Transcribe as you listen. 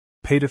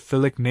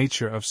Paedophilic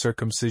nature of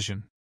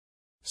circumcision.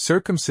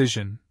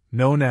 Circumcision,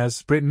 known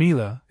as Brit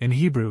Milah in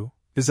Hebrew,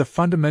 is a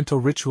fundamental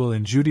ritual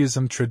in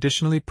Judaism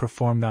traditionally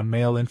performed on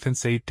male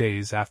infants 8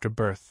 days after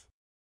birth.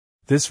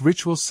 This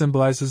ritual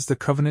symbolizes the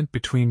covenant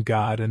between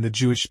God and the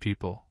Jewish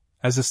people,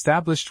 as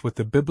established with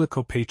the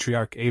biblical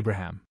patriarch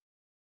Abraham.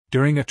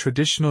 During a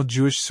traditional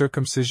Jewish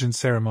circumcision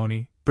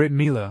ceremony, Brit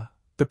Milah,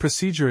 the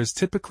procedure is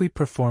typically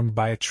performed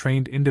by a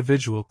trained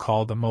individual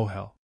called a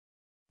mohel.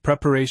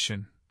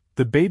 Preparation.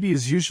 The baby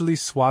is usually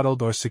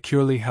swaddled or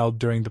securely held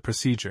during the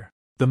procedure.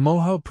 The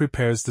mohel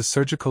prepares the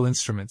surgical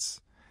instruments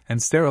and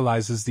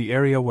sterilizes the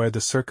area where the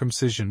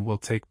circumcision will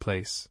take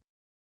place.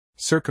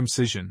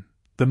 Circumcision.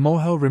 The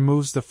mohel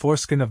removes the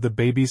foreskin of the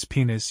baby's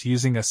penis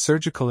using a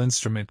surgical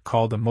instrument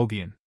called a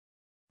mogion.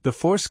 The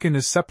foreskin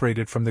is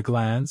separated from the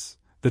glands,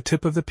 the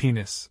tip of the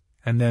penis,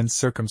 and then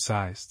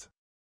circumcised.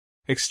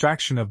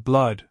 Extraction of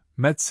blood,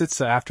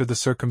 𝗲𝗄𝗃. After the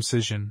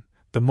circumcision,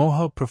 the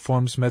mohel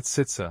performs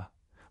𝗲𝗄𝗃,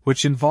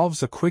 which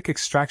involves a quick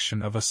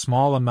extraction of a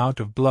small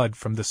amount of blood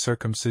from the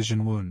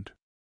circumcision wound.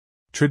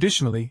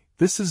 Traditionally,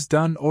 this is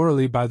done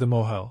orally by the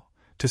mohel,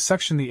 to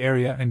suction the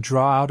area and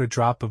draw out a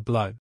drop of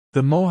blood.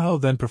 The mohel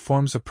then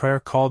performs a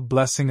prayer called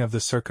Blessing of the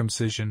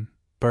Circumcision,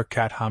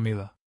 𝗲𝗃𝗃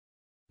𝗲𝗄𝗃.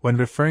 When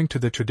referring to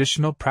the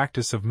traditional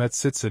practice of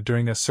𝗲𝗄𝗃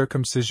during a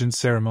circumcision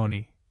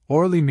ceremony,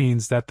 orally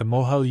means that the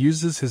mohel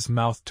uses his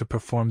mouth to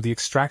perform the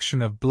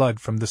extraction of blood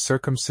from the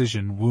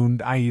circumcision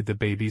wound, i.e. the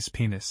baby's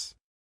penis.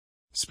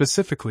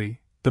 Specifically,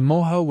 the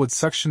mohel would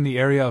suction the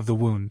area of the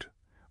wound,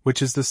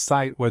 which is the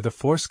site where the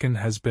foreskin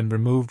has been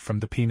removed from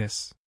the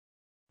penis.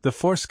 The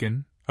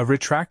foreskin, a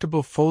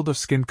retractable fold of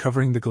skin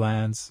covering the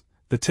glands,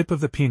 the tip of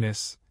the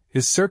penis,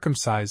 is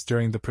circumcised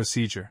during the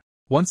procedure.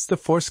 Once the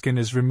foreskin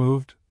is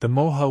removed, the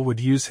mohel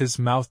would use his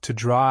mouth to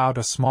draw out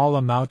a small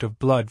amount of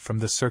blood from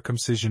the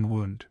circumcision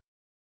wound.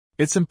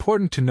 It's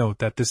important to note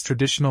that this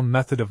traditional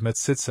method of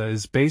𝗲𝗄𝗃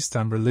is based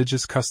on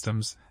religious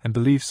customs and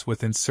beliefs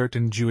within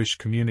certain Jewish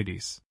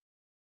communities.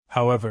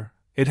 However,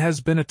 it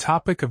has been a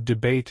topic of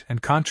debate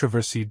and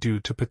controversy due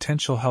to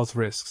potential health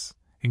risks,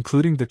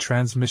 including the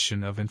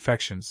transmission of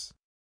infections.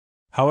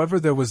 However,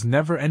 there was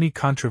never any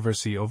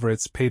controversy over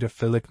its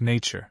paedophilic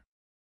nature.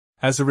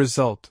 As a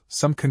result,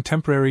 some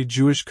contemporary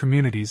Jewish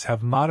communities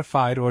have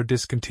modified or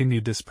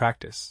discontinued this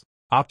practice,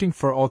 opting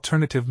for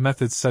alternative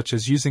methods such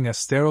as using a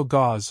sterile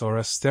gauze or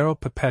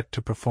𝗧𝗿𝗱𝗶𝗁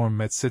to perform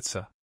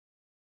𝗲𝗄𝗃.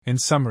 In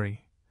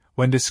summary,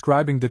 when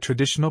describing the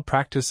traditional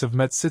practice of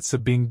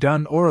𝗲𝗄𝗃 being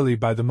done orally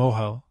by the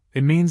mohel,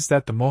 it means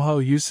that the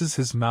mohel uses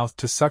his mouth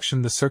to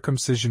suction the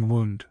circumcision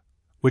wound,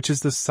 which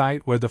is the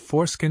site where the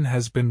foreskin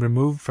has been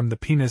removed from the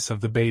penis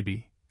of the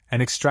baby,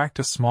 and extract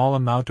a small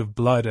amount of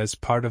blood as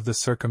part of the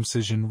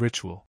circumcision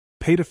ritual.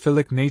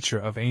 Paedophilic nature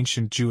of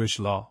ancient Jewish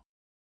law.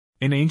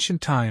 In ancient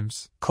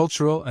times,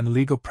 cultural and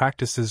legal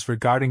practices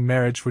regarding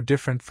marriage were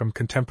different from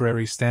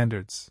contemporary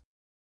standards.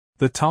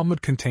 The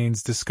Talmud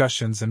contains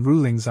discussions and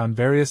rulings on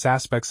various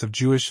aspects of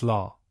Jewish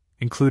law,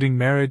 including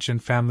marriage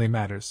and family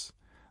matters,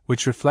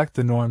 which reflect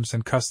the norms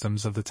and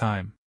customs of the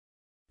time.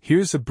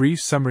 Here's a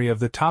brief summary of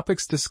the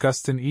topics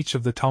discussed in each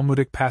of the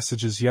Talmudic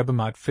passages: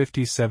 𝗖𝗆𝗻𝗻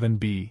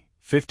 57b,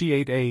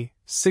 58a,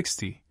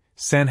 60,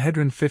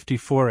 Sanhedrin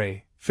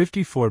 54a,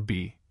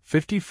 54b,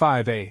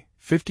 55a,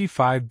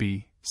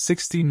 55b,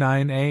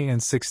 69a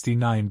and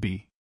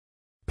 69b.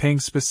 Paying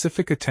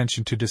specific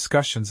attention to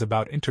discussions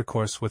about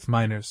intercourse with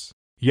minors.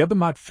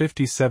 𝗖𝗆𝗻𝗻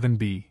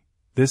 57b.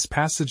 This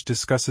passage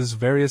discusses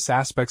various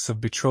aspects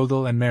of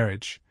betrothal and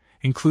marriage,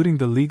 including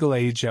the legal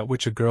age at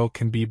which a girl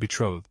can be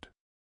betrothed.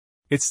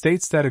 It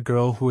states that a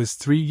girl who is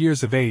 3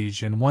 years of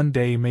age and 1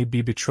 day may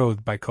be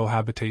betrothed by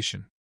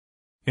cohabitation.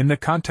 In the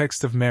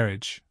context of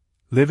marriage,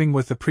 living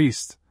with a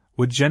priest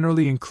would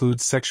generally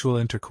include sexual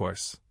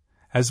intercourse,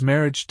 as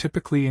marriage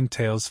typically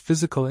entails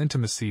physical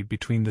intimacy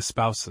between the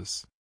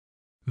spouses.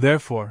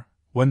 Therefore,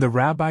 when the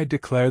rabbi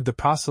declared the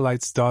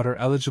proselyte's daughter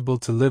eligible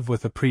to live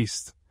with a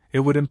priest,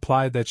 it would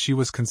imply that she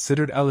was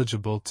considered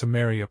eligible to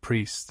marry a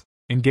priest,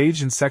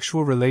 engage in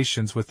sexual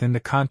relations within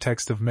the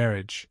context of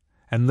marriage,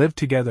 and live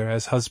together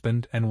as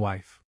husband and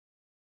wife.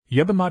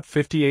 𝗖𝗆𝗻𝗻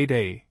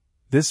 58a.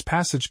 This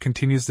passage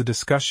continues the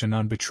discussion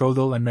on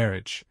betrothal and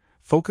marriage,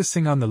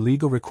 focusing on the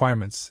legal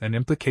requirements and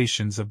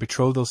implications of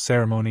betrothal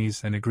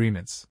ceremonies and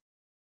agreements.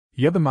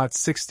 𝗖𝗆𝗻𝗻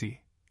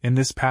 60. In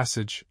this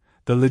passage,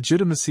 the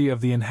legitimacy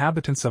of the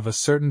inhabitants of a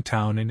certain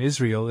town in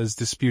Israel is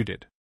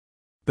disputed.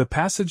 The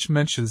passage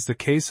mentions the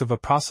case of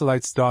a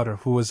proselyte's daughter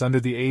who was under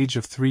the age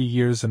of 3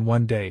 years and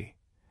 1 day,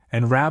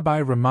 and Rabbi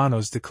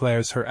Romanos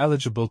declares her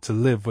eligible to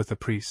live with a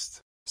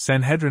priest.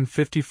 Sanhedrin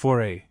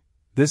 54a.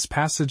 This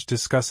passage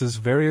discusses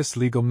various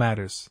legal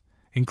matters,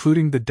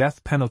 including the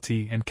death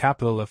penalty and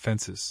capital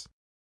offenses.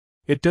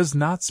 It does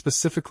not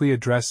specifically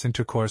address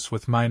intercourse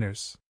with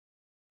minors.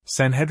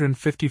 Sanhedrin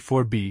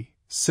 54b.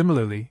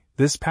 Similarly,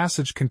 this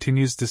passage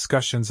continues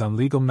discussions on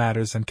legal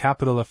matters and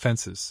capital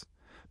offenses,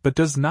 but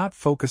does not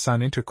focus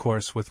on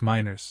intercourse with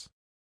minors.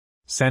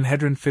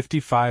 Sanhedrin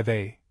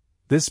 55a.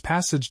 This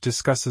passage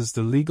discusses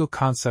the legal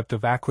concept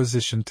of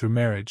acquisition through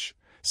marriage,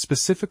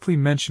 specifically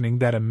mentioning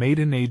that a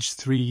maiden aged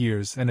 3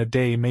 years and a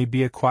day may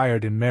be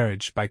acquired in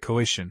marriage by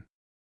coition.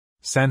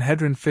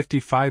 Sanhedrin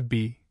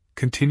 55b,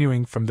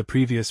 continuing from the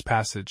previous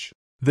passage,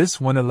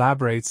 this one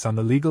elaborates on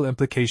the legal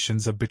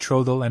implications of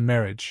betrothal and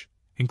marriage,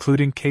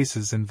 including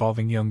cases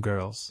involving young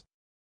girls.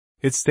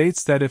 It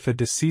states that if a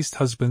deceased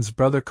husband's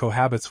brother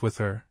cohabits with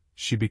her,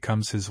 she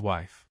becomes his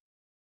wife.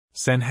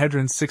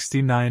 Sanhedrin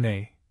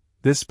 69a.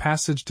 This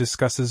passage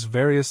discusses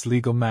various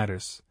legal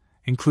matters,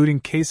 including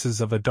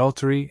cases of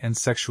adultery and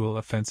sexual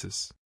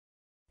offenses.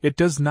 It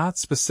does not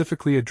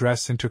specifically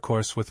address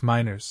intercourse with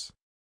minors.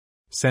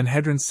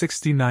 Sanhedrin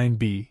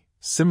 69b.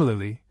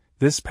 Similarly,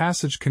 this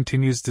passage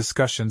continues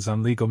discussions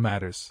on legal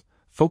matters,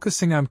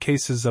 focusing on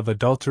cases of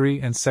adultery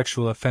and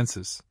sexual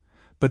offenses,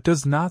 but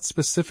does not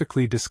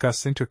specifically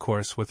discuss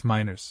intercourse with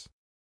minors.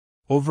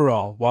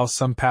 Overall, while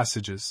some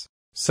passages,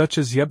 such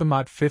as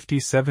𝗖𝗆𝗶𝗁𝗏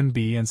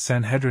 57b and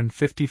Sanhedrin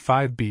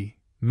 55b,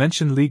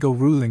 mention legal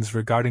rulings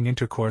regarding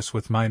intercourse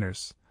with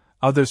minors,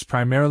 others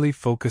primarily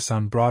focus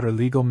on broader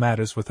legal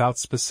matters without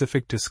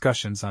specific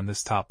discussions on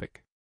this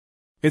topic.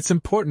 It's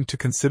important to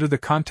consider the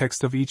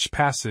context of each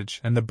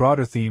passage and the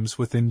broader themes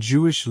within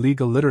Jewish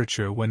legal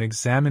literature when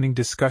examining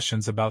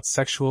discussions about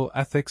sexual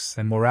ethics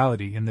and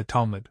morality in the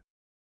Talmud.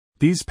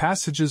 These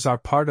passages are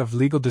part of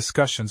legal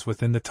discussions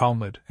within the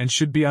Talmud and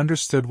should be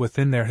understood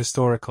within their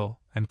historical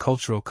and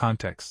cultural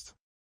context.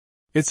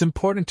 It's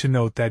important to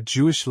note that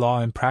Jewish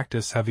law and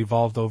practice have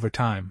evolved over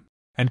time,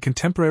 and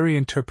contemporary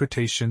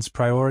interpretations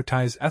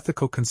prioritize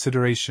ethical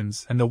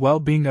considerations and the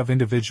well-being of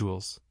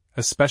individuals,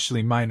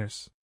 especially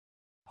minors.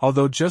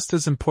 Although just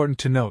as important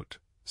to note,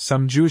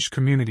 some Jewish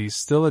communities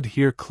still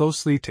adhere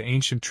closely to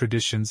ancient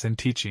traditions and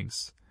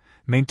teachings,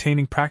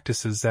 maintaining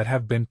practices that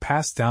have been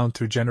passed down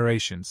through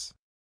generations.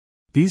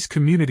 These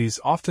communities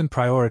often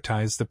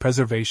prioritize the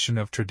preservation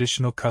of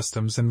traditional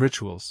customs and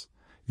rituals,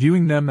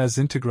 viewing them as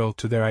integral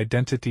to their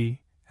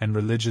identity and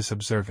religious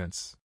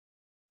observance.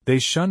 They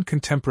shun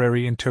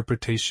contemporary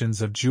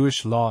interpretations of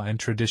Jewish law and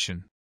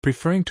tradition,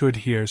 preferring to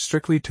adhere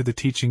strictly to the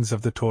teachings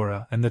of the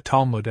Torah and the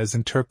Talmud as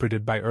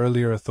interpreted by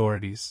earlier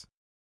authorities.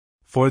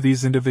 For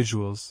these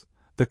individuals,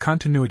 the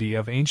continuity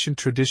of ancient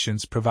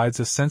traditions provides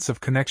a sense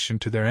of connection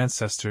to their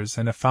ancestors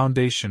and a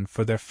foundation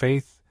for their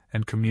faith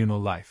and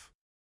communal life.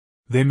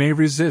 They may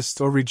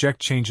resist or reject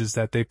changes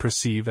that they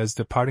perceive as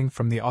departing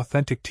from the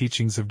authentic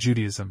teachings of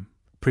Judaism,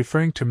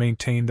 preferring to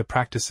maintain the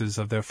practices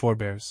of their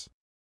forebears.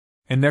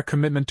 In their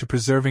commitment to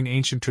preserving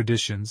ancient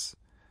traditions,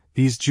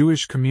 these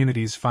Jewish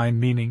communities find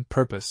meaning,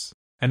 purpose,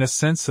 and a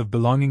sense of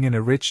belonging in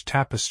a rich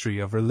tapestry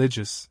of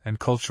religious and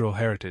cultural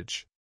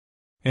heritage.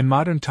 In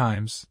modern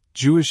times,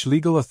 Jewish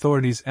legal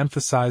authorities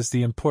emphasize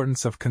the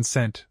importance of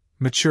consent,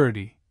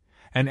 maturity,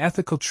 and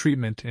ethical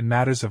treatment in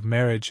matters of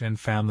marriage and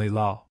family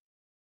law.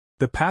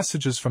 The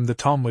passages from the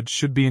Talmud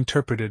should be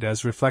interpreted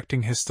as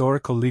reflecting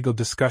historical legal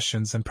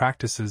discussions and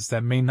practices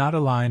that may not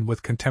align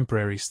with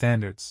contemporary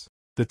standards.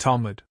 The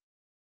Talmud.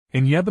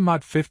 In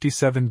𝗖𝗆𝗁𝗏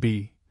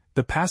 57b,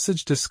 the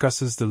passage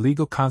discusses the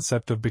legal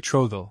concept of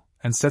betrothal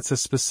and sets a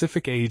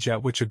specific age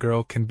at which a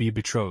girl can be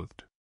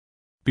betrothed.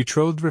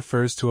 Betrothed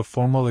refers to a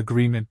formal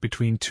agreement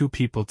between two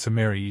people to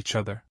marry each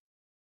other.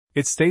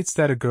 It states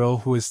that a girl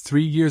who is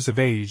 3 years of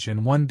age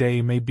and 1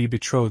 day may be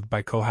betrothed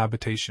by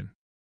cohabitation.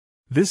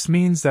 This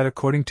means that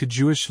according to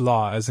Jewish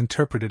law as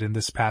interpreted in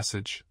this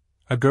passage,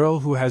 a girl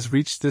who has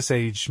reached this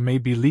age may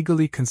be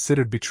legally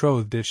considered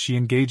betrothed if she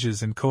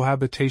engages in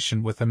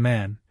cohabitation with a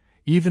man,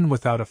 even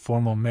without a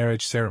formal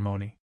marriage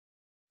ceremony.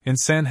 In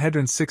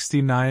Sanhedrin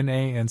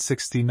 69a and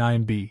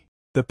 69b,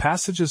 the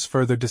passages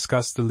further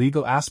discuss the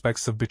legal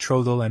aspects of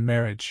betrothal and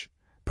marriage,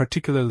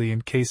 particularly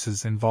in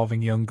cases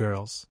involving young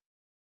girls.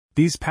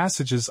 These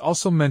passages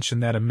also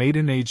mention that a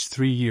maiden aged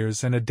 3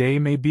 years and a day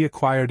may be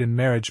acquired in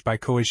marriage by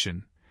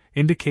coition,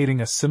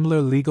 indicating a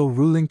similar legal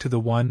ruling to the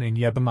one in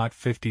𝗖𝗆𝗁𝗏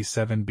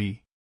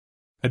 57b.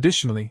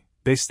 Additionally,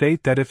 they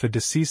state that if a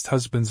deceased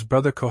husband's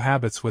brother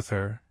cohabits with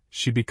her,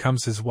 she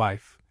becomes his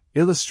wife,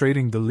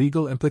 illustrating the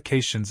legal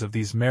implications of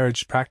these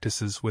marriage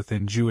practices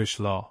within Jewish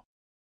law.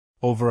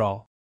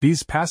 Overall,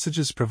 these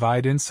passages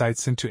provide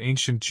insights into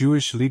ancient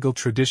Jewish legal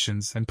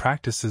traditions and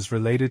practices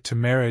related to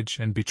marriage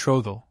and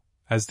betrothal,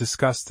 as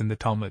discussed in the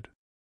Talmud.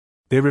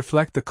 They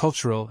reflect the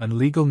cultural and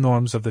legal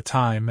norms of the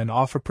time and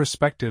offer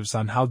perspectives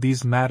on how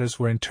these matters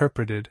were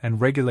interpreted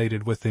and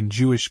regulated within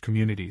Jewish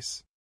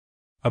communities.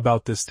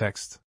 About this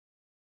text.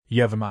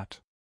 𝗖𝗆𝗁𝗏.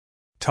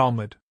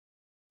 Talmud.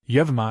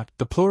 𝗖𝗆𝗁𝗏,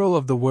 the plural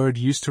of the word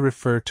used to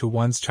refer to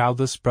one's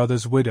childless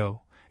brother's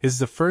widow, is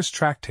the first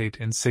tractate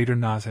in Seder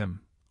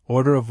Nazim,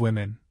 Order of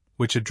Women,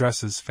 which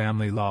addresses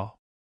family law.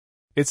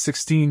 Its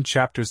 16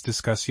 chapters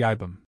discuss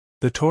𝗖𝗆𝗁,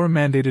 the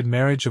Torah-mandated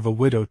marriage of a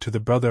widow to the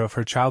brother of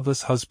her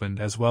childless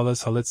husband, as well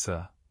as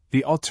𝗖𝗆𝗰𝗲𝗍,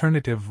 the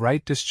alternative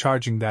rite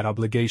discharging that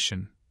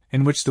obligation,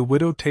 in which the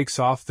widow takes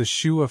off the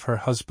shoe of her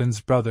husband's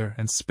brother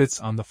and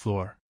spits on the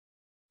floor.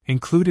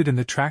 Included in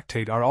the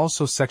tractate are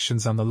also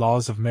sections on the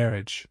laws of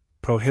marriage,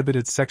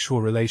 prohibited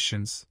sexual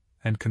relations,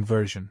 and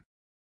conversion.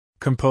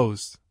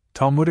 Composed,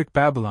 Talmudic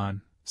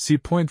Babylon, c.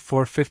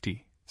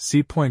 450,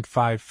 c.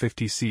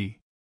 550c.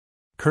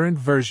 Current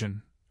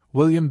version,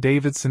 William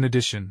Davidson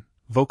edition,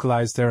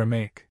 vocalized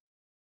Aramaic.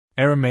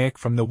 Aramaic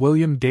from the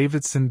William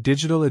Davidson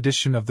digital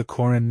edition of the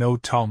Koran No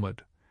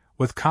Talmud,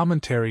 with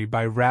commentary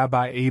by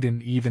Rabbi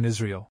Aidan Even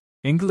Israel.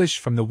 English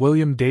from the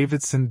William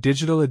Davidson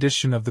digital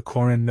edition of the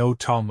Koran No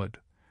Talmud,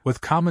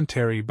 with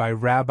commentary by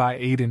Rabbi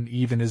Aidan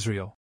Even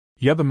Israel.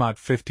 𝗧𝗿𝗶𝗁𝗂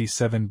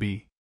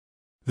 57b.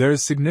 There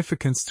is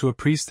significance to a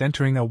priest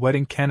entering a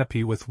wedding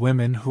canopy with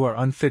women who are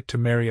unfit to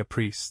marry a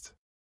priest.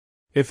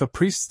 If a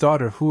priest's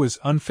daughter who is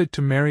unfit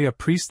to marry a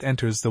priest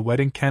enters the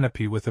wedding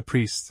canopy with a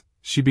priest,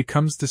 she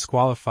becomes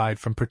disqualified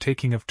from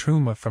partaking of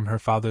truma from her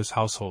father's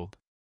household.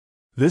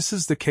 This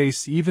is the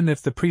case even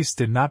if the priest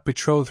did not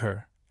betroth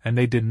her, and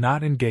they did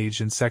not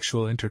engage in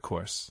sexual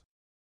intercourse.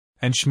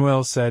 And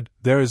Shmuel said,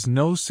 there is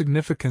no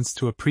significance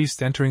to a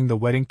priest entering the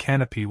wedding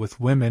canopy with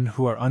women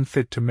who are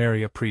unfit to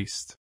marry a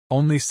priest.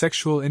 Only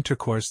sexual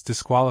intercourse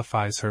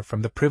disqualifies her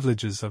from the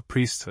privileges of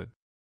priesthood.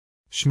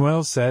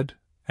 Shmuel said,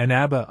 and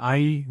Abba,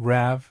 i.e.,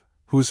 Rav,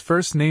 whose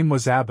first name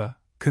was Abba,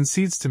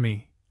 concedes to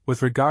me,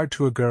 with regard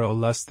to a girl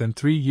less than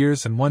 3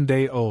 years and 1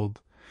 day old,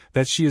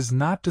 that she is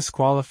not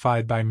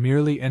disqualified by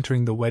merely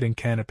entering the wedding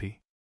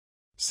canopy.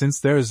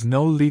 Since there is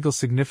no legal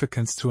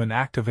significance to an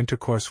act of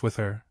intercourse with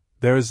her,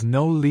 there is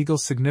no legal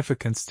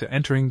significance to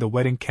entering the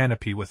wedding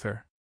canopy with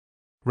her.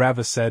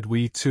 Rava said,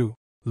 we, too,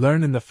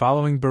 learn in the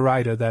following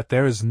Baraita that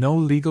there is no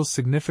legal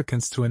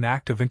significance to an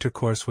act of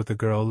intercourse with a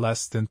girl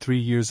less than 3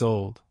 years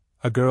old.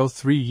 A girl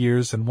 3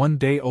 years and 1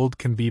 day old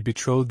can be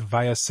betrothed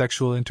via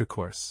sexual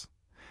intercourse.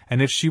 And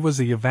if she was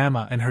a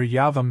Yavama and her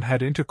Yavam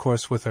had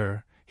intercourse with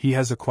her, he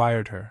has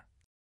acquired her.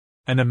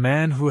 And a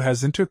man who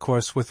has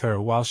intercourse with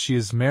her while she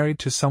is married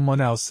to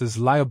someone else is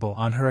liable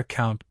on her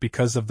account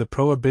because of the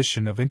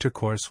prohibition of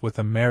intercourse with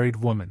a married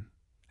woman,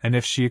 and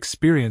if she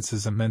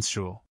experiences a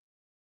menstrual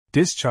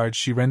discharge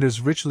she renders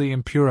ritually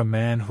impure a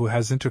man who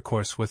has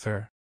intercourse with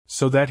her,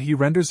 so that he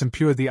renders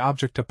impure the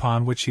object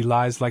upon which he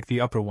lies like the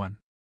upper one.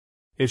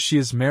 If she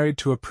is married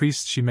to a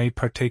priest she may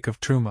partake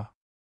of truma.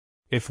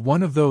 If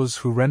one of those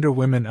who render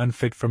women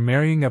unfit for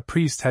marrying a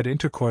priest had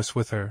intercourse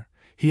with her,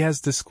 he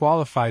has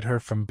disqualified her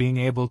from being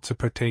able to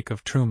partake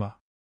of truma.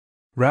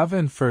 Rava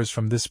infers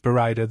from this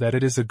Baraita that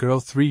it is a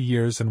girl 3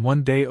 years and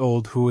 1 day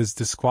old who is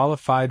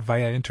disqualified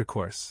via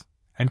intercourse,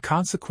 and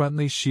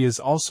consequently she is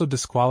also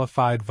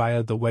disqualified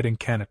via the wedding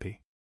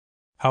canopy.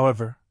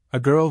 However, a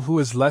girl who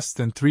is less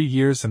than 3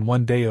 years and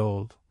 1 day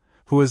old,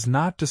 who is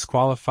not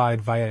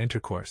disqualified via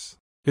intercourse,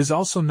 is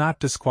also not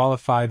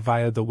disqualified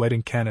via the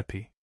wedding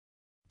canopy.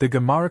 The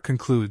Gemara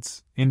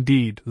concludes,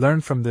 indeed,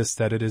 learn from this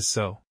that it is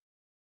so.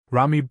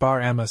 Rami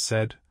Bar Amma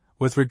said,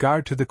 with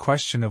regard to the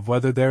question of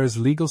whether there is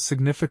legal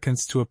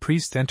significance to a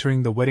priest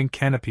entering the wedding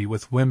canopy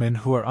with women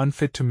who are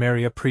unfit to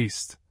marry a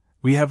priest,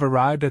 we have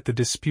arrived at the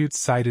dispute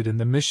cited in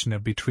the Mishnah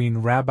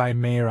between Rabbi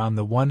Meir on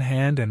the one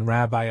hand and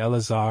Rabbi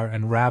Elazar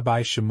and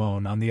Rabbi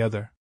Shimon on the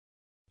other.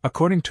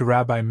 According to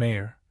Rabbi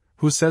Meir,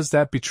 who says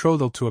that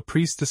betrothal to a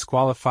priest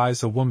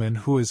disqualifies a woman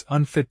who is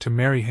unfit to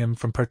marry him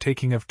from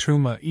partaking of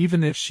truma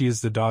even if she is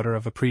the daughter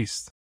of a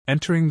priest,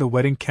 entering the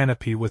wedding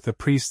canopy with a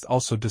priest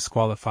also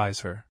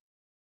disqualifies her.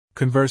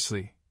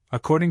 Conversely,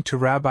 according to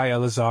Rabbi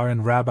Elazar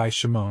and Rabbi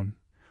Shimon,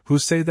 who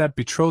say that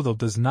betrothal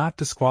does not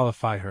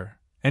disqualify her,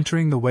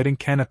 entering the wedding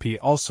canopy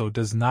also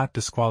does not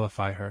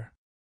disqualify her.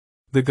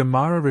 The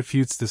Gemara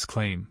refutes this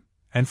claim.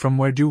 And from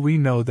where do we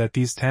know that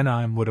these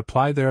Tanaim would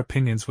apply their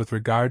opinions with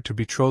regard to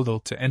betrothal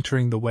to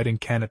entering the wedding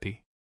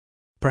canopy?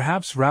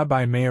 Perhaps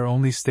Rabbi Meir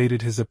only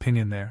stated his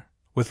opinion there,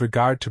 with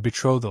regard to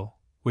betrothal,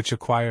 which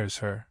acquires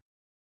her.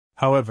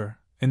 However,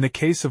 in the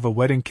case of a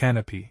wedding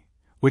canopy,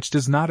 which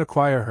does not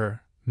acquire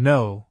her,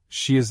 no,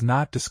 she is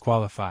not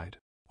disqualified.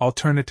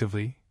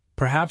 Alternatively,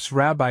 perhaps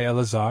Rabbi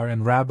Elazar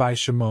and Rabbi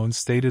Shimon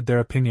stated their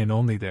opinion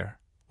only there,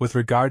 with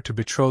regard to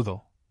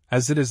betrothal,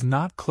 as it is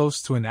not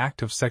close to an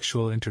act of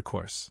sexual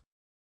intercourse.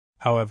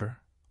 However,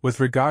 with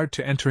regard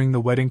to entering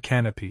the wedding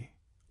canopy,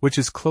 which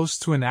is close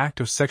to an act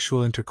of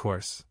sexual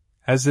intercourse,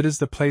 as it is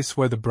the place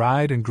where the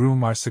bride and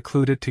groom are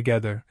secluded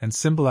together and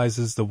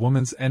symbolizes the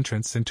woman's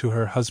entrance into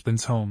her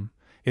husband's home,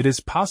 it is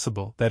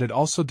possible that it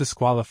also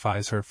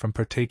disqualifies her from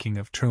partaking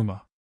of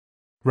truma.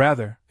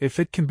 Rather, if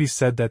it can be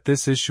said that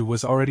this issue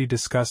was already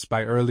discussed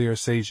by earlier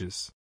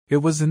sages, it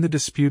was in the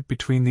dispute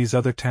between these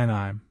other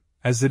Tanaim,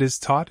 as it is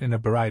taught in a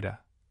Baraita.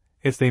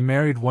 If they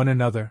married one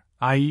another,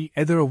 i.e.,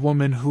 either a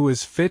woman who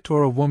is fit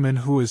or a woman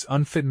who is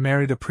unfit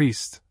married a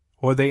priest,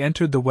 or they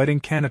entered the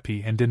wedding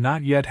canopy and did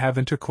not yet have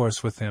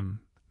intercourse with him,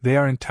 they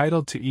are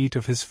entitled to eat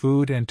of his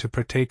food and to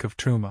partake of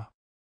truma.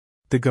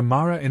 The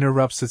Gemara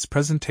interrupts its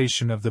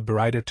presentation of the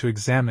Baraita to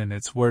examine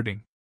its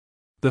wording.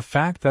 The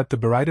fact that the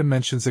Baraita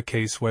mentions a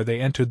case where they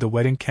entered the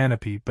wedding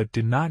canopy but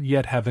did not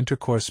yet have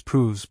intercourse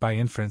proves by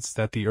inference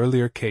that the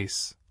earlier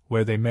case,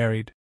 where they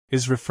married,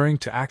 is referring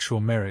to actual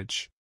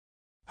marriage.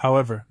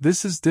 However,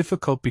 this is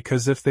difficult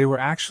because if they were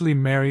actually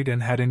married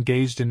and had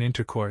engaged in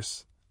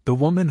intercourse, the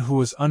woman who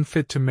was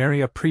unfit to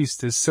marry a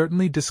priest is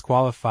certainly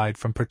disqualified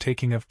from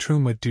partaking of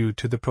truma due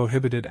to the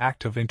prohibited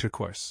act of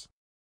intercourse.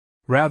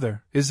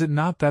 Rather, is it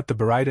not that the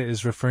Baraita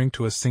is referring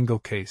to a single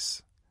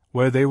case,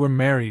 where they were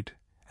married,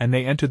 and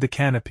they entered the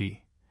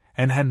canopy,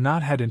 and had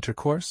not had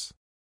intercourse?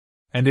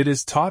 And it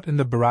is taught in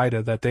the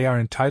Baraita that they are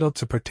entitled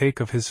to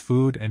partake of his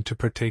food and to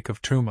partake of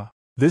truma.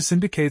 This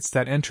indicates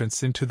that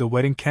entrance into the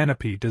wedding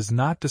canopy does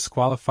not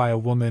disqualify a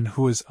woman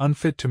who is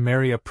unfit to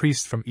marry a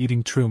priest from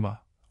eating truma,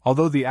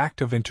 although the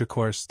act of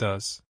intercourse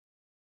does.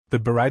 The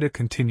Baraita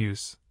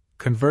continues,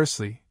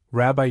 conversely,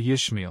 Rabbi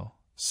Yishmael,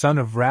 son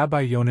of Rabbi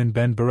Yonan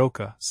ben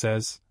Baroka,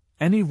 says,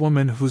 any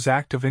woman whose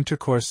act of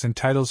intercourse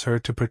entitles her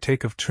to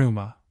partake of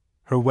truma,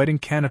 her wedding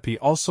canopy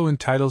also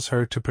entitles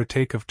her to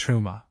partake of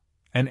truma,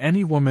 and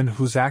any woman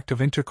whose act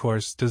of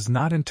intercourse does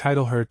not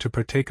entitle her to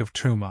partake of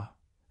truma,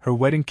 her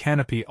wedding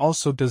canopy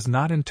also does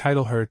not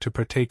entitle her to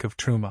partake of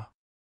truma.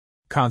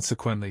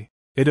 Consequently,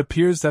 it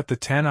appears that the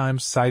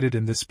Tannaims cited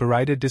in this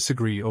Baraita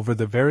disagree over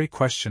the very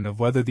question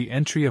of whether the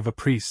entry of a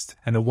priest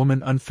and a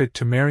woman unfit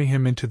to marry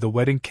him into the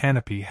wedding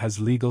canopy has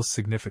legal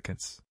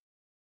significance.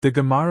 The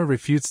Gemara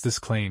refutes this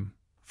claim.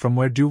 From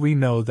where do we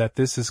know that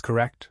this is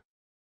correct?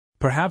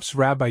 Perhaps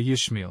Rabbi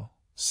Yishmael,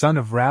 son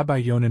of Rabbi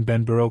Yonan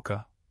ben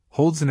Baroka,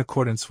 holds in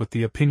accordance with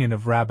the opinion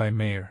of Rabbi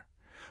Meir,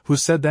 who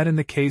said that in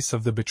the case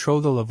of the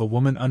betrothal of a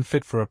woman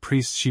unfit for a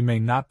priest she may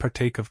not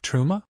partake of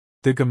truma?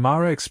 The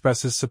Gemara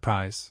expresses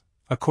surprise.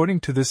 According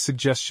to this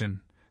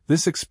suggestion,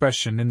 this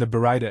expression in the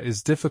Baraita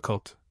is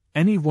difficult.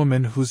 Any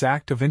woman whose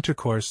act of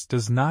intercourse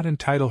does not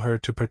entitle her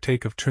to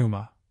partake of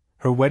truma,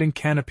 her wedding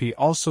canopy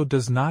also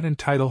does not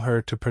entitle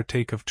her to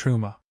partake of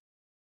truma.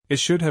 It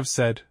should have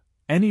said,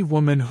 any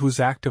woman whose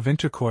act of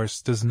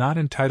intercourse does not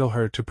entitle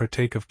her to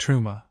partake of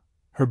truma,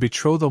 her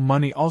betrothal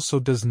money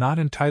also does not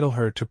entitle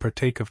her to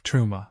partake of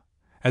truma,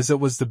 as it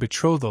was the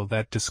betrothal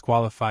that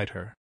disqualified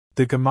her.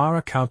 The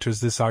Gemara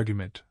counters this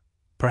argument.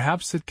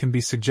 Perhaps it can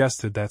be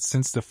suggested that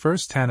since the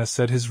first Tana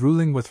said his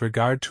ruling with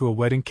regard to a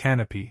wedding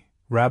canopy,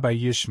 Rabbi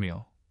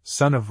Yishmael,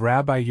 son of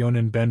Rabbi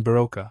Yonan ben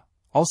Baroka,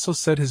 also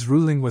said his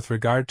ruling with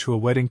regard to a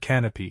wedding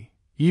canopy,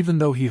 even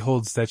though he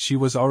holds that she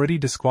was already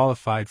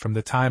disqualified from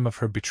the time of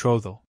her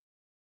betrothal.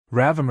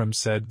 Rav Amram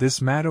said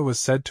this matter was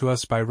said to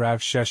us by Rav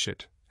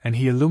Sheshet, and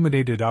he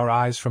illuminated our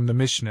eyes from the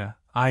Mishnah,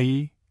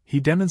 i.e., he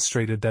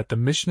demonstrated that the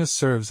Mishnah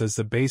serves as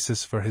the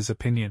basis for his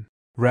opinion.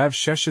 Rav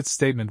Sheshet's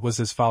statement was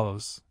as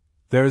follows.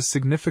 There is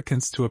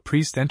significance to a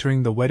priest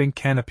entering the wedding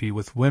canopy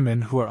with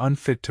women who are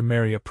unfit to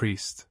marry a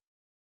priest.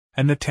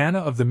 And the Tana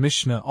of the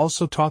Mishnah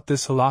also taught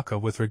this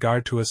halakha with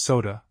regard to a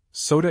soda,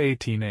 Soda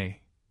 18a.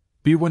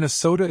 B. When a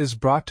soda is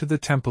brought to the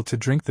temple to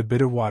drink the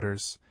bitter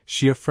waters,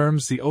 she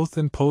affirms the oath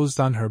imposed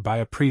on her by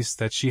a priest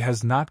that she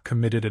has not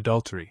committed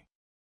adultery.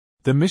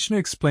 The Mishnah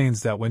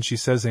explains that when she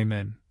says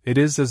Amen, it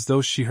is as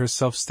though she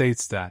herself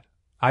states that,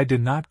 I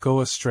did not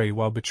go astray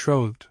while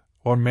betrothed,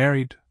 or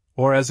married,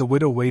 or as a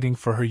widow waiting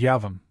for her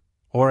yavam,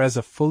 or as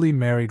a fully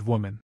married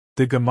woman.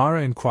 The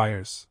Gemara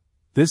inquires,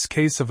 this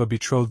case of a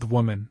betrothed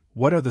woman,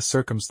 what are the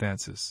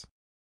circumstances?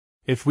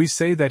 If we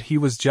say that he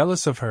was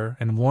jealous of her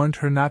and warned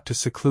her not to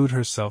seclude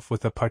herself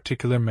with a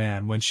particular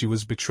man when she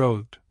was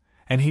betrothed,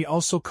 and he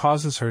also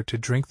causes her to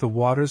drink the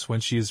waters when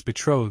she is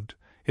betrothed,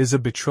 is a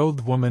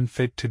betrothed woman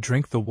fit to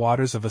drink the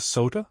waters of a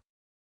soda?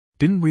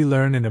 Didn't we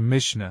learn in a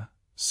Mishnah,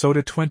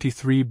 Soda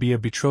 23b, a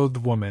betrothed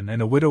woman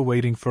and a widow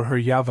waiting for her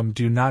yavam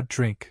do not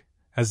drink,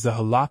 as the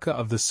halakha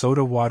of the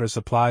soda waters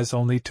applies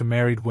only to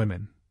married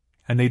women,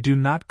 and they do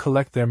not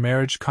collect their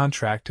marriage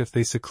contract if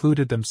they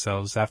secluded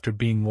themselves after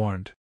being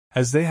warned,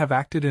 as they have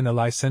acted in a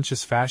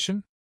licentious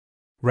fashion?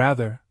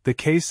 Rather, the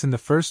case in the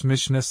first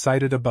Mishnah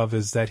cited above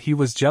is that he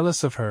was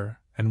jealous of her,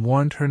 and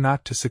warned her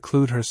not to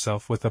seclude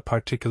herself with a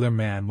particular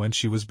man when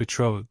she was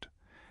betrothed,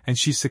 and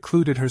she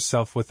secluded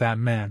herself with that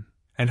man,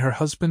 and her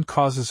husband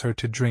causes her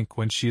to drink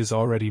when she is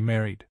already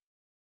married.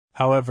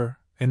 However,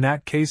 in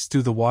that case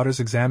do the waters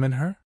examine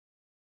her?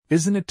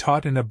 Isn't it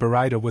taught in a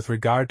Baraita with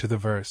regard to the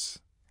verse,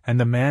 and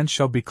the man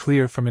shall be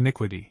clear from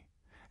iniquity,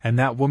 and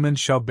that woman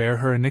shall bear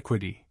her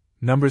iniquity,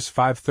 Numbers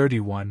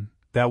 5:31,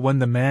 that when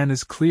the man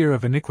is clear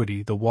of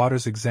iniquity the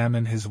waters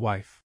examine his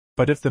wife,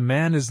 but if the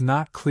man is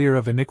not clear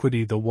of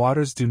iniquity the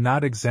waters do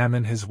not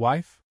examine his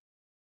wife?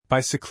 By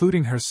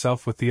secluding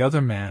herself with the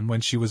other man when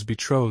she was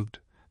betrothed,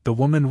 the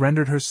woman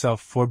rendered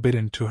herself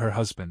forbidden to her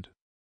husband.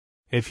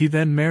 If he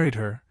then married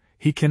her,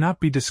 he cannot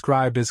be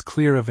described as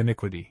clear of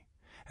iniquity,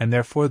 and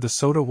therefore the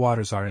soda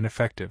waters are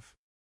ineffective.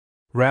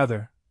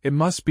 Rather, it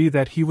must be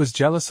that he was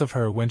jealous of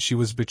her when she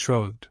was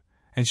betrothed,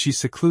 and she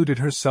secluded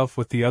herself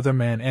with the other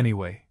man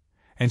anyway,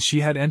 and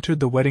she had entered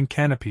the wedding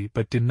canopy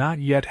but did not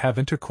yet have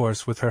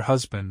intercourse with her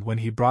husband when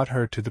he brought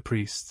her to the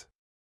priest.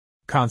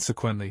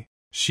 Consequently,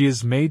 she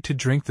is made to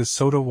drink the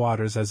soda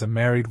waters as a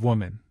married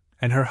woman,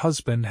 and her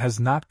husband has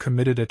not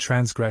committed a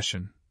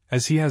transgression,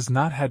 as he has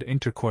not had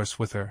intercourse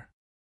with her.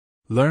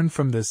 Learn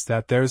from this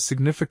that there is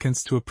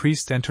significance to a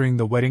priest entering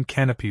the wedding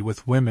canopy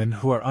with women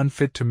who are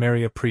unfit to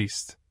marry a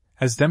priest,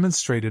 as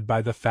demonstrated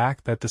by the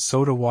fact that the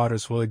soda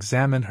waters will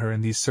examine her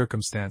in these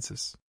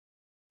circumstances.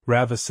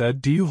 Rava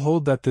said, do you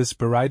hold that this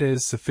Baraita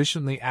is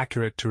sufficiently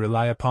accurate to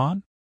rely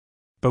upon?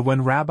 But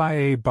when Rabbi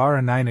A. Bar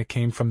Anina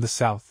came from the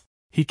south,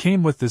 he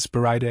came with this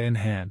Baraita in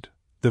hand.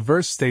 The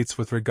verse states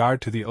with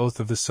regard to the oath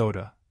of the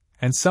soda,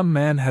 and some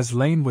man has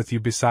lain with you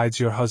besides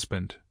your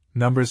husband,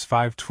 Numbers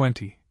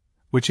 5:20,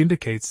 which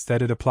indicates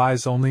that it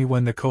applies only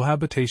when the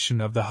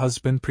cohabitation of the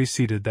husband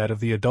preceded that of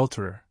the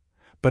adulterer,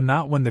 but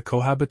not when the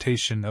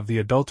cohabitation of the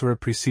adulterer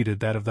preceded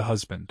that of the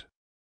husband.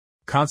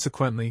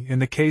 Consequently, in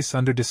the case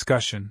under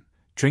discussion,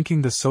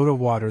 drinking the soda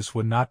waters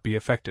would not be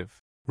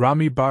effective.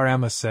 Rami Bar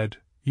Amma said,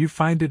 "You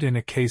find it in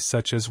a case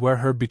such as where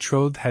her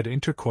betrothed had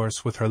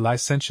intercourse with her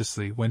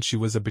licentiously when she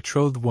was a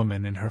betrothed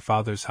woman in her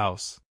father's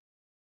house.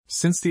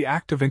 Since the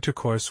act of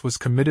intercourse was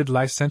committed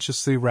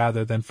licentiously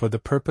rather than for the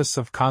purpose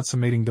of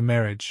consummating the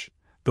marriage,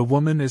 the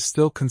woman is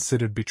still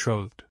considered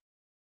betrothed.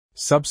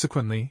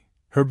 Subsequently,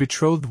 her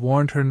betrothed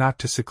warned her not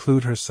to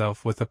seclude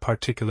herself with a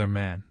particular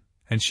man,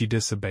 and she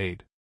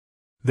disobeyed.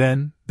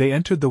 Then, they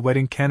entered the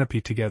wedding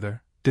canopy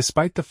together,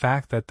 despite the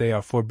fact that they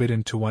are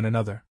forbidden to one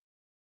another.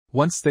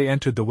 Once they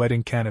entered the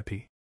wedding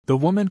canopy, the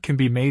woman can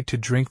be made to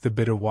drink the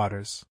bitter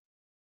waters.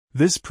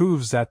 This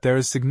proves that there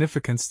is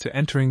significance to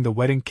entering the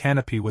wedding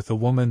canopy with a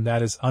woman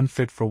that is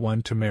unfit for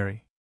one to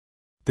marry."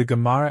 The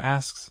Gemara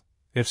asks,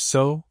 if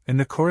so, in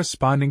the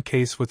corresponding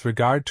case with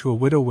regard to a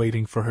widow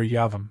waiting for her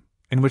𝗖𝗆𝗲,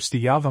 in which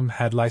the 𝗖𝗆𝗲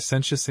had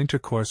licentious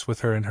intercourse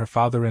with her in her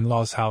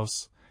father-in-law's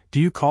house, do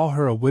you call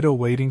her a widow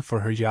waiting for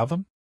her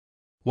𝗖𝗆𝗲?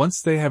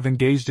 Once they have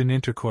engaged in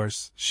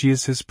intercourse, she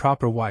is his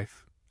proper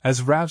wife,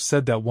 as Rav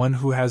said that one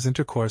who has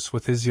intercourse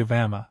with his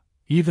𝗖𝗆𝗲,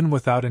 even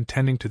without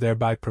intending to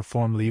thereby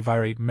perform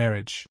levirate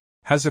marriage,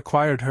 has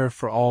acquired her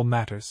for all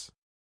matters.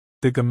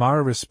 The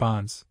Gemara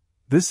responds,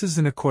 this is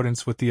in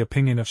accordance with the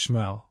opinion of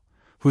Shmuel,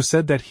 who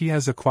said that he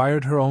has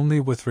acquired her only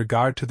with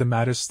regard to the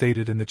matters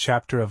stated in the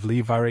chapter of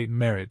levirate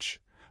marriage,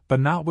 but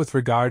not with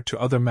regard to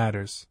other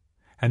matters,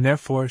 and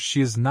therefore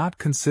she is not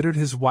considered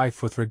his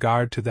wife with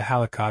regard to the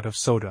halakot of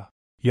Soda,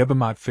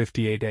 Yebamot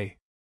 58a.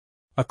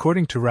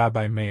 According to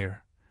Rabbi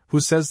Meir, who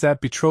says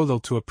that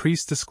betrothal to a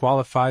priest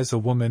disqualifies a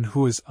woman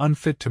who is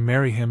unfit to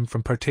marry him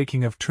from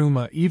partaking of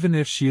truma even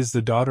if she is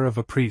the daughter of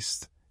a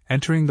priest,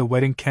 entering the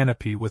wedding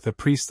canopy with a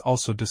priest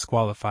also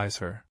disqualifies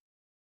her.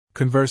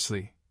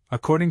 Conversely,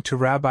 according to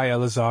Rabbi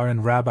Elazar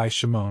and Rabbi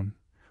Shimon,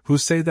 who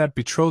say that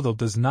betrothal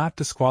does not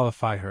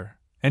disqualify her,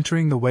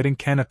 entering the wedding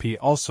canopy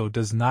also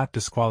does not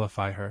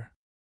disqualify her.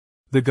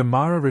 The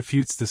Gemara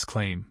refutes this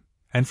claim.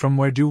 And from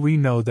where do we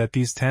know that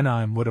these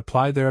Tanaim would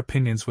apply their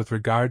opinions with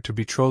regard to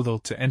betrothal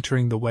to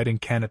entering the wedding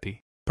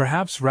canopy?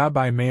 Perhaps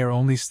Rabbi Meir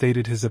only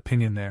stated his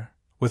opinion there,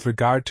 with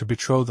regard to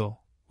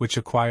betrothal, which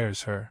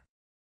acquires her.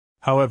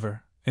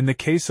 However, in the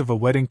case of a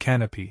wedding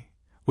canopy,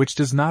 which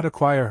does not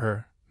acquire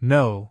her,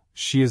 no,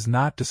 she is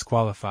not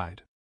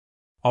disqualified.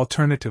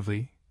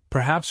 Alternatively,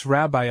 perhaps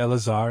Rabbi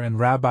Elazar and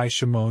Rabbi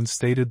Shimon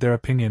stated their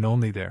opinion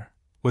only there,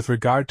 with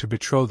regard to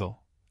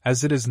betrothal,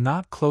 as it is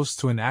not close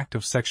to an act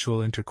of sexual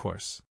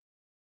intercourse.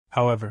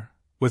 However,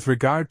 with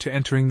regard to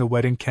entering the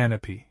wedding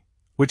canopy,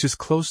 which is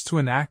close to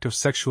an act of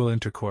sexual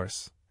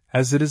intercourse,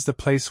 as it is the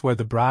place where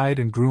the bride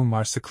and groom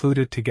are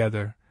secluded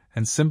together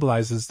and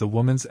symbolizes the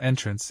woman's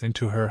entrance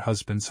into her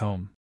husband's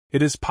home,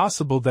 it is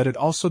possible that it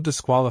also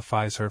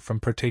disqualifies her from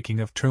partaking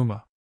of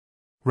truma.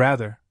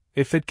 Rather,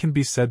 if it can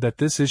be said that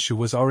this issue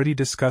was already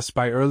discussed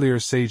by earlier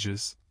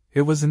sages,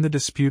 it was in the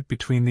dispute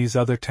between these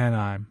other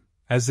Tanaim,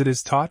 as it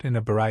is taught in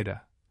a Baraita.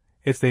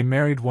 If they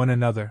married one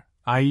another,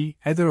 i.e.,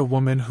 either a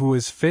woman who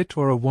is fit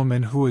or a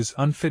woman who is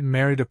unfit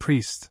married a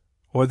priest,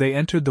 or they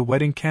entered the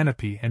wedding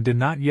canopy and did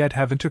not yet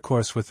have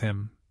intercourse with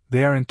him,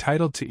 they are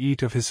entitled to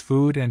eat of his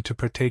food and to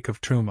partake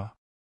of truma.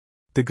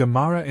 The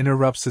Gemara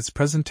interrupts its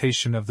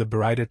presentation of the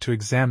Baraita to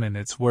examine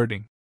its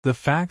wording. The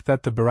fact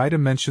that the Baraita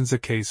mentions a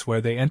case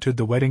where they entered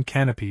the wedding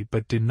canopy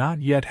but did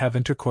not yet have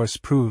intercourse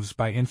proves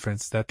by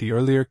inference that the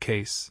earlier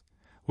case,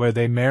 where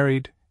they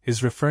married,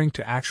 is referring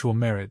to actual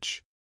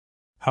marriage.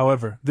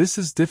 However, this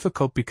is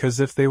difficult because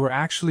if they were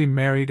actually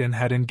married and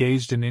had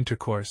engaged in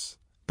intercourse,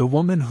 the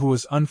woman who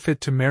was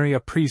unfit to marry a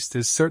priest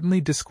is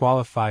certainly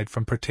disqualified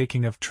from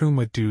partaking of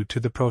truma due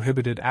to the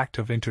prohibited act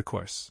of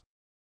intercourse.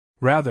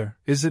 Rather,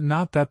 is it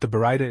not that the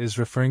Baraita is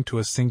referring to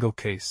a single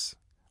case,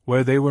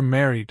 where they were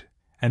married,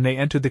 and they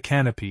entered the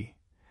canopy,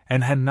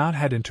 and had not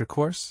had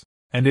intercourse?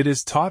 And it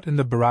is taught in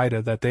the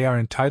Baraita that they are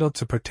entitled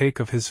to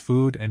partake of his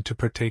food and to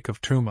partake of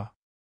truma.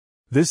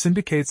 This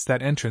indicates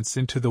that entrance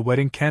into the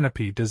wedding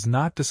canopy does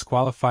not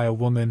disqualify a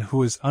woman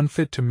who is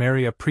unfit to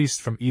marry a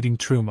priest from eating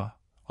truma,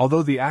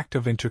 although the act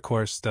of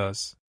intercourse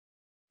does.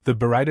 The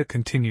Baraita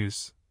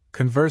continues,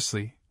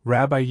 conversely,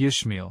 Rabbi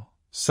Yishmael,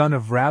 son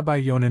of Rabbi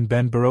Yonan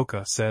ben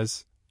Baroka,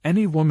 says,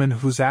 any woman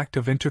whose act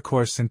of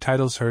intercourse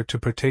entitles her to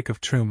partake of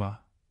truma,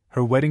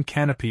 her wedding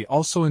canopy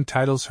also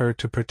entitles her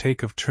to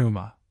partake of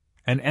truma,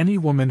 and any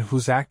woman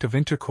whose act of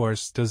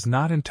intercourse does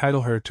not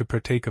entitle her to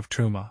partake of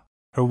truma,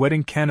 her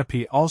wedding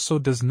canopy also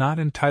does not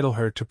entitle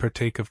her to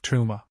partake of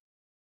truma.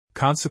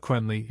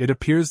 Consequently, it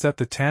appears that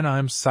the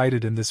Tanaim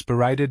cited in this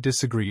Baraita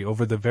disagree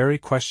over the very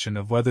question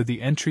of whether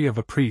the entry of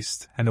a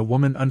priest and a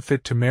woman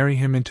unfit to marry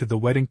him into the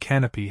wedding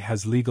canopy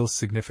has legal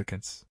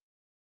significance.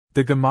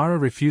 The Gemara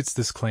refutes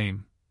this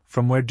claim.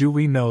 From where do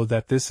we know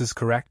that this is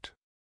correct?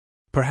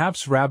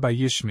 Perhaps Rabbi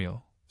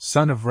Yishmael,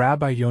 son of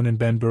Rabbi Yonan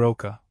ben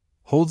Baroka,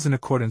 holds in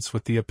accordance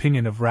with the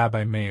opinion of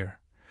Rabbi Meir,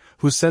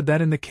 who said that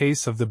in the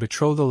case of the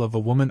betrothal of a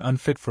woman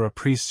unfit for a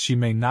priest she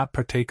may not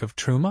partake of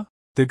truma?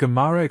 The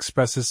Gemara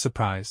expresses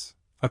surprise.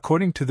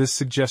 According to this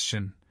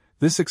suggestion,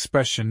 this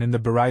expression in the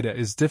Baraita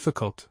is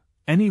difficult.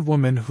 Any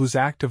woman whose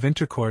act of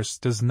intercourse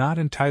does not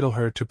entitle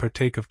her to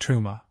partake of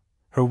truma,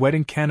 her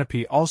wedding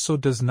canopy also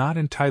does not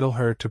entitle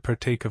her to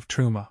partake of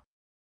truma.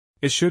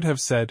 It should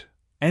have said,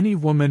 any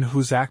woman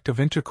whose act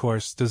of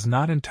intercourse does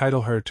not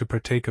entitle her to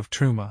partake of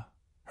truma,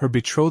 her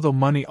betrothal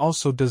money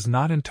also does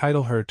not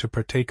entitle her to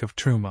partake of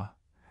truma,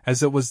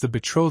 as it was the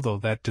betrothal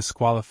that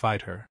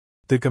disqualified her.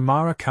 The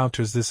Gemara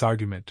counters this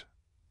argument.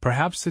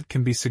 Perhaps it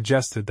can be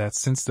suggested that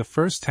since the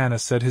first Tana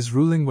said his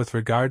ruling with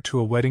regard to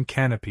a wedding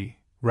canopy,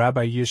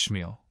 Rabbi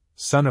Yishmael,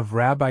 son of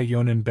Rabbi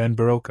Yonan ben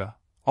Baroka,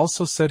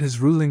 also said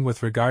his ruling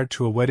with regard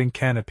to a wedding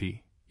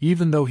canopy,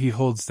 even though he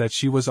holds that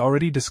she was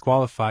already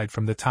disqualified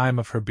from the time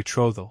of her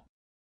betrothal.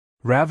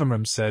 Rav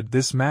Amram said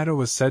this matter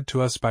was said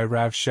to us by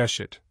Rav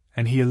Sheshet,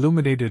 and he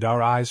illuminated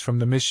our eyes from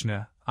the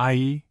Mishnah,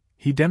 i.e.,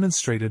 he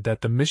demonstrated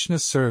that the Mishnah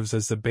serves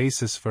as the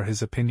basis for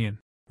his opinion.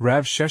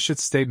 Rav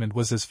Sheshet's statement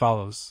was as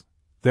follows: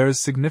 there is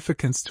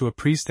significance to a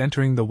priest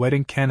entering the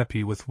wedding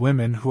canopy with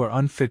women who are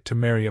unfit to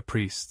marry a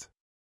priest.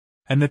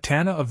 And the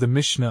Tana of the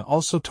Mishnah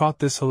also taught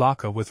this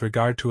halakha with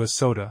regard to a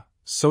soda,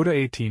 Soda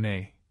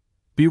 18a.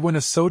 B. When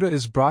a soda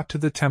is brought to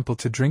the temple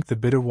to drink the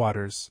bitter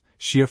waters,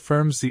 she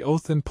affirms the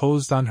oath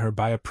imposed on her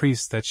by a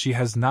priest that she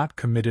has not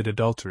committed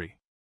adultery.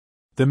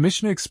 The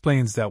Mishnah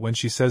explains that when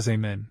she says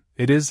Amen,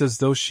 it is as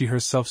though she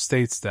herself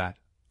states that,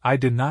 I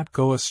did not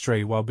go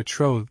astray while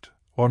betrothed,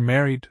 or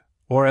married,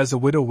 or as a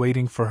widow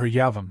waiting for her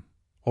yavam,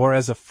 or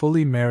as a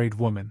fully married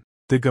woman.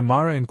 The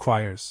Gemara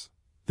inquires,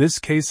 this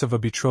case of a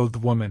betrothed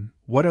woman,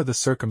 what are the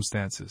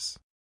circumstances?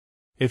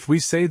 If we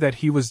say that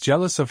he was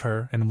jealous of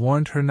her and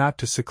warned her not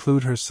to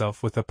seclude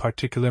herself with a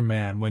particular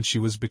man when she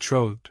was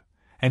betrothed,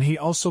 and he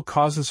also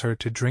causes her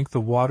to drink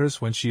the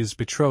waters when she is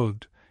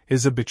betrothed,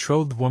 is a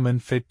betrothed woman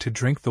fit to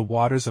drink the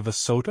waters of a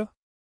soda?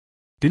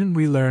 Didn't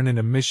we learn in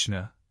a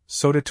Mishnah,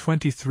 Soda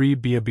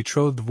 23b, a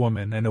betrothed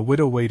woman and a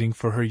widow waiting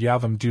for her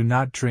yavam do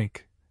not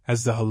drink,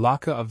 as the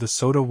halakha of the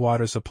soda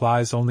waters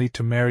applies only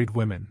to married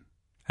women,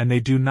 and they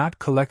do not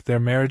collect their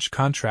marriage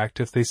contract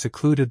if they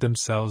secluded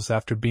themselves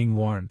after being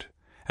warned,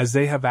 as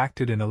they have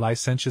acted in a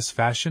licentious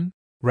fashion?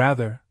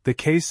 Rather, the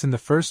case in the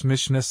first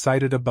Mishnah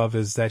cited above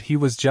is that he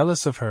was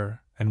jealous of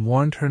her, and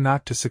warned her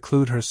not to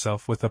seclude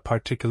herself with a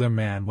particular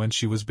man when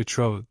she was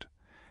betrothed,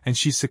 and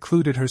she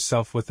secluded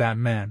herself with that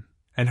man,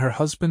 and her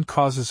husband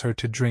causes her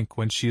to drink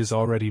when she is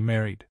already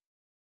married.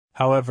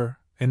 However,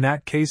 in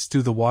that case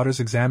do the waters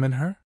examine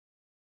her?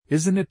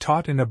 Isn't it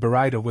taught in a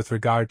Baraita with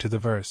regard to the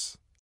verse,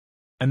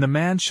 and the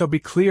man shall be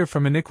clear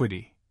from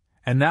iniquity,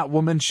 and that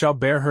woman shall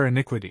bear her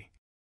iniquity?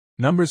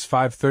 Numbers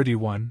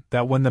 5:31,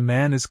 that when the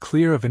man is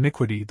clear of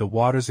iniquity the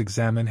waters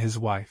examine his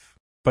wife.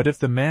 But if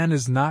the man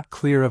is not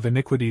clear of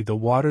iniquity the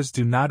waters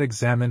do not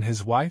examine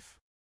his wife?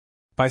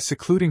 By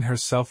secluding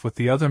herself with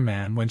the other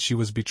man when she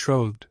was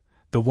betrothed,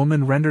 the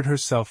woman rendered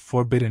herself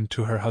forbidden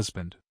to her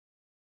husband.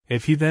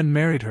 If he then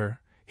married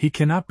her, he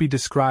cannot be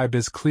described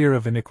as clear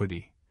of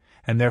iniquity,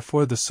 and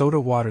therefore the soda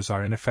waters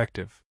are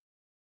ineffective.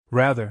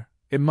 Rather,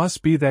 it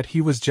must be that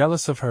he was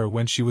jealous of her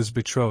when she was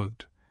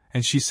betrothed,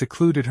 and she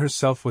secluded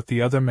herself with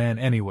the other man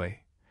anyway,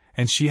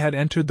 and she had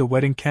entered the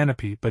wedding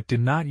canopy but did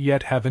not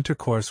yet have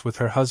intercourse with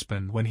her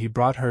husband when he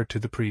brought her to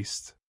the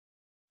priest.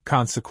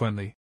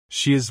 Consequently,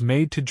 she is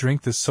made to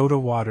drink the soda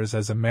waters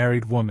as a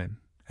married woman,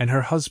 and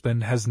her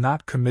husband has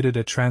not committed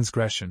a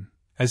transgression,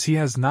 as he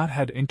has not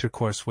had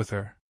intercourse with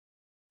her.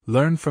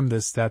 Learn from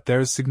this that there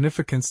is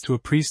significance to a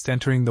priest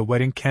entering the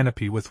wedding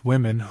canopy with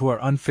women who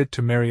are unfit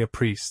to marry a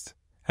priest,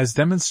 as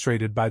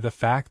demonstrated by the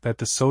fact that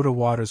the soda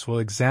waters will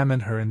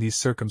examine her in these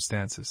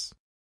circumstances.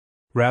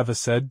 Rava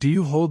said, do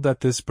you hold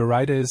that this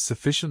Baraita is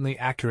sufficiently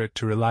accurate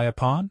to rely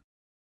upon?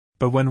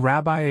 But when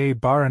Rabbi A.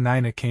 Bar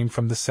Anina came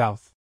from the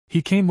south,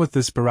 he came with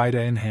this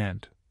Baraita in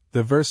hand.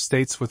 The verse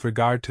states with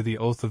regard to the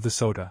oath of the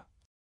soda,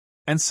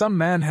 and some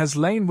man has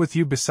lain with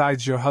you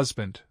besides your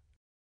husband.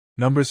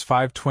 Numbers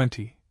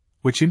 5:20,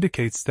 which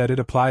indicates that it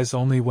applies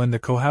only when the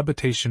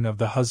cohabitation of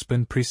the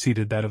husband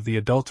preceded that of the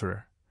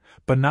adulterer,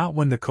 but not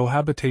when the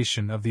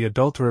cohabitation of the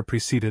adulterer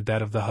preceded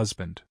that of the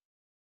husband.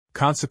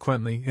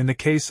 Consequently, in the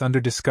case under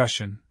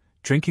discussion,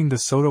 drinking the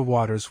soda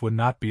waters would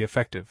not be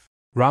effective.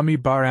 Rami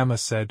Bar Amma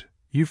said,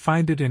 you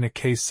find it in a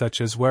case such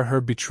as where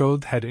her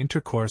betrothed had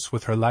intercourse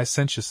with her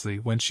licentiously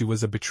when she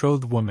was a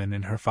betrothed woman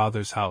in her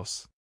father's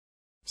house.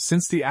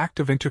 Since the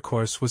act of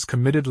intercourse was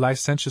committed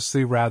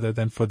licentiously rather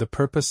than for the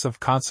purpose of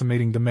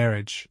consummating the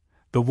marriage,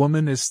 the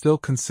woman is still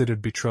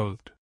considered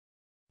betrothed.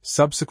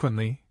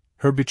 Subsequently,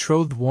 her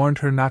betrothed warned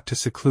her not to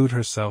seclude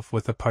herself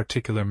with a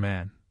particular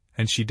man,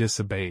 and she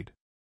disobeyed.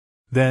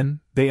 Then,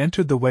 they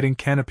entered the wedding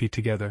canopy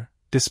together,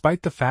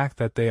 despite the fact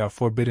that they are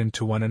forbidden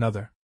to one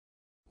another.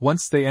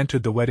 Once they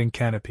entered the wedding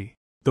canopy,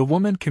 the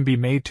woman can be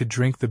made to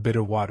drink the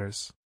bitter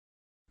waters.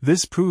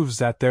 This proves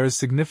that there is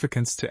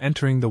significance to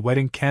entering the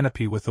wedding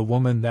canopy with a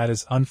woman that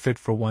is unfit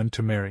for one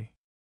to marry.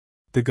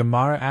 The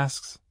Gemara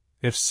asks,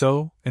 if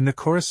so, in the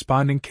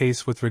corresponding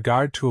case with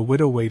regard to a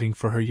widow waiting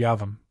for her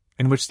𝗼𝗰,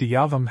 in which the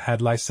𝗼𝗰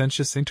had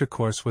licentious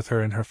intercourse with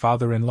her in her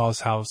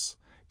father-in-law's house,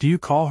 do you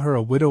call her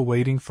a widow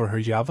waiting for her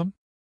𝗼𝗰?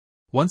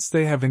 Once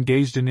they have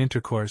engaged in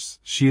intercourse,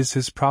 she is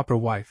his proper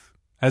wife,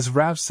 as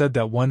Rav said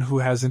that one who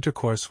has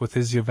intercourse with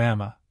his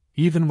𝗼𝗰,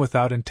 even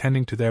without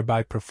intending to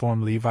thereby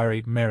perform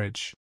levirate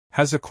marriage,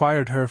 has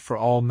acquired her for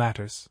all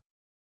matters.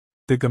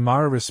 The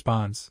Gemara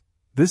responds,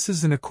 this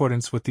is in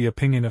accordance with the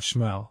opinion of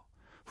Shmuel,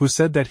 who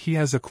said that he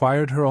has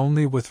acquired her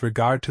only with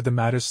regard to the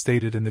matters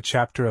stated in the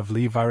chapter of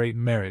levirate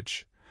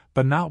marriage,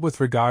 but not with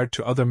regard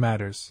to other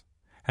matters,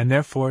 and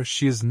therefore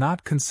she is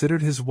not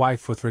considered his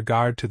wife with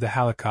regard to the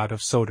halakot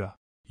of Soda.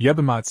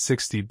 Yebamot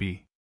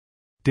 60b.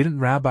 Didn't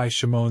Rabbi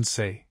Shimon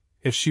say,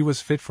 if she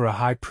was fit for a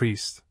high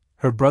priest,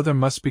 her brother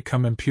must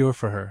become impure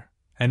for her,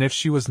 and if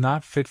she was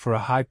not fit for a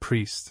high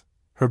priest,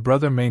 her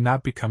brother may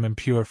not become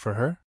impure for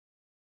her?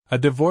 A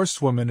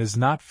divorced woman is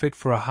not fit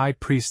for a high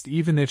priest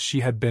even if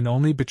she had been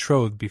only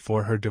betrothed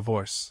before her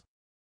divorce.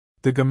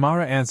 The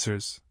Gemara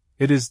answers,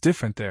 it is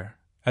different there,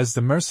 as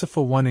the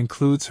Merciful One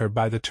includes her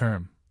by the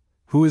term,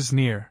 who is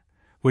near,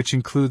 which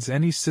includes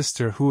any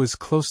sister who is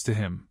close to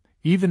him,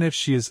 even if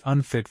she is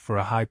unfit for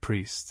a high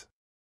priest.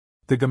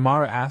 The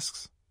Gemara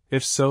asks,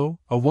 if so,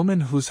 a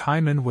woman whose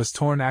hymen was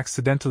torn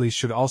accidentally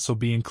should also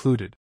be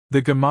included.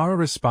 The Gemara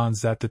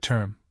responds that the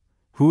term,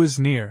 who is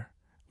near,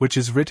 which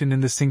is written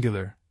in the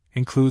singular,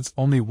 includes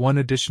only one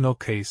additional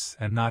case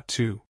and not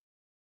two.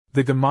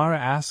 The Gemara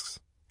asks,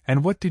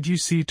 and what did you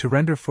see to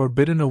render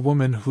forbidden a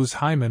woman whose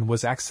hymen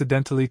was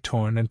accidentally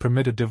torn and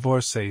permit a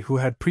divorcee who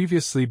had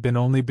previously been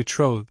only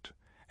betrothed,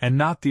 and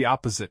not the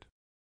opposite?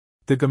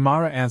 The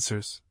Gemara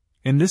answers,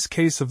 in this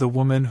case of the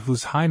woman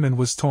whose hymen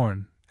was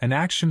torn, an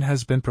action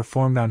has been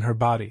performed on her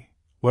body,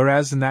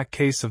 whereas in that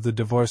case of the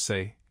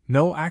divorcee,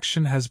 no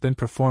action has been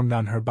performed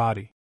on her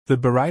body. The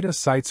Baraita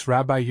cites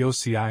Rabbi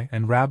Yossi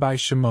and Rabbi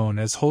Shimon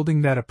as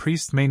holding that a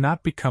priest may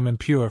not become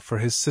impure for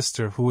his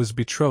sister who was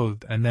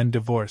betrothed and then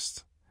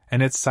divorced,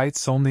 and it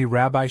cites only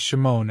Rabbi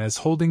Shimon as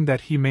holding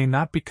that he may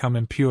not become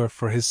impure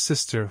for his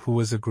sister who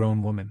was a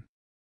grown woman.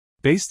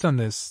 Based on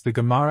this, the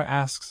Gemara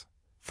asks,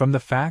 from the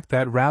fact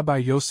that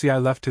Rabbi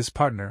Yossi left his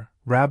partner,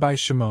 Rabbi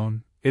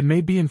Shimon, it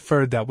may be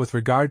inferred that with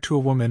regard to a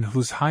woman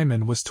whose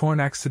hymen was torn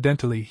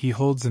accidentally he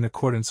holds in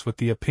accordance with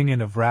the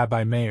opinion of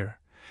Rabbi Meir,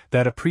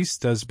 that a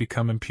priest does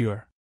become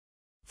impure.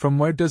 From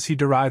where does he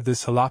derive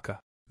this halakha?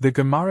 The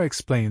Gemara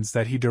explains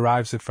that he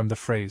derives it from the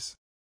phrase,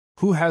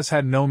 who has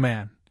had no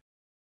man,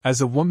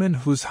 as a woman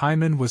whose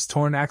hymen was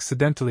torn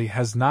accidentally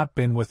has not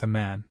been with a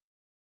man.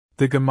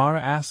 The Gemara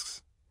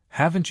asks,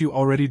 haven't you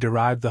already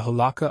derived the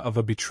halakha of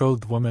a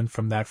betrothed woman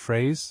from that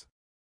phrase?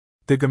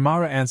 The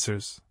Gemara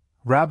answers,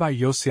 Rabbi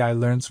Yossi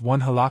learns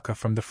one halakha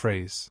from the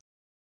phrase,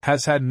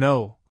 has had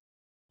no,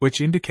 which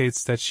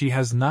indicates that she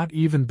has not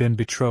even been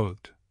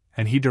betrothed,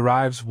 and he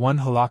derives one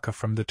halakha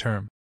from the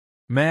term,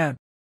 man,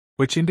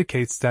 which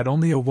indicates that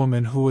only a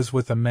woman who is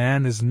with a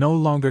man is no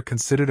longer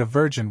considered a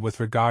virgin with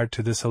regard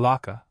to this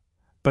halakha,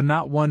 but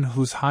not one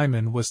whose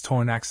hymen was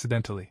torn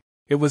accidentally.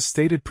 It was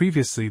stated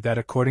previously that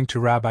according to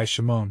Rabbi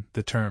Shimon,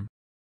 the term,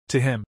 to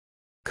him,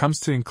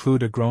 comes to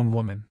include a grown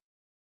woman.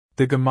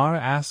 The Gemara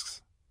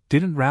asks,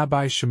 didn't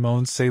Rabbi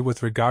Shimon say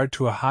with regard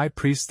to a high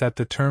priest that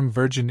the term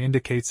virgin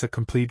indicates a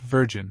complete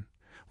virgin,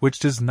 which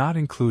does not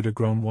include a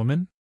grown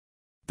woman?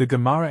 The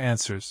Gemara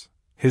answers,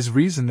 his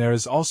reason there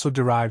is also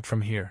derived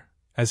from here,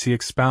 as he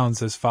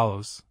expounds as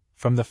follows,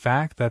 from the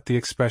fact that the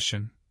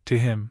expression, to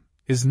him,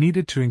 is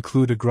needed to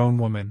include a grown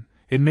woman,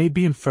 it may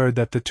be inferred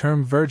that the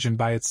term virgin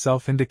by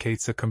itself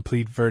indicates a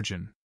complete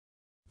virgin.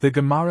 The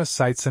Gemara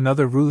cites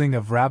another ruling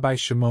of Rabbi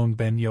Shimon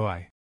ben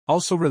Yoai,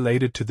 also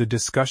related to the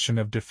discussion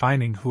of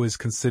defining who is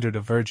considered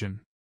a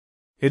virgin.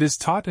 It is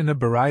taught in a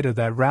Baraita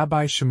that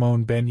Rabbi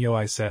Shimon ben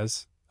Yoai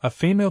says, a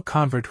female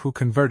convert who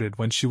converted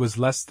when she was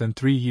less than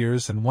 3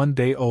 years and 1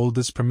 day old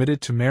is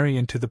permitted to marry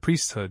into the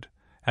priesthood,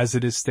 as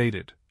it is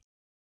stated.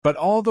 But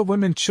all the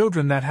women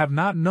children that have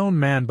not known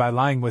man by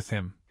lying with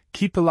him,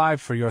 keep alive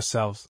for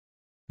yourselves.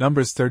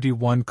 Numbers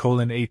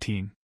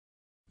 31:18.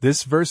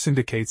 This verse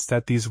indicates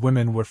that these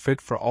women were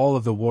fit for all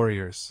of the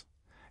warriors,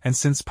 and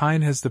since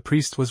Pinehas the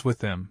priest was with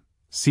them,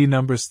 see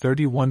Numbers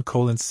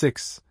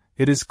 31:6,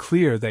 it is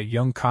clear that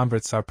young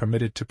converts are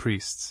permitted to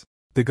priests.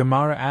 The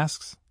Gemara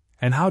asks,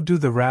 and how do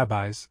the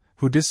rabbis,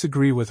 who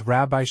disagree with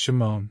Rabbi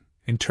Shimon,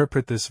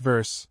 interpret this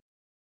verse?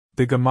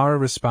 The Gemara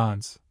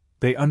responds,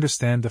 they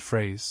understand the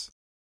phrase,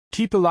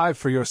 keep alive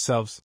for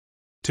yourselves,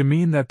 to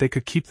mean that they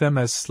could keep them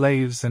as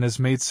slaves and as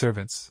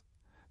maidservants,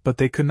 but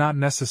they could not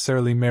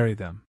necessarily marry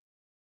them.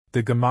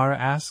 The Gemara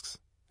asks,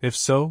 if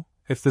so,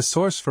 if the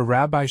source for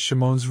Rabbi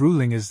Shimon's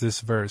ruling is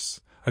this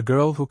verse, a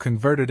girl who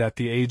converted at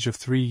the age of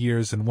 3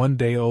 years and 1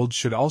 day old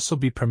should also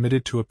be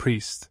permitted to a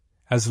priest,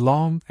 as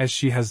long as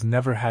she has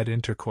never had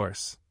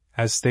intercourse,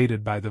 as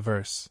stated by the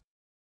verse.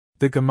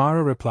 The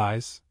Gemara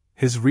replies,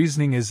 his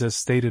reasoning is as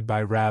stated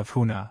by Rav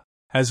Huna.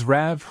 As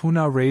Rav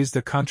Huna raised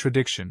a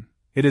contradiction,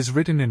 it is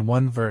written in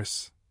one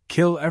verse,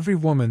 kill every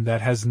woman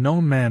that has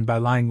known man by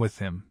lying with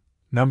him,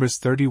 Numbers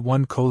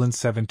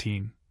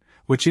 31:17,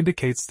 which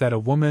indicates that a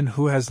woman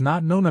who has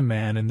not known a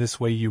man in this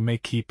way you may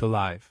keep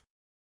alive.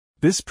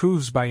 This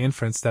proves by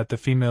inference that the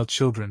female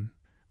children,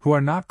 who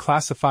are not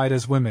classified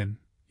as women,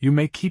 you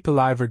may keep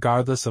alive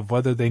regardless of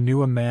whether they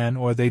knew a man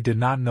or they did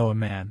not know a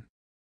man.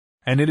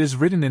 And it is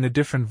written in a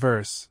different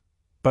verse,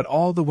 "But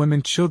all the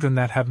women children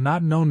that have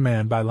not known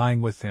man by lying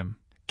with him,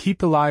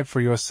 keep alive for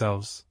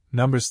yourselves,"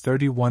 Numbers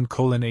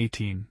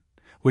 31:18,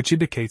 which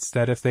indicates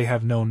that if they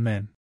have known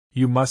men,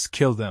 you must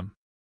kill them.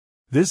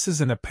 This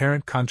is an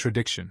apparent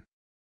contradiction.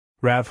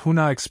 Rav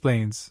Huna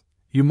explains,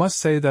 you must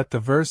say that the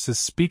verse is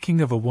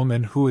speaking of a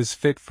woman who is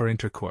fit for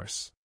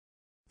intercourse.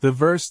 The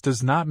verse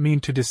does not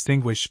mean to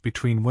distinguish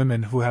between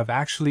women who have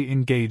actually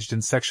engaged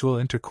in sexual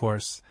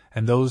intercourse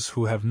and those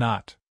who have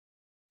not.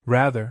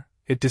 Rather,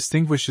 it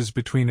distinguishes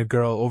between a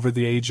girl over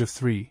the age of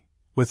 3,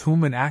 with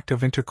whom an act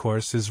of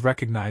intercourse is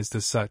recognized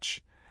as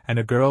such, and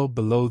a girl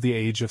below the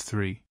age of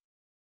 3.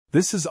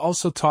 This is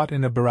also taught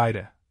in a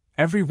verita,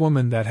 every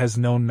woman that has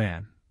known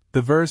man.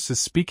 The verse is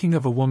speaking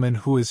of a woman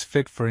who is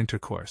fit for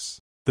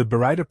intercourse. The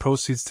verita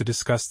proceeds to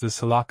discuss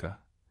this halakha.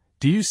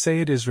 Do you say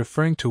it is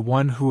referring to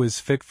one who is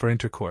fit for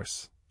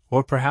intercourse,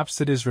 or perhaps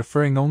it is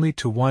referring only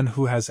to one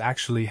who has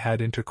actually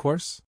had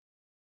intercourse?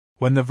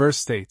 When the verse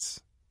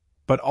states,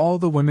 "But all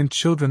the women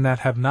children that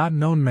have not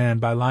known man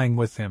by lying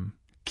with him,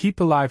 keep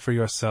alive for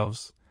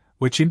yourselves,"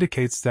 which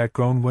indicates that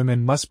grown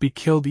women must be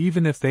killed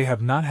even if they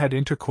have not had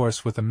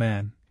intercourse with a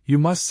man, you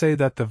must say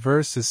that the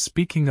verse is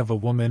speaking of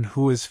a woman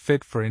who is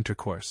fit for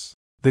intercourse.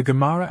 The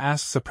Gemara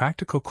asks a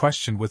practical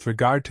question with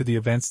regard to the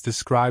events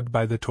described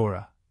by the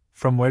Torah.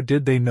 From where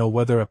did they know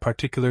whether a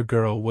particular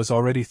girl was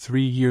already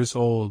 3 years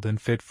old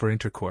and fit for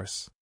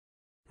intercourse?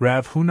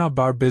 Rav Huna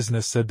bar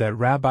Bizna said that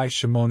Rabbi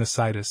Shimon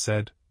Asida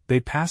said,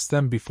 they passed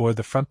them before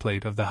the front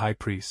plate of the high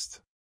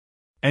priest.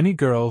 Any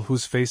girl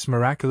whose face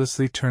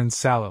miraculously turned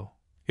sallow,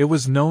 it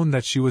was known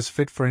that she was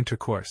fit for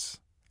intercourse,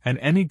 and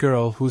any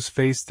girl whose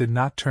face did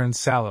not turn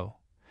sallow,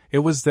 it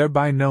was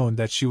thereby known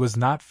that she was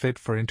not fit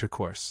for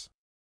intercourse.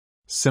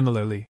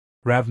 Similarly,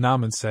 Rav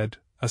Naaman said,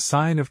 a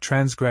sign of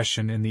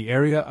transgression in the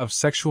area of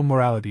sexual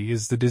morality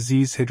is the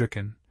disease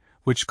hydrochin,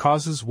 which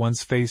causes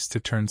one's face to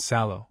turn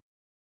sallow.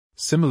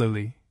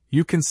 Similarly,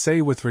 you can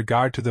say with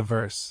regard to the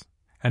verse,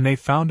 "And they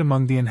found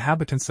among the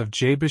inhabitants of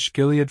Jabesh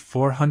Gilead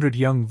 400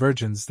 young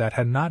virgins that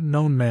had not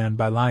known man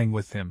by lying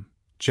with him,"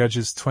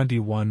 Judges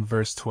 21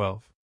 verse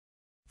 12.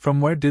 From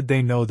where did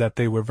they know that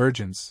they were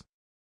virgins?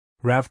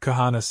 Rav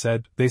Kahana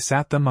said, they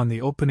sat them on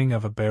the opening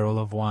of a barrel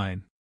of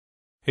wine.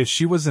 If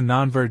she was a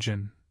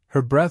non-virgin,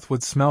 her breath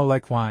would smell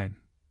like wine.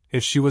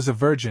 If she was a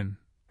virgin,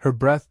 her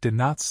breath did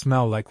not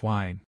smell like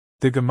wine.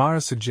 The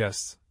Gemara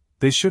suggests,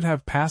 they should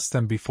have passed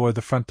them before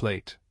the front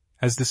plate,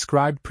 as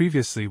described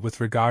previously with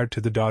regard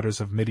to the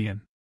daughters of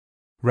Midian.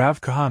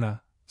 Rav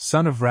Kahana,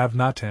 son of Rav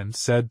Natan,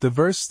 said the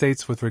verse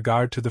states with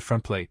regard to the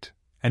front plate,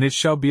 "And it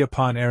shall be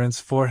upon Aaron's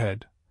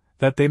forehead,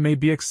 that they may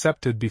be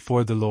accepted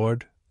before the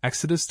Lord,"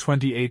 Exodus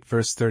 28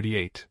 verse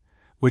 38,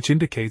 which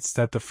indicates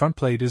that the front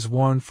plate is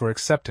worn for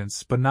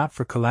acceptance but not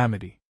for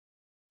calamity.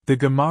 The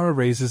Gemara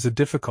raises a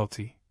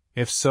difficulty.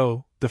 If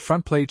so, the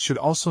front plate should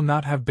also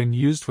not have been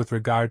used with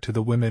regard to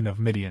the women of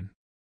Midian.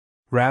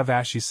 Rav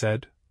Ashi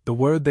said, the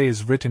word "they"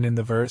 is written in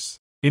the verse,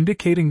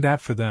 indicating that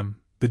for them,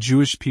 the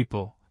Jewish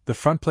people, the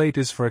front plate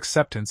is for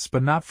acceptance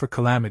but not for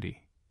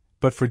calamity.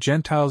 But for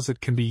Gentiles it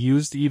can be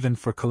used even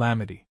for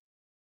calamity.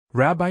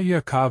 Rabbi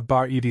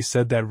𝗧𝗿𝗶𝗁𝗂𝗏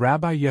said that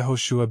Rabbi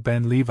Yehoshua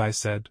ben Levi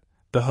said,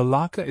 the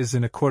halakha is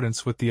in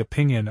accordance with the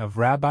opinion of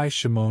Rabbi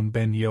Shimon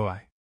ben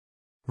Yoai.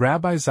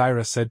 Rabbi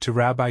Zira said to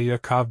Rabbi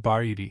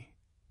𝗧𝗿𝗶𝗁𝗂𝗏,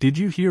 did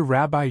you hear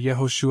Rabbi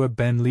Yehoshua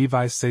ben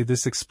Levi say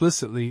this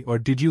explicitly or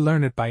did you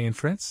learn it by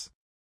inference?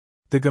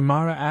 The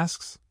Gemara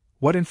asks,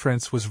 what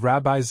inference was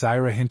Rabbi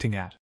Zira hinting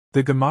at?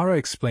 The Gemara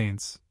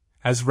explains,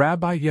 as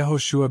Rabbi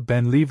Yehoshua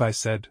ben Levi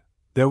said,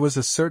 there was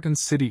a certain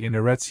city in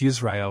Eretz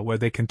Yisrael where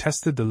they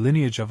contested the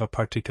lineage of a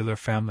particular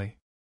family.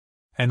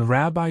 And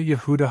Rabbi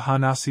Yehuda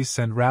Hanasi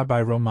sent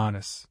Rabbi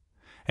Romanus,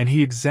 and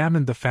he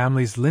examined the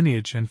family's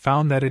lineage and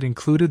found that it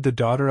included the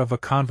daughter of a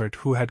convert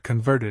who had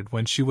converted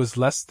when she was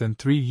less than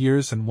 3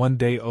 years and 1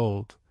 day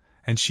old,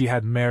 and she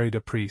had married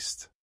a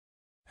priest.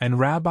 And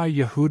Rabbi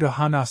Yehuda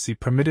Hanasi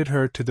permitted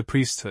her to the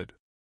priesthood.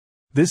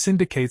 This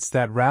indicates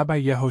that Rabbi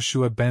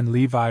Yehoshua ben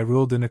Levi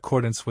ruled in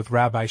accordance with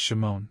Rabbi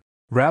Shimon.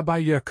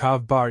 Rabbi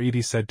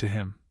𝗧𝗿𝗏𝗏𝗏 said to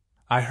him,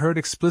 I heard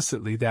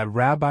explicitly that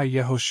Rabbi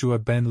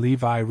Yehoshua ben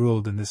Levi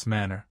ruled in this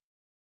manner.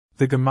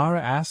 The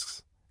Gemara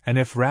asks, and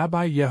if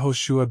Rabbi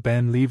Yehoshua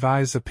ben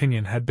Levi's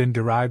opinion had been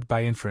derived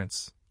by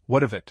inference,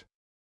 what of it?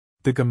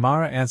 The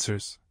Gemara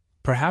answers,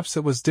 perhaps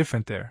it was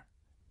different there,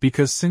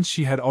 because since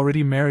she had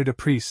already married a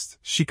priest,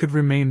 she could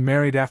remain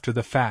married after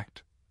the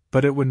fact,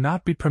 but it would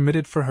not be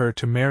permitted for her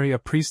to marry a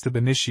priest ab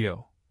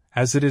initio,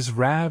 as it is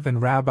Rav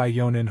and Rabbi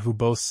Yonan who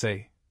both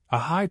say,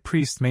 a high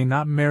priest may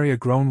not marry a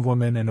grown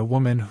woman and a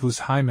woman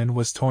whose hymen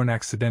was torn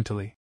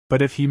accidentally,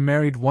 but if he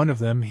married one of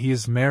them he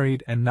is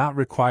married and not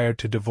required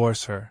to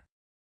divorce her.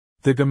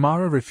 The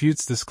Gemara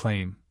refutes this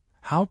claim.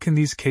 How can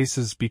these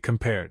cases be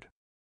compared?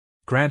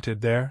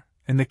 Granted there,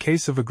 in the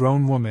case of a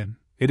grown woman,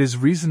 it is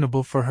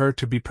reasonable for her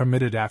to be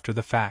permitted after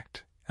the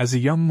fact, as a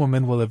young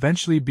woman will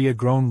eventually be a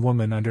grown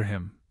woman under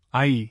him,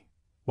 i.e.,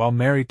 while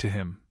married to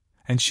him,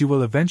 and she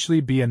will eventually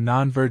be a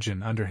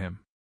non-virgin under him.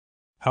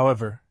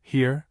 However,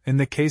 here, in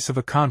the case of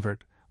a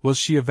convert, will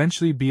she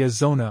eventually be a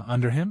zona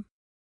under him?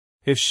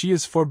 If she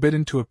is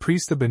forbidden to a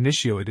priest ab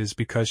initio, it is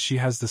because she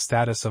has the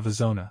status of a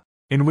zona,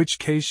 in which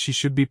case she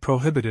should be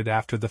prohibited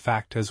after the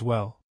fact as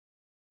well.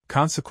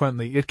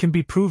 Consequently, it can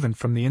be proven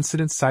from the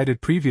incident cited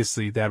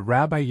previously that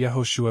Rabbi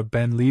Yehoshua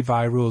ben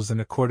Levi rules in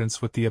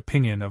accordance with the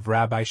opinion of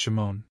Rabbi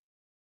Shimon.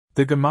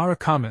 The Gemara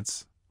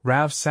comments,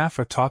 Rav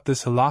Safra taught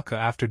this halakha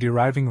after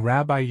deriving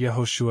Rabbi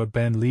Yehoshua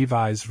ben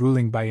Levi's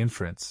ruling by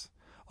inference,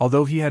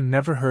 although he had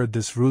never heard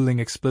this ruling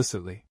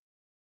explicitly.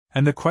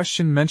 And the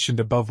question mentioned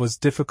above was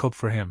difficult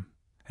for him,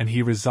 and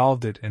he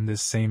resolved it in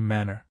this same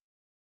manner.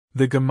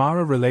 The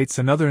Gemara relates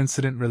another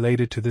incident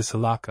related to this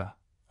halakha.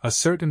 A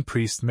certain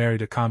priest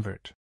married a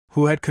convert,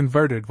 who had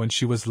converted when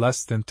she was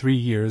less than 3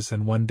 years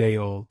and 1 day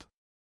old.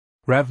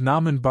 Rav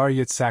Naaman bar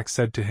Yitzhak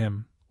said to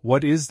him,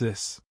 "What is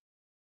this?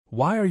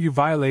 Why are you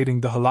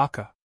violating the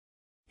halakha?"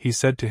 He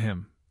said to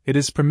him, "It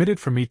is permitted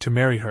for me to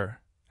marry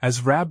her,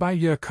 as Rabbi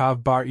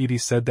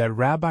𝗧𝗿𝗆𝗏𝗏 said that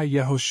Rabbi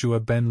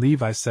Yehoshua ben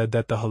Levi said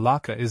that the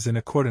halakha is in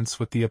accordance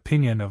with the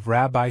opinion of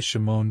Rabbi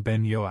Shimon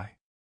ben Yoai."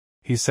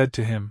 He said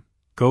to him,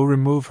 "Go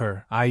remove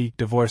her, i.e.,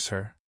 divorce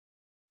her.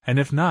 And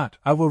if not,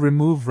 I will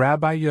remove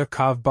Rabbi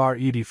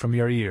𝗧𝗿𝗆𝗏𝗏 from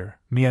your ear,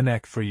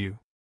 mianek for you.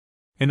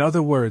 In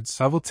other words,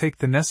 I will take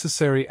the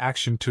necessary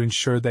action to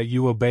ensure that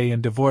you obey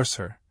and divorce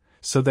her,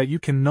 so that you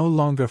can no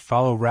longer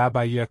follow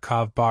Rabbi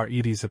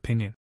𝗧𝗿𝗆𝗏𝗏's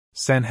opinion."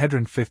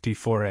 Sanhedrin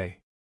 54a.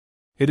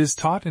 It is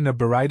taught in a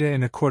verita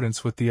in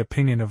accordance with the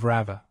opinion of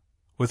Rava,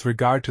 with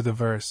regard to the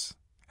verse,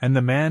 "And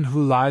the man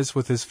who lies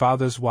with his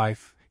father's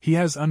wife, he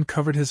has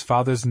uncovered his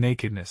father's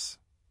nakedness.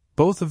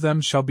 Both of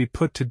them shall be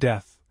put to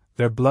death,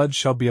 their blood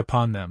shall be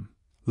upon them."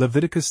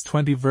 Leviticus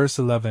 20 verse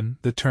 11.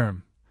 The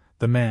term,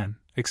 "the man,"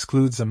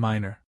 excludes a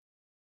minor.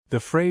 The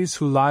phrase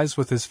 "who lies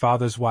with his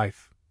father's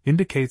wife"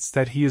 indicates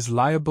that he is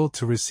liable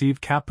to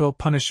receive capital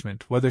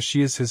punishment whether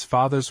she is his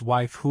father's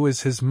wife who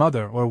is his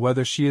mother or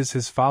whether she is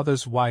his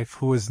father's wife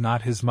who is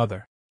not his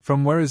mother.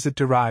 From where is it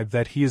derived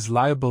that he is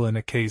liable in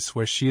a case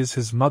where she is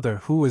his mother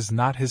who is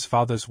not his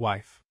father's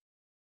wife?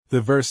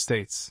 The verse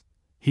states,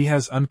 "He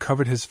has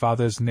uncovered his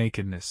father's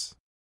nakedness."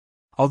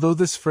 Although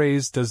this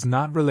phrase does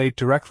not relate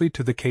directly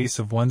to the case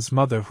of one's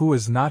mother who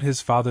is not his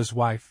father's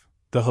wife,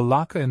 the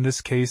halakha in this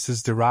case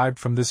is derived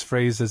from this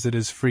phrase as it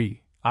is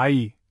free,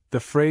 i.e., the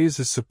phrase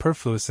is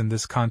superfluous in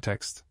this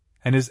context,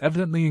 and is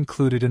evidently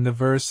included in the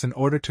verse in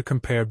order to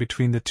compare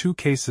between the two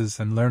cases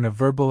and learn a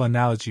verbal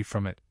analogy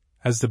from it,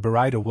 as the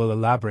Baraita will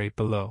elaborate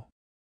below.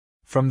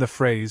 From the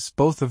phrase,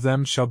 "both of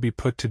them shall be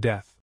put to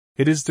death,"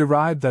 it is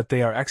derived that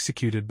they are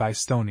executed by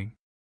stoning.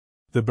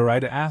 The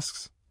Baraita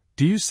asks,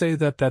 "Do you say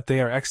that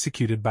they are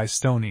executed by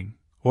stoning,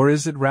 or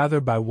is it rather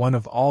by one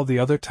of all the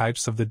other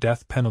types of the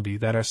death penalty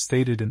that are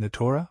stated in the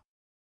Torah?"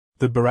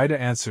 The Baraita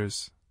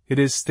answers, "It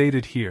is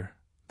stated here,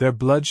 'Their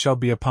blood shall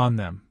be upon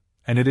them,'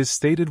 and it is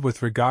stated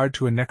with regard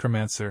to a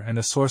necromancer and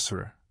a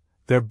sorcerer,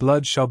 'Their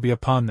blood shall be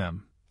upon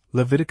them.'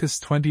 Leviticus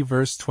 20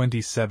 verse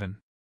 27.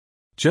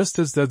 Just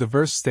as the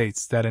verse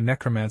states that a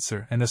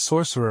necromancer and a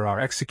sorcerer are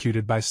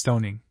executed by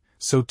stoning,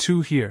 so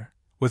too here,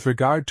 with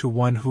regard to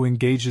one who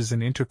engages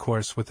in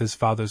intercourse with his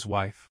father's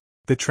wife,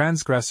 the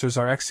transgressors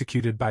are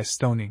executed by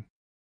stoning.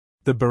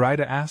 The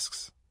Baraita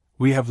asks,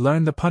 "We have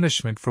learned the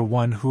punishment for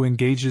one who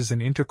engages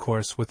in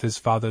intercourse with his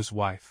father's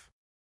wife.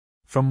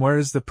 From where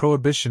is the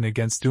prohibition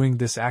against doing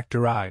this act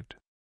derived?"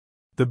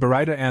 The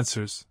Baraita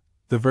answers,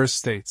 the verse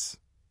states,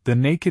 "The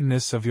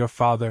nakedness of your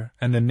father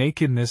and the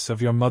nakedness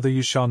of your mother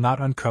you shall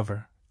not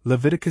uncover."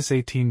 Leviticus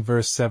 18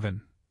 verse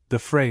 7. The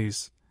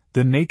phrase,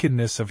 "the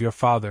nakedness of your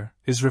father,"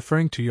 is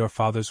referring to your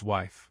father's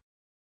wife.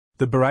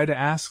 The Baraita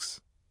asks,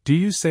 "Do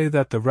you say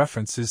that the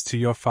reference is to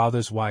your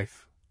father's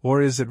wife,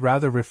 or is it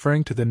rather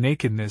referring to the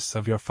nakedness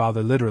of your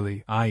father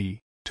literally,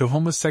 i.e., to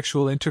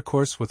homosexual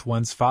intercourse with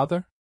one's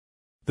father?"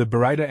 The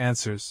Baraita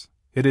answers,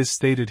 "It is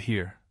stated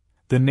here,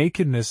 'The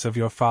nakedness of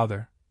your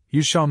father,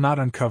 you shall not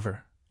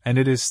uncover,' and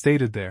it is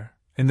stated there,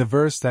 in the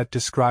verse that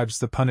describes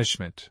the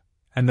punishment,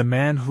 'And the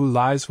man who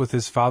lies with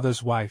his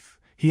father's wife,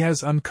 he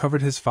has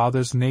uncovered his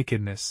father's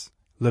nakedness.'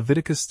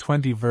 Leviticus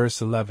 20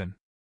 verse 11.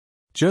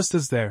 Just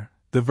as there,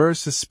 the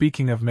verse is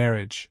speaking of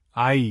marriage,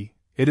 i.e.,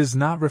 it is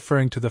not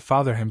referring to the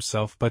father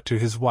himself but to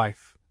his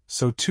wife,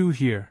 so too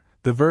here,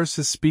 the verse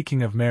is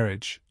speaking of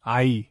marriage,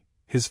 i.e.,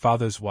 his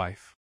father's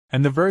wife.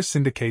 And the verse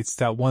indicates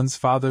that one's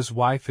father's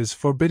wife is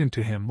forbidden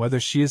to him whether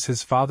she is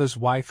his father's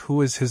wife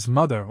who is his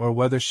mother or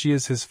whether she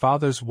is his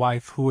father's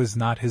wife who is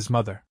not his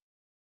mother.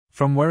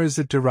 From where is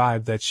it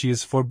derived that she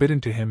is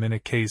forbidden to him in a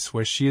case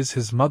where she is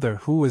his mother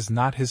who is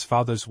not his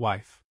father's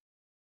wife?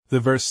 The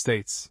verse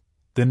states,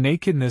 "The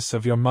nakedness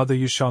of your mother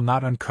you shall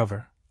not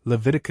uncover."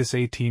 Leviticus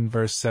 18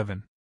 verse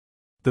 7.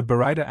 The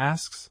Baraita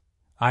asks,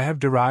 "I have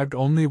derived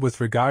only with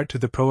regard to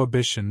the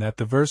prohibition that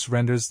the verse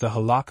renders the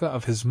halakha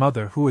of his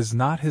mother who is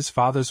not his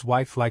father's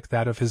wife like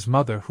that of his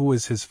mother who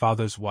is his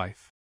father's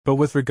wife, but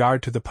with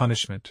regard to the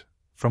punishment,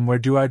 from where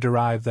do I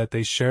derive that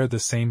they share the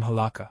same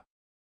halakha?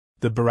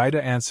 The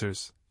Baraita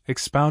answers,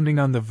 expounding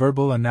on the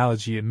verbal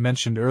analogy it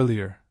mentioned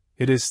earlier.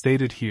 It is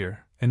stated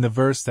here, in the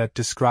verse that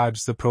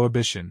describes the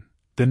prohibition,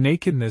 the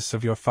nakedness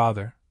of your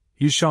father,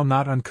 you shall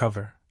not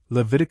uncover,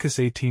 Leviticus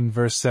 18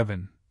 verse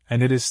 7,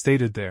 and it is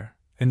stated there,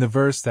 in the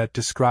verse that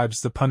describes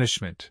the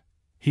punishment,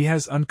 he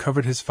has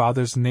uncovered his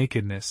father's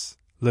nakedness,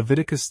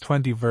 Leviticus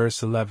 20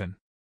 verse 11.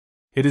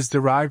 It is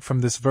derived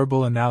from this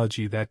verbal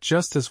analogy that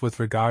just as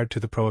with regard to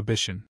the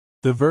prohibition,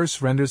 the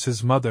verse renders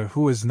his mother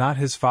who is not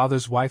his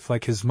father's wife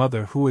like his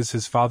mother who is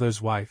his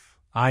father's wife,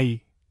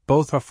 i.e.,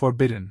 both are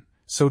forbidden,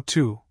 so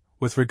too,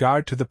 with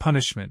regard to the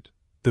punishment,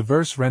 the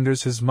verse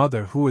renders his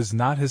mother who is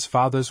not his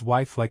father's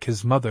wife like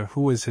his mother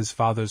who is his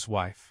father's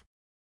wife.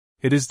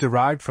 It is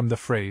derived from the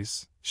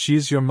phrase, she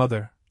is your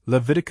mother,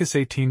 Leviticus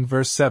 18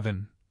 verse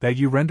 7, that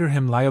you render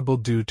him liable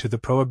due to the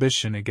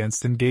prohibition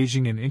against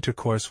engaging in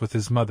intercourse with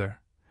his mother,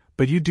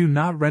 but you do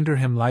not render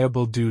him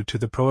liable due to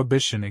the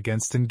prohibition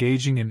against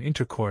engaging in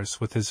intercourse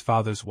with his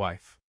father's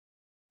wife.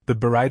 The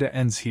Baraita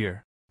ends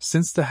here.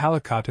 Since the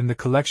halakot in the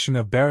collection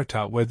of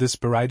Baratot where this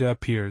Baraita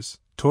appears,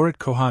 Torat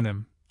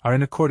Kohanim, are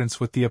in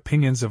accordance with the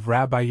opinions of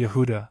Rabbi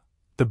Yehuda,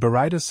 the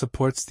Baraita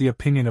supports the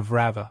opinion of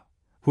Rava,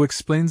 who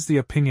explains the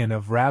opinion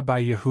of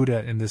Rabbi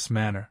Yehuda in this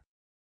manner.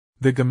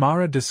 The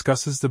Gemara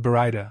discusses the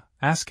Baraita,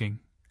 asking,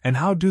 and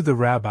how do the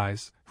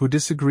rabbis, who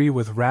disagree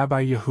with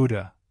Rabbi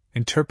Yehuda,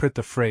 interpret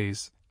the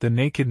phrase, the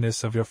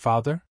nakedness of your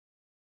father?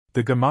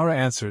 The Gemara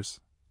answers,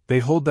 they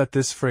hold that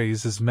this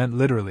phrase is meant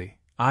literally,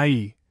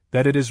 i.e.,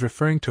 that it is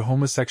referring to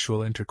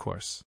homosexual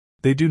intercourse.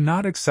 They do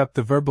not accept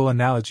the verbal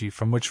analogy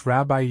from which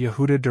Rabbi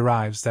Yehuda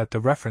derives that the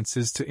reference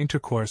is to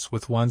intercourse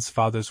with one's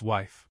father's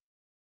wife.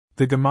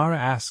 The Gemara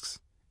asks,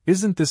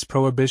 isn't this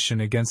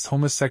prohibition against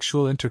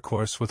homosexual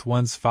intercourse with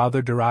one's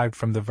father derived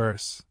from the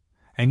verse,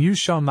 and you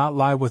shall not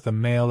lie with a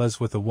male as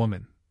with a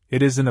woman,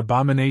 it is an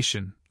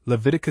abomination,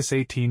 Leviticus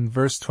 18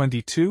 verse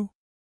 22?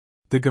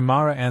 The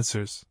Gemara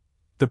answers,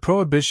 the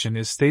prohibition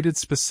is stated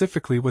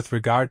specifically with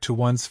regard to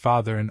one's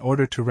father in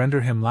order to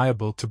render him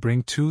liable to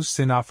bring two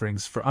sin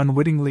offerings for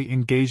unwittingly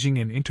engaging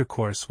in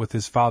intercourse with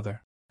his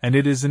father, and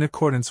it is in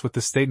accordance with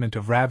the statement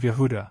of Rav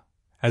Yehuda,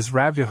 as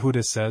Rav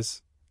Yehuda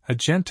says, a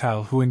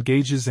Gentile who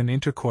engages in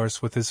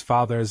intercourse with his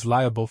father is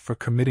liable for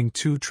committing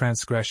two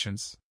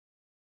transgressions.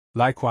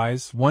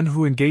 Likewise, one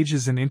who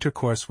engages in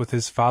intercourse with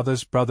his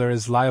father's brother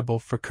is liable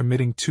for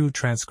committing two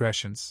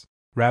transgressions.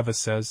 Rava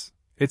says,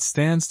 it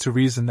stands to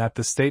reason that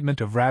the statement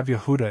of Rav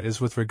Yehuda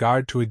is with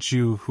regard to a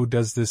Jew who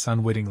does this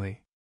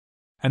unwittingly.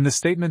 And the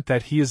statement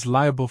that he is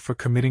liable for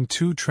committing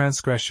two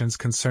transgressions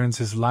concerns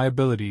his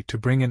liability to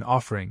bring an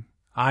offering,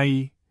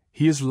 i.e.,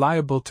 he is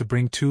liable to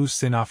bring two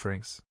sin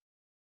offerings.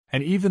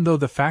 And even though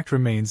the fact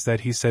remains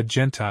that he said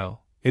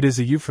Gentile, it is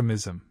a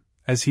euphemism,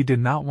 as he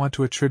did not want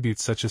to attribute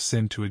such a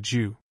sin to a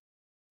Jew.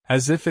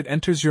 As if it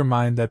enters your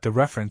mind that the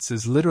reference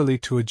is literally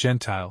to a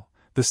Gentile,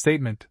 the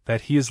statement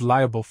that he is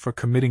liable for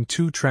committing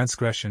two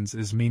transgressions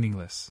is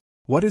meaningless.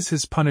 What is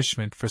his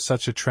punishment for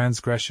such a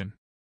transgression?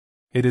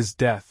 It is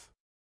death.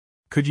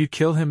 Could you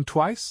kill him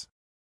twice?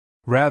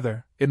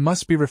 Rather, it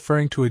must be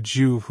referring to a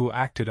Jew who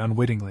acted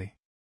unwittingly.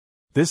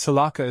 This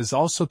halakha is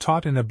also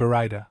taught in a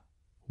Baraita.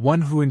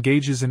 One who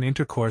engages in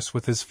intercourse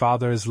with his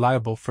father is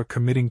liable for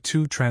committing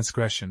two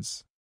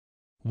transgressions.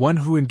 One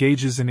who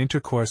engages in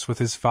intercourse with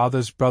his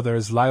father's brother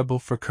is liable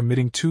for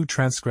committing two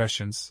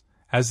transgressions,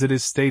 as it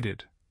is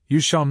stated, you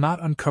shall not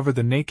uncover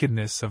the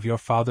nakedness of your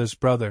father's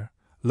brother,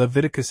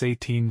 Leviticus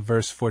 18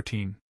 verse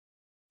 14.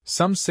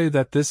 Some say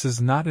that this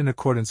is not in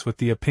accordance with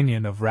the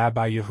opinion of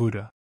Rabbi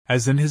Yehuda,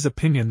 as in his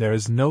opinion there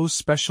is no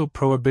special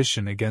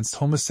prohibition against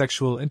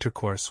homosexual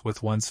intercourse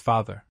with one's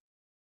father.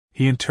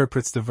 He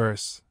interprets the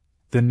verse,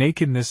 the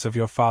nakedness of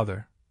your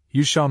father,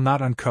 you shall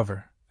not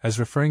uncover,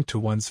 as referring to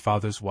one's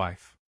father's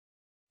wife.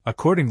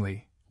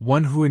 Accordingly,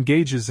 one who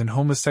engages in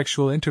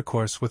homosexual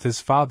intercourse with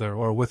his father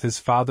or with his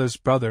father's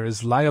brother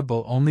is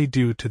liable only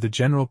due to the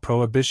general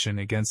prohibition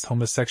against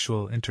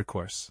homosexual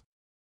intercourse.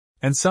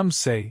 And some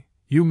say,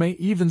 you may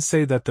even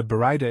say that the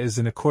Baraita is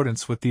in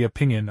accordance with the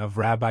opinion of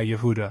Rabbi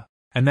Yehuda,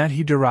 and that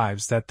he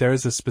derives that there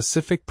is a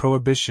specific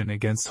prohibition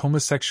against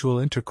homosexual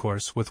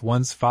intercourse with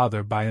one's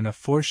father by an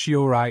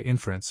a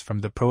inference from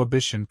the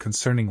prohibition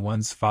concerning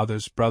one's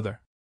father's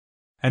brother.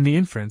 And the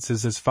inference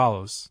is as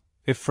follows.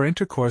 If for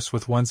intercourse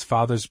with one's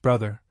father's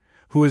brother,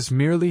 who is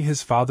merely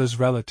his father's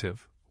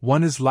relative,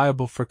 one is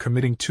liable for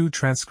committing two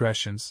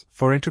transgressions,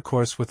 for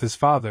intercourse with his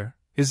father,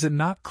 is it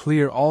not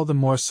clear all the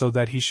more so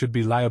that he should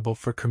be liable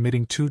for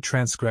committing two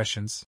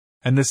transgressions?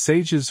 And the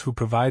sages who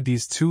provide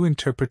these two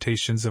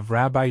interpretations of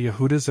Rabbi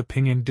Yehuda's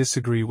opinion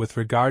disagree with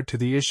regard to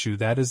the issue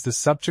that is the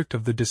subject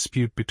of the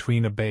dispute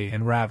between Abai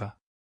and Rava.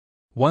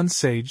 One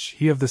sage,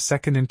 he of the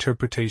second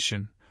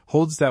interpretation,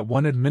 holds that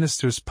one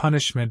administers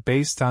punishment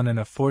based on an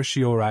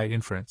a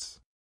inference.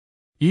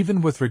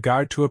 Even with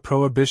regard to a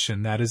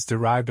prohibition that is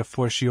derived a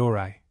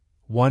fortiori,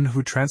 one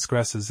who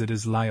transgresses it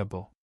is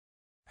liable.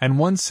 And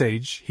one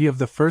sage, he of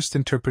the first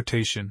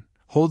interpretation,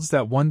 holds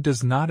that one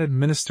does not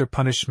administer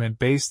punishment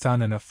based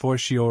on an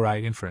a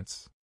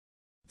inference.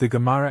 The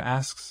Gemara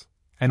asks,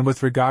 and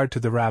with regard to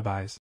the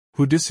rabbis,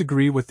 who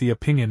disagree with the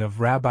opinion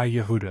of Rabbi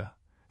Yehuda,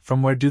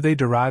 from where do they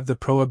derive the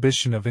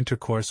prohibition of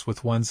intercourse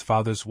with one's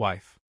father's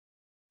wife?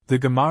 The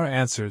Gemara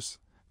answers,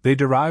 they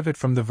derive it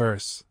from the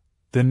verse,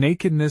 the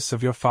nakedness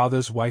of your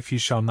father's wife ye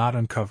shall not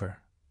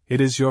uncover.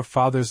 It is your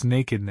father's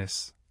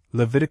nakedness.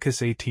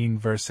 Leviticus 18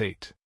 verse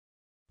 8.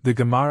 The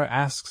Gemara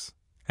asks,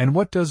 and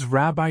what does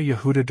Rabbi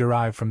Yehuda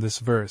derive from this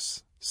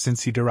verse,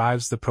 since he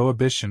derives the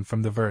prohibition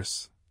from the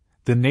verse,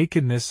 the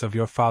nakedness of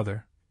your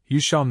father, you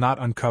shall not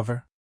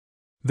uncover?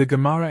 The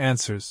Gemara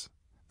answers,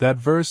 that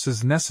verse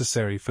is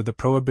necessary for the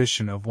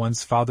prohibition of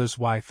one's father's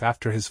wife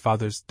after his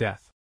father's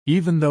death.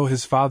 Even though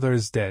his father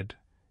is dead,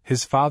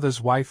 his father's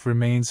wife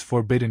remains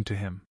forbidden to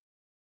him.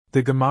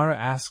 The Gemara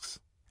asks,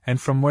 and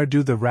from where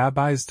do the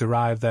rabbis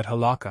derive that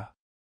halakha?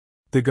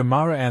 The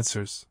Gemara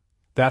answers,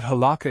 that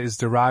halakha is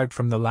derived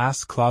from the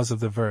last clause of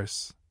the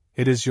verse,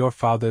 it is your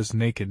father's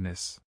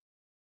nakedness.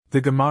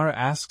 The Gemara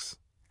asks,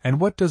 and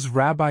what does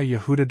Rabbi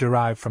Yehuda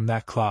derive from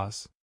that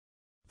clause?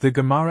 The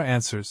Gemara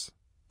answers,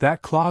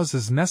 that clause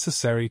is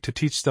necessary to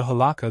teach the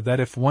halakha that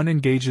if one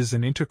engages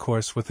in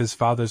intercourse with his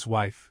father's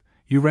wife,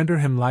 you render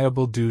him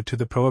liable due to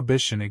the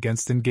prohibition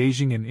against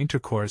engaging in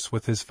intercourse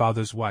with his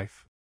father's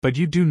wife, but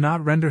you do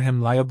not render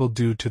him liable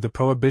due to the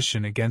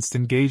prohibition against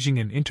engaging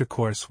in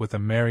intercourse with a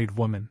married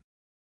woman.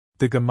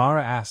 The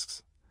Gemara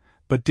asks,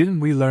 but didn't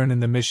we learn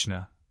in the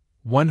Mishnah,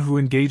 one who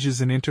engages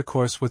in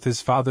intercourse with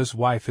his father's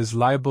wife is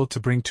liable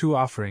to bring two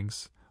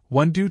offerings,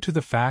 one due to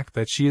the fact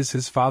that she is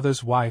his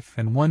father's wife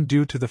and one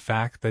due to the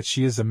fact that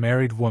she is a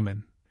married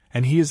woman,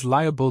 and he is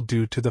liable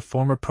due to the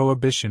former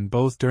prohibition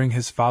both during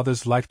his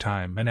father's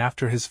lifetime and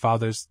after his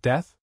father's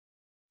death?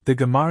 The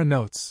Gemara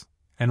notes,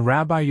 and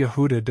Rabbi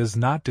Yehuda does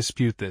not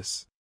dispute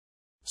this.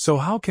 So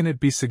how can it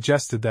be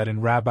suggested that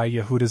in Rabbi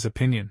Yehuda's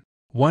opinion,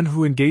 one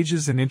who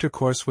engages in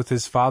intercourse with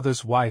his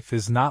father's wife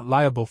is not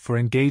liable for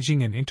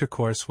engaging in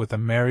intercourse with a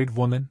married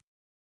woman?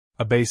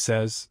 𝗍𝗲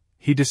says,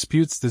 he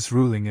disputes this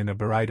ruling in a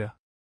verita.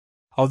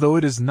 Although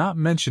it is not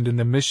mentioned in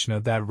the Mishnah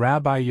that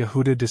Rabbi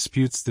Yehuda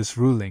disputes this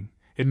ruling,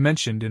 it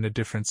mentioned in a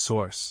different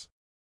source.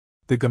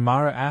 The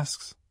Gemara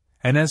asks,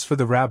 and as for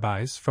the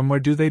rabbis, from where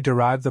do they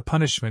derive the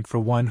punishment for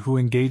one who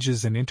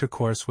engages in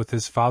intercourse with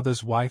his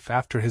father's wife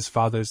after his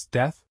father's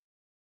death?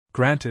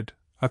 Granted,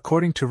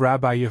 according to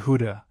Rabbi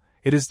Yehuda,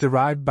 it is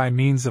derived by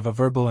means of a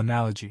verbal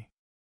analogy.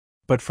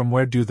 But from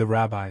where do the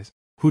rabbis,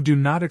 who do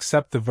not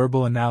accept the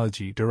verbal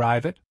analogy,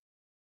 derive it?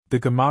 The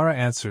Gemara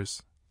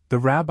answers, the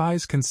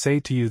rabbis can say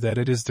to you that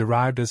it is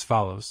derived as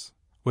follows,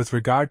 with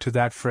regard to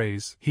that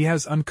phrase, he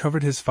has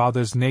uncovered his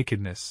father's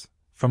nakedness,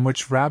 from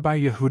which Rabbi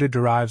Yehuda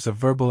derives a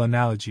verbal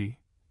analogy,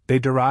 they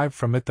derive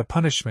from it the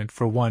punishment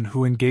for one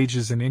who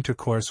engages in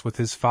intercourse with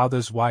his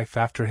father's wife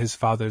after his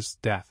father's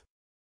death.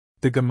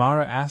 The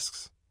Gemara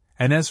asks,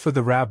 and as for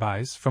the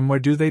rabbis, from where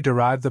do they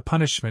derive the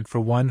punishment for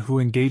one who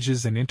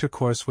engages in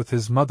intercourse with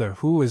his mother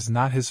who is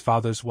not his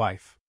father's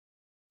wife?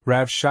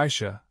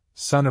 𝗲𝗲𝗱𝗏,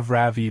 son of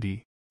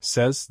𝗲𝗏𝗱𝗏,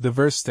 says, the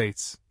verse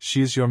states,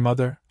 she is your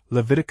mother,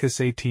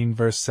 Leviticus 18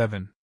 verse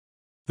 7.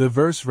 The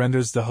verse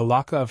renders the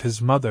halakha of his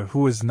mother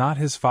who is not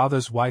his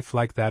father's wife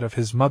like that of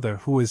his mother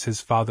who is his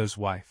father's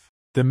wife.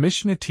 The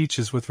Mishnah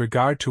teaches with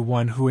regard to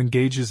one who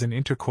engages in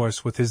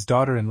intercourse with his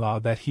daughter-in-law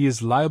that he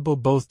is liable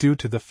both due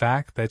to the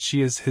fact that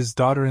she is his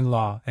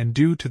daughter-in-law and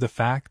due to the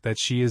fact that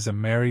she is a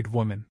married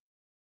woman.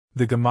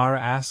 The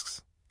Gemara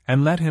asks,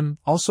 and let him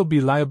also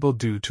be liable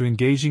due to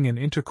engaging in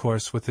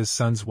intercourse with his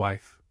son's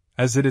wife,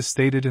 as it is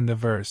stated in the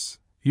verse,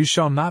 you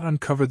shall not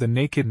uncover the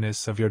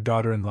nakedness of your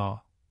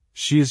daughter-in-law.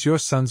 She is your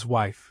son's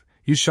wife,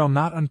 you shall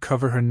not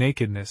uncover her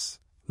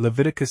nakedness.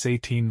 Leviticus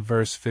 18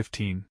 verse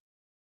 15.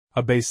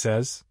 𝗍𝗲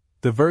says,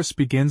 the verse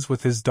begins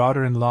with his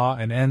daughter-in-law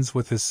and ends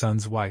with his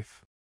son's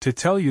wife, to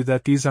tell you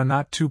that these are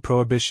not two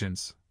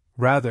prohibitions,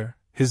 rather,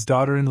 his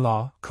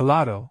daughter-in-law,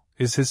 𝗍𝗆,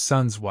 is his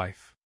son's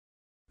wife.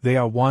 They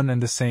are one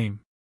and the same.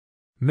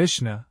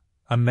 Mishnah,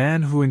 a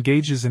man who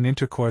engages in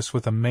intercourse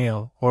with a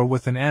male or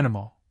with an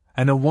animal,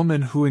 and a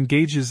woman who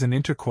engages in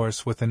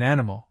intercourse with an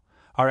animal,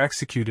 are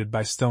executed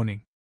by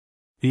stoning.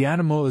 The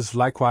animal is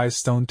likewise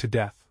stoned to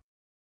death.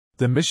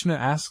 The Mishnah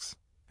asks,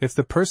 if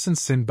the person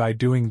sinned by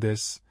doing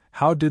this,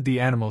 how did the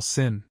animal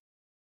sin?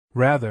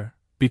 Rather,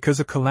 because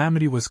a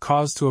calamity was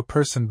caused to a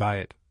person by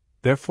it,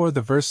 therefore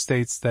the verse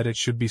states that it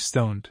should be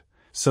stoned,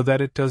 so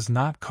that it does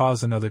not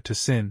cause another to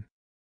sin.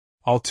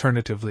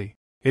 Alternatively,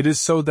 it is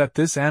so that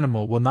this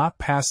animal will not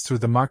pass through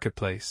the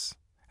marketplace,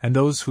 and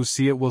those who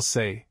see it will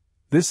say,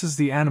 this is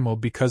the animal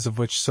because of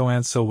which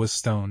so-and-so was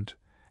stoned,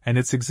 and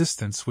its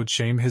existence would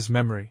shame his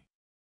memory.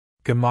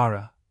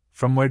 Gemara,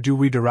 from where do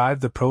we derive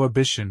the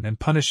prohibition and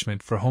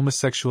punishment for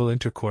homosexual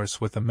intercourse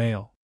with a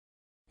male?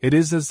 It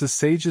is as the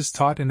sages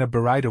taught in a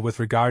verita with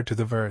regard to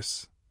the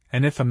verse,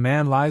 and if a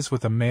man lies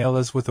with a male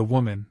as with a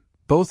woman,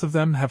 both of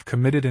them have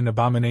committed an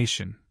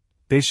abomination,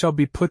 they shall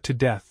be put to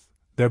death,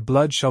 their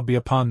blood shall be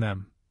upon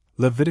them.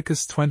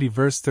 Leviticus 20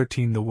 verse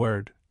 13. The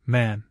word,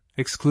 man,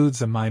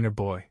 excludes a minor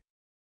boy.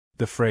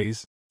 The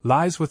phrase,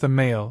 lies with a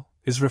male,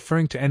 is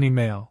referring to any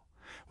male,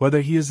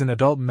 whether he is an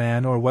adult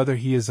man or whether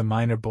he is a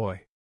minor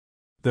boy.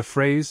 The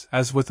phrase,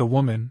 as with a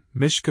woman,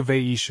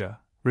 𝗍𝗶𝗁𝗍𝗶,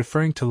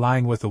 referring to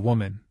lying with a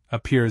woman,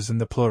 appears in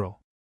the plural.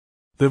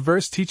 The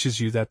verse teaches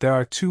you that there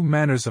are two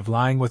manners of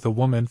lying with a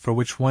woman for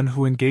which one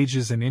who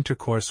engages in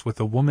intercourse with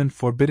a woman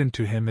forbidden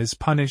to him is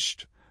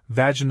punished: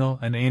 vaginal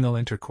and anal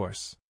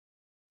intercourse.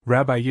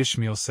 Rabbi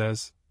Yishmael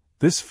says,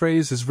 this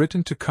phrase is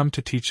written to come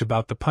to teach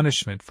about the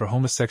punishment for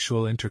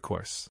homosexual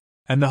intercourse,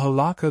 and the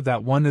halakha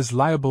that one is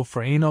liable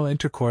for anal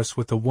intercourse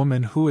with a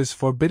woman who is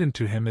forbidden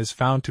to him is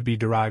found to be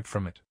derived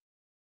from it.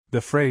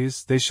 The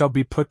phrase, they shall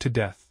be put to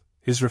death,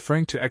 is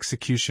referring to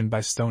execution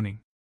by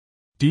stoning.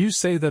 Do you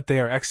say that they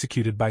are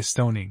executed by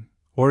stoning,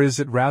 or is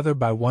it rather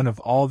by one of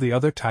all the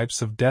other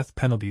types of death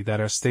penalty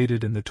that are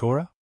stated in the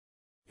Torah?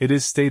 It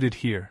is stated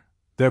here,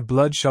 their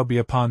blood shall be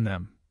upon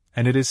them,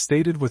 and it is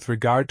stated with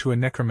regard to a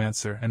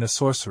necromancer and a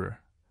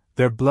sorcerer,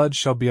 their blood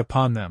shall be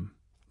upon them,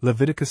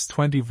 Leviticus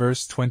 20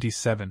 verse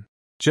 27,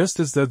 just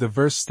as though the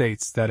verse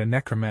states that a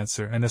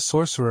necromancer and a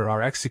sorcerer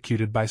are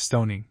executed by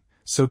stoning,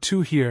 so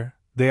too here,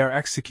 they are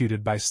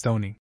executed by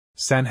stoning.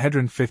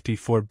 Sanhedrin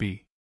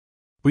 54b.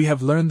 We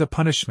have learned the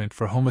punishment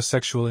for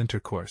homosexual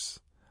intercourse,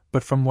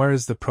 but from where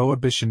is the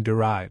prohibition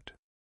derived?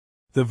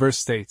 The verse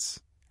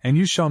states, and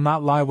you shall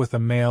not lie with a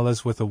male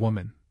as with a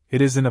woman,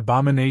 it is an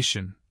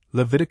abomination,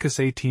 Leviticus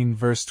 18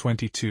 verse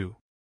 22.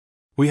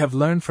 We have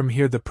learned from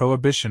here the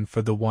prohibition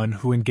for the one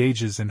who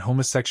engages in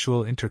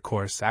homosexual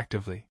intercourse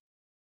actively.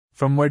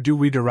 From where do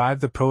we derive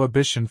the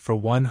prohibition for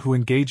one who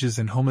engages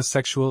in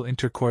homosexual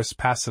intercourse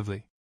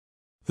passively?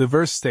 The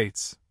verse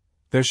states,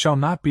 there shall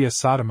not be a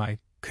sodomite,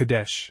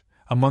 Kadesh,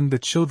 among the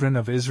children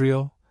of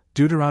Israel,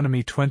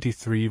 Deuteronomy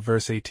 23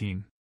 verse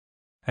 18.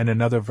 And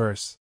another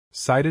verse,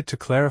 cited to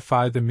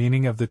clarify the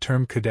meaning of the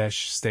term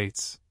Kadesh,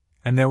 states,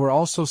 and there were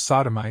also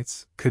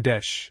sodomites,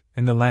 Kadesh,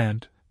 in the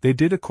land, they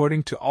did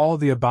according to all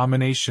the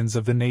abominations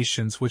of the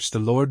nations which the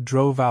Lord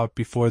drove out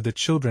before the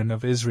children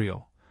of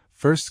Israel.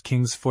 1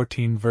 Kings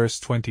 14 verse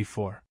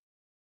 24.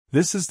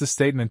 This is the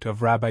statement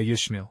of Rabbi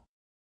Yishmael.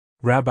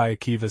 Rabbi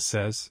Akiva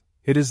says,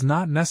 it is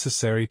not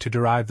necessary to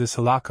derive this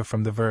halakha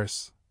from the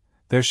verse,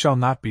 there shall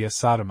not be a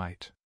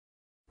sodomite.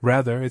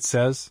 Rather, it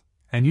says,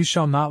 and you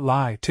shall not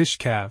lie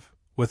tishkav,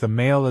 with a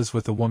male as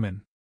with a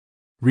woman.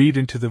 Read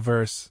into the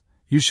verse,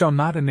 you shall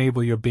not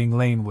enable your being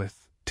lain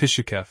with,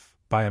 tishkef,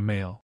 by a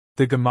male.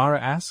 The Gemara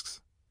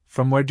asks,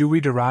 from where do we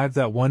derive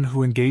that one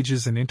who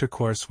engages in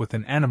intercourse with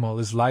an animal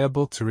is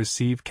liable to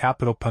receive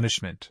capital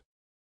punishment?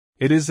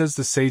 It is as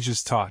the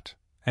sages taught,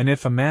 and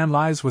if a man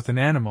lies with an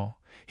animal,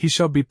 he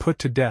shall be put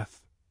to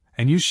death,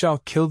 and you shall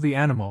kill the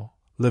animal,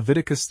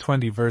 Leviticus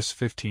 20 verse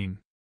 15.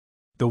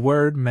 The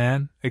word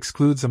man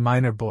excludes a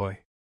minor boy.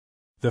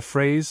 The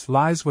phrase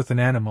lies with an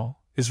animal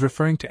is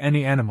referring to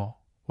any animal,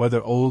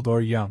 whether old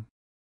or young.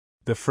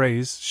 The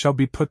phrase shall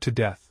be put to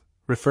death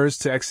refers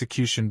to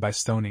execution by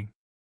stoning.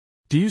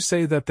 Do you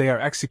say that they are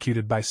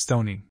executed by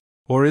stoning,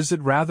 or is it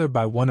rather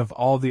by one of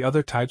all the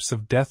other types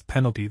of death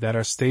penalty that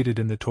are stated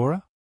in the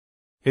Torah?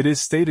 It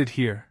is stated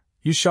here,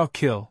 you shall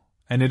kill,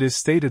 and it is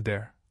stated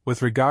there,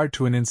 with regard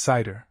to an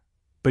insider,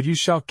 but you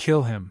shall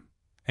kill him,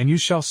 and you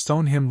shall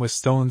stone him with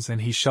stones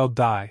and he shall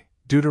die,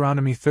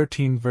 Deuteronomy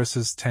 13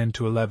 verses 10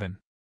 to 11.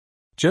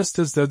 Just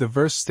as though the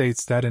verse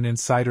states that an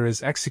insider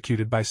is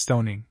executed by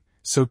stoning,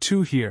 so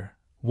too here,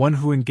 one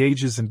who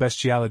engages in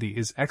bestiality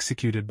is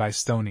executed by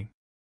stoning.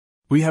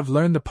 We have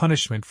learned the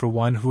punishment for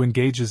one who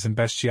engages in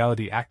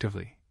bestiality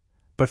actively,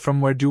 but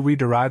from where do we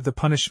derive the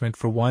punishment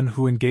for one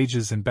who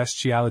engages in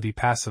bestiality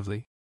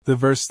passively? The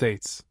verse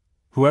states,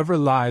 whoever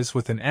lies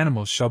with an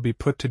animal shall be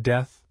put to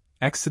death,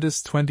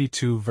 Exodus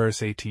 22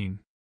 verse 18.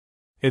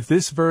 If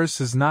this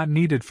verse is not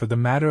needed for the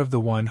matter of the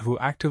one who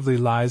actively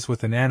lies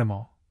with an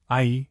animal,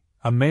 i.e.,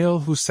 a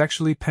male who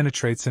sexually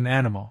penetrates an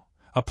animal,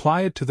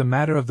 apply it to the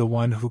matter of the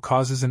one who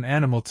causes an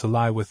animal to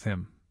lie with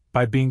him,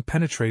 by being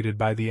penetrated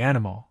by the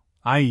animal,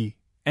 i.e.,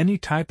 any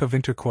type of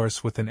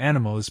intercourse with an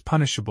animal is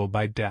punishable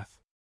by death.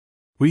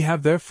 We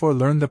have therefore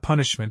learned the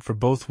punishment for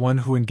both one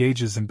who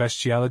engages in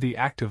bestiality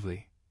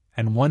actively,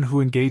 and one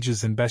who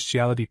engages in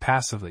bestiality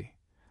passively.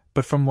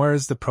 But from where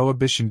is the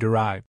prohibition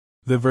derived?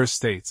 The verse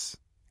states,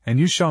 and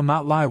you shall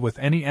not lie with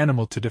any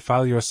animal to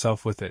defile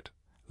yourself with it,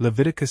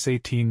 Leviticus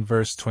 18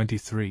 verse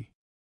 23.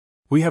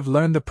 We have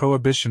learned the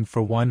prohibition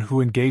for one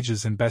who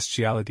engages in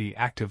bestiality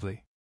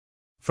actively.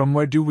 From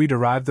where do we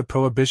derive the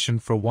prohibition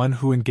for one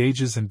who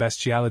engages in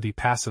bestiality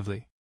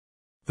passively?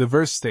 The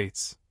verse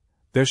states,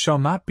 there shall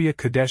not be a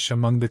Kadesh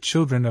among the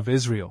children of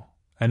Israel,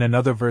 and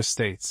another verse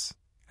states,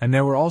 and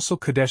there were also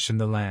Kadesh in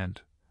the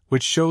land,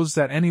 which shows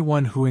that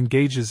anyone who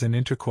engages in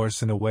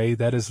intercourse in a way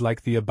that is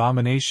like the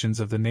abominations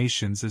of the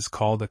nations is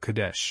called a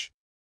Kadesh.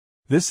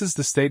 This is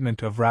the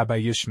statement of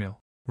Rabbi Yishmael.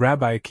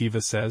 Rabbi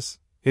Akiva says,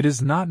 it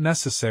is not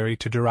necessary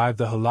to derive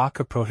the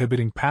halakha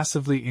prohibiting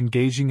passively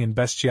engaging in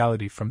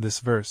bestiality from this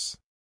verse.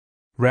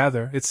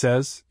 Rather, it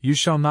says, you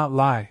shall not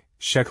lie,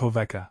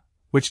 𝗍𝗆𝗶𝗁𝗍𝗶,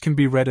 which can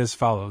be read as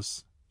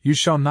follows, you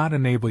shall not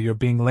enable your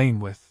being lain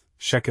with,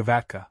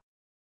 𝗍𝗆𝗶𝗁𝗍𝗆.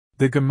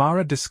 The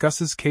Gemara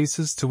discusses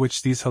cases to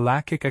which these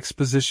halakhic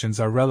expositions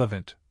are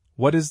relevant.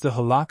 What is the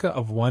halakha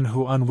of one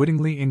who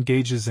unwittingly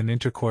engages in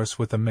intercourse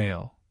with a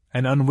male,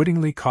 and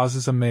unwittingly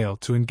causes a male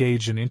to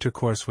engage in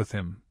intercourse with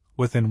him,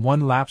 within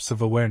one lapse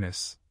of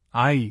awareness,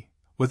 i.e.,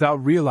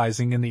 without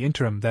realizing in the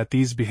interim that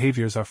these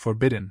behaviors are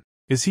forbidden,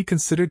 is he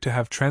considered to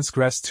have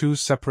transgressed two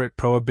separate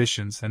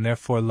prohibitions and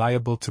therefore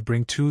liable to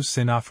bring two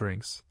sin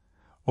offerings?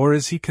 Or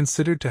is he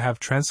considered to have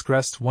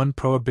transgressed one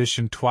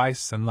prohibition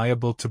twice and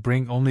liable to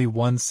bring only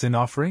one sin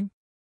offering?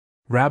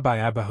 Rabbi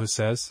Abahu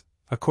says,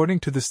 according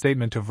to the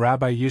statement of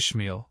Rabbi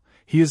Yishmael,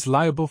 he is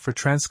liable for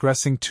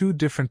transgressing two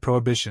different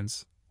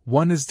prohibitions.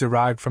 One is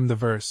derived from the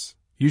verse,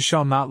 "You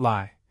shall not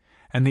lie,"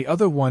 and the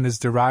other one is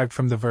derived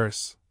from the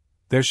verse,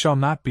 "There shall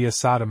not be a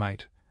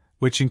sodomite,"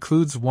 which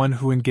includes one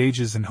who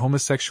engages in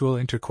homosexual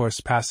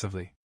intercourse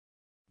passively.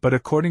 But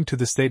according to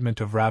the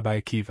statement of Rabbi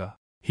Akiva,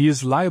 he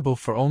is liable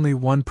for only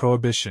one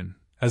prohibition,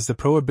 as the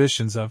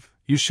prohibitions of,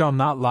 "You shall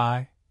not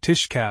lie,"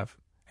 tishkav,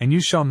 and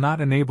 "You shall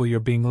not enable your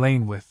being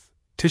lain with,"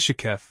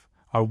 tishakef,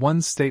 are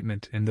one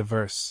statement in the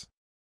verse.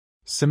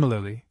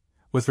 Similarly,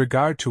 with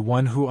regard to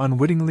one who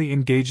unwittingly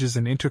engages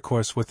in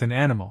intercourse with an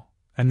animal,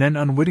 and then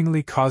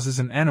unwittingly causes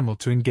an animal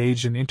to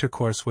engage in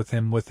intercourse with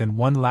him within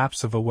one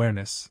lapse of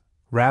awareness,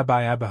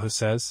 Rabbi Abahu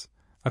says,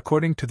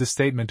 according to the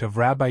statement of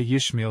Rabbi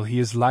Yishmael, he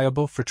is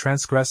liable for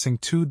transgressing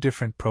two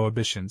different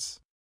prohibitions.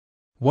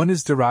 One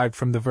is derived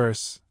from the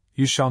verse,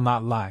 "You shall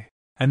not lie,"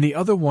 and the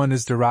other one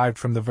is derived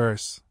from the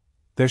verse,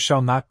 "There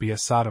shall not be a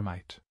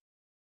sodomite."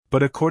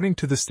 But according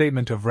to the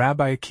statement of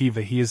Rabbi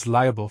Akiva, he is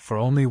liable for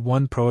only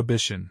one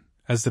prohibition,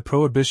 as the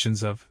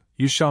prohibitions of,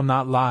 "You shall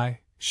not lie,"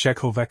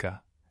 𝗧𝗿𝗆𝗍𝗂,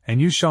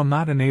 and "You shall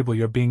not enable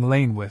your being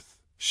lain with,"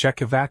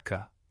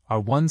 𝗧𝗿𝗆𝗍𝗂, are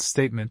one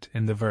statement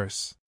in the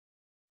verse.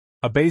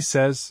 𝗍𝗍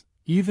says,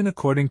 even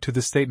according to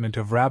the statement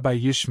of Rabbi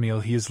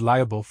Yishmael, he is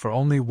liable for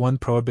only one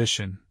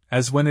prohibition,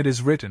 as when it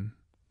is written,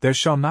 "There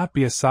shall not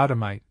be a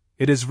sodomite,"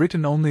 it is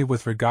written only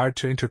with regard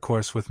to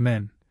intercourse with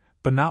men,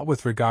 but not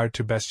with regard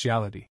to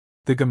bestiality.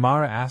 The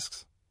Gemara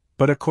asks,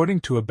 but according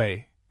to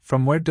𝗍𝗍,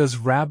 from where does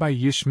Rabbi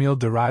Yishmael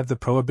derive the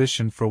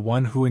prohibition for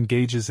one who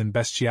engages in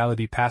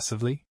bestiality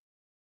passively?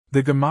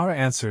 The Gemara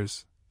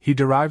answers, he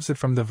derives it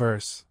from the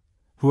verse,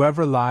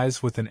 "Whoever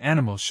lies with an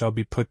animal shall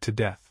be put to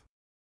death."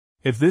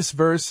 If this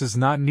verse is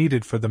not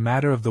needed for the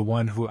matter of the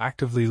one who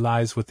actively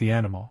lies with the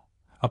animal,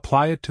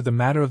 apply it to the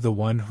matter of the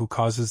one who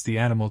causes the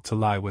animal to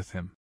lie with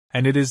him,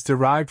 and it is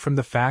derived from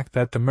the fact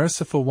that the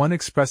merciful one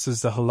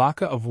expresses the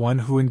halakha of one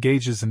who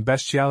engages in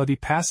bestiality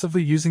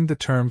passively using the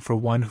term for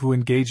one who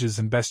engages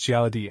in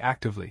bestiality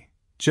actively.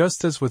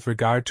 Just as with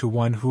regard to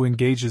one who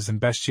engages in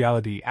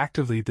bestiality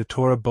actively the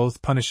Torah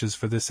both punishes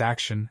for this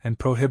action and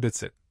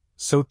prohibits it,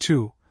 so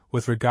too,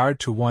 with regard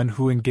to one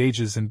who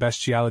engages in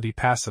bestiality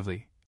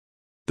passively,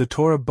 the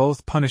Torah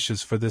both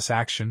punishes for this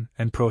action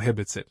and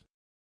prohibits it.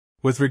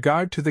 With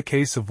regard to the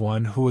case of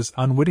one who was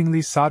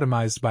unwittingly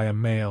sodomized by a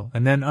male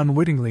and then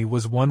unwittingly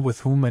was one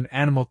with whom an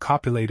animal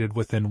copulated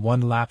within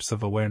one lapse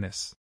of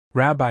awareness,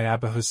 Rabbi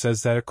Abahu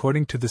says that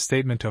according to the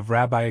statement of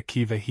Rabbi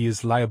Akiva, he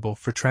is liable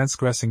for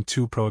transgressing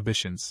two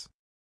prohibitions.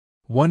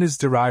 One is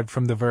derived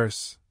from the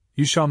verse,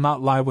 "You shall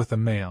not lie with a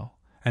male,"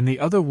 and the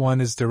other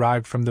one is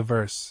derived from the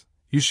verse,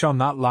 "You shall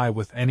not lie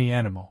with any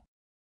animal."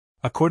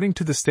 According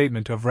to the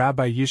statement of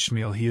Rabbi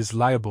Yishmael, he is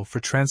liable for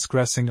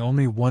transgressing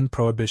only one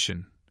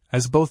prohibition,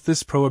 as both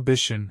this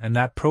prohibition and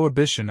that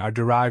prohibition are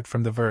derived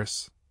from the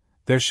verse,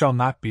 "There shall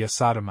not be a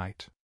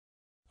sodomite."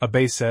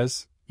 𝗍𝗍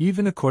says,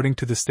 even according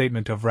to the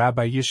statement of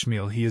Rabbi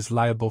Yishmael, he is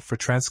liable for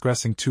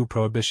transgressing two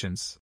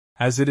prohibitions,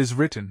 as it is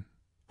written,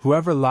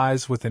 "Whoever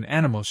lies with an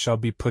animal shall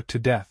be put to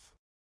death."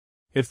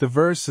 If the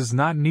verse is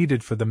not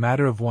needed for the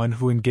matter of one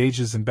who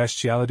engages in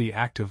bestiality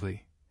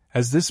actively,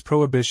 as this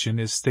prohibition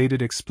is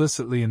stated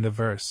explicitly in the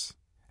verse,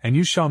 "And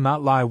you shall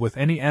not lie with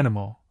any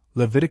animal,"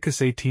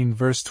 Leviticus 18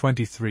 verse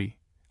 23,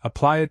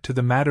 apply it to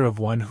the matter of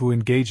one who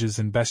engages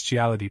in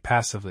bestiality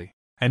passively,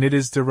 and it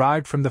is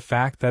derived from the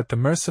fact that the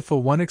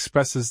merciful one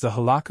expresses the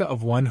halakha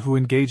of one who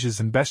engages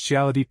in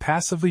bestiality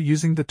passively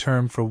using the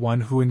term for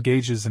one who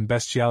engages in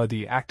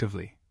bestiality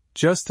actively.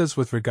 Just as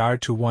with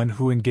regard to one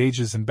who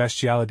engages in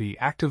bestiality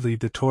actively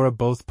the Torah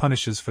both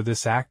punishes for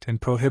this act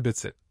and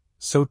prohibits it,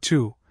 so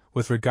too,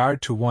 with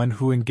regard to one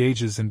who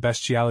engages in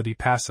bestiality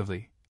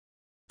passively,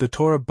 the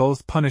Torah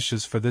both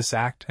punishes for this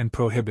act and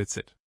prohibits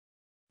it.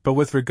 But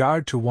with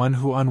regard to one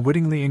who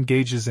unwittingly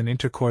engages in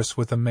intercourse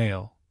with a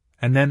male,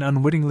 and then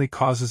unwittingly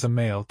causes a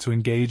male to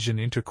engage in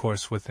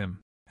intercourse with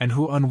him, and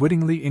who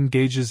unwittingly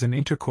engages in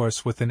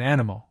intercourse with an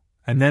animal,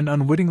 and then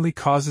unwittingly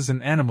causes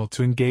an animal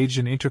to engage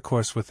in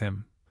intercourse with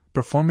him,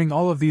 performing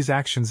all of these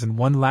actions in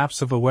one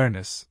lapse of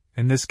awareness,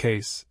 in this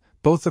case,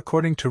 both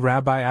according to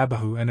Rabbi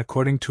Abahu and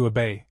according to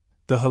𝗍𝗍,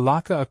 the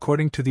halakha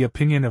according to the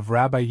opinion of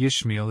Rabbi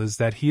Yishmael is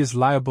that he is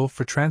liable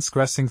for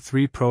transgressing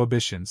three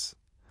prohibitions,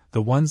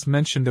 the ones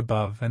mentioned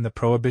above and the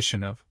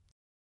prohibition of,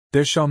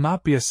 "There shall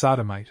not be a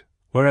sodomite,"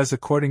 whereas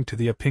according to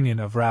the opinion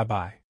of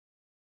Rabbi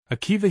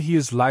Akiva he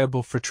is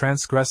liable for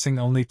transgressing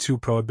only two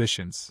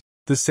prohibitions.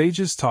 The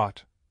sages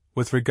taught,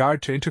 with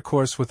regard to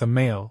intercourse with a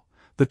male,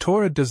 the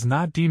Torah does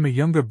not deem a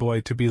younger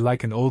boy to be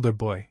like an older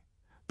boy,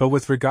 but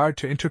with regard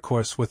to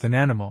intercourse with an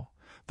animal,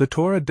 the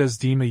Torah does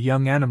deem a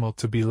young animal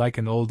to be like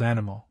an old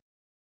animal.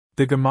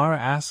 The Gemara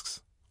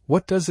asks,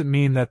 what does it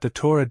mean that the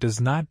Torah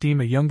does not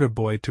deem a younger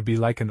boy to be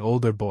like an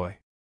older boy?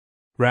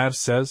 Rav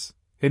says,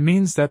 it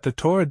means that the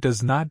Torah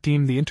does not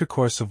deem the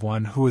intercourse of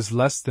one who is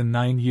less than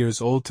 9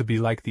 years old to be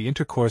like the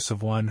intercourse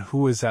of one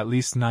who is at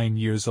least 9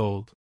 years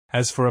old.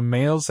 As for a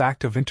male's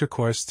act of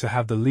intercourse to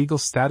have the legal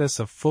status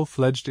of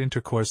full-fledged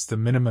intercourse, the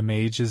minimum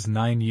age is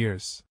 9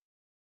 years.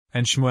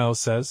 And Shmuel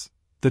says,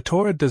 the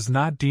Torah does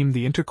not deem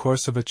the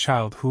intercourse of a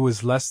child who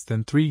is less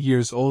than 3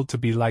 years old to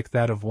be like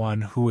that of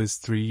one who is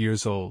 3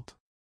 years old.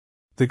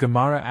 The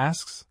Gemara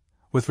asks,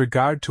 with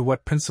regard to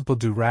what principle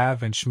do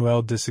Rav and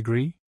Shmuel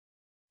disagree?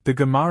 The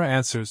Gemara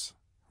answers,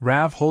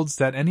 Rav holds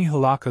that any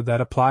halakha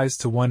that applies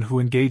to one who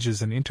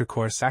engages in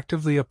intercourse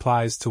actively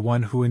applies to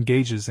one who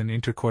engages in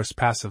intercourse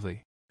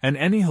passively, and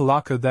any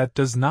halakha that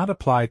does not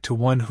apply to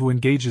one who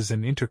engages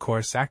in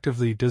intercourse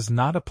actively does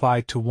not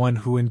apply to one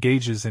who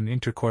engages in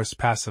intercourse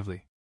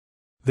passively.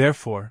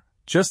 Therefore,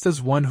 just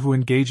as one who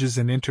engages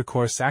in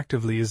intercourse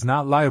actively is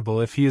not liable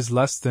if he is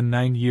less than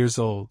 9 years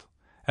old,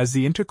 as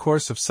the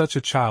intercourse of such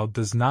a child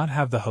does not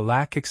have the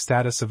halakhic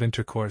status of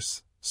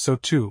intercourse, so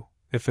too,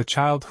 if a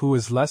child who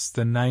is less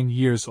than 9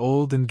 years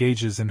old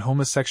engages in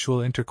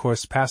homosexual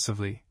intercourse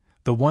passively,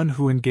 the one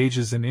who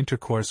engages in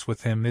intercourse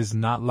with him is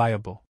not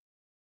liable.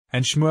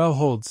 And Shmuel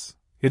holds,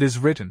 it is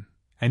written,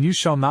 and you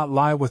shall not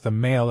lie with a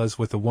male as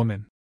with a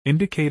woman,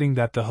 indicating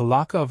that the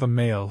halakha of a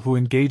male who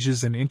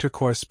engages in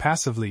intercourse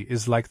passively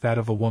is like that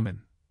of a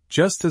woman.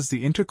 Just as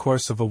the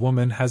intercourse of a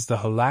woman has the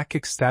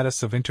halakhic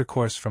status of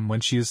intercourse from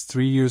when she is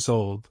 3 years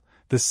old,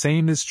 the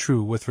same is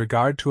true with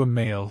regard to a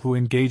male who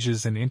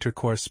engages in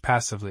intercourse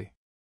passively.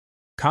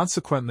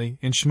 Consequently,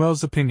 in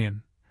Shmuel's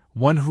opinion,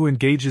 one who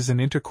engages in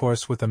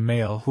intercourse with a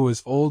male who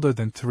is older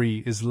than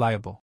 3 is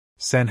liable.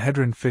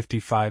 Sanhedrin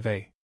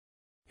 55a.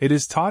 It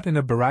is taught in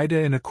a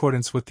Baraita in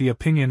accordance with the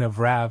opinion of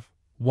Rav,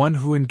 one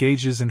who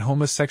engages in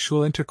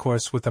homosexual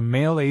intercourse with a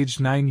male aged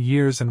 9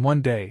 years and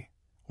 1 day,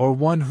 or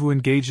one who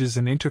engages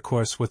in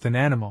intercourse with an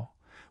animal,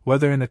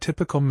 whether in a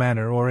typical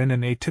manner or in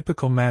an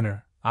atypical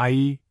manner,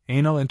 i.e.,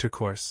 anal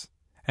intercourse,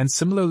 and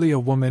similarly a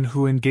woman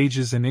who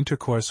engages in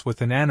intercourse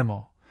with an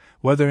animal,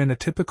 whether in a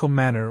typical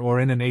manner or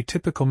in an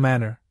atypical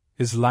manner,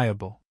 is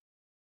liable.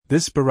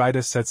 This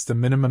Baraita sets the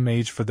minimum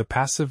age for the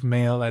passive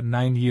male at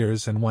 9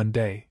 years and 1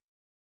 day.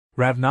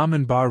 Rav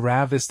Naaman bar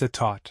Rav Ista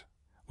taught,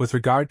 with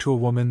regard to a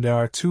woman there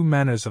are 2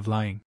 manners of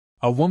lying.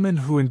 A woman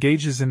who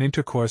engages in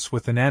intercourse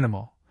with an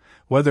animal,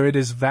 whether it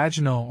is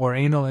vaginal or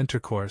anal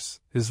intercourse,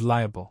 is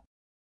liable.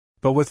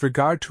 But with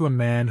regard to a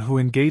man who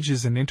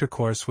engages in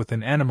intercourse with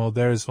an animal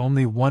there is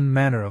only 1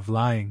 manner of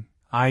lying,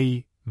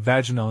 i.e.,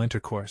 vaginal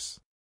intercourse.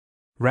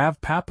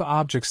 Rav Papa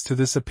objects to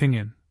this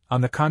opinion.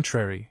 On the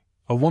contrary,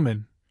 a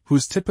woman,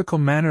 whose typical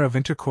manner of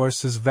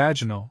intercourse is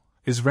vaginal,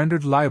 is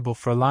rendered liable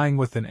for lying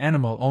with an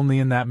animal only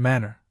in that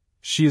manner.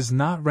 She is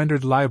not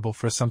rendered liable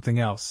for something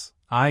else,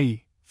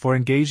 i.e., for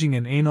engaging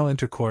in anal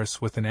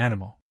intercourse with an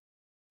animal.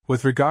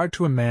 With regard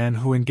to a man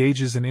who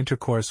engages in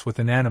intercourse with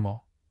an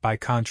animal, by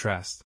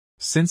contrast,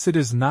 since it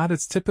is not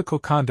its typical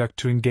conduct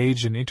to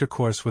engage in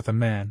intercourse with a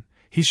man,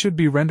 he should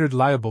be rendered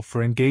liable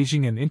for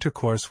engaging in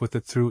intercourse with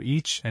it through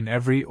each and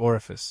every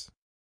orifice.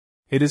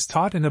 It is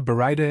taught in a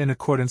Baraita in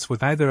accordance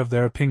with either of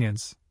their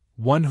opinions,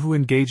 one who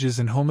engages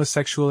in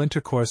homosexual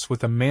intercourse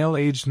with a male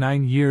aged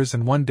 9 years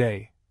and 1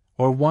 day,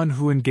 or one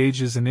who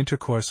engages in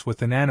intercourse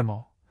with an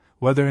animal,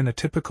 whether in a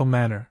typical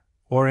manner,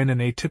 or in an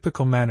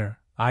atypical manner,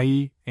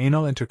 i.e.,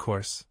 anal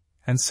intercourse,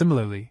 and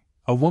similarly,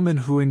 a woman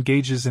who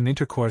engages in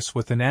intercourse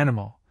with an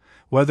animal,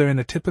 whether in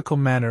a typical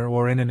manner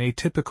or in an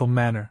atypical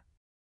manner,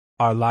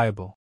 are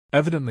liable.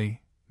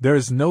 Evidently, there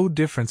is no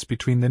difference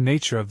between the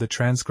nature of the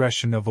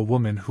transgression of a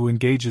woman who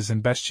engages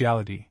in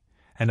bestiality,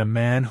 and a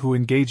man who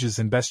engages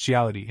in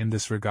bestiality in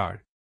this regard.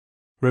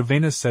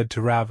 Ravina said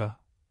to Rava,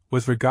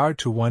 with regard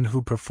to one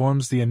who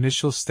performs the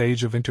initial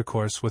stage of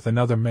intercourse with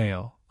another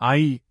male,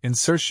 i.e.,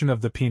 insertion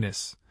of the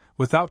penis,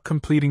 without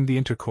completing the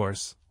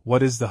intercourse,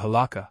 what is the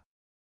halakha?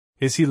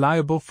 Is he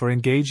liable for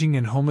engaging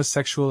in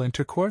homosexual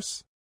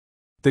intercourse?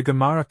 The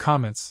Gemara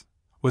comments,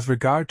 with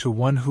regard to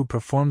one who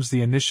performs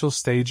the initial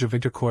stage of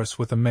intercourse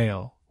with a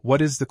male,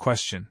 what is the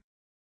question?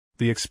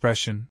 The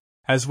expression,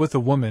 as with a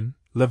woman,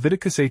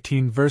 Leviticus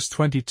 18 verse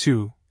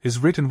 22, is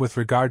written with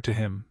regard to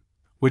him,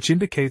 which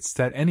indicates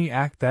that any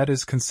act that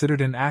is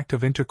considered an act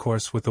of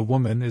intercourse with a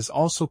woman is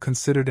also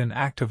considered an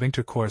act of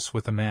intercourse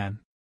with a man.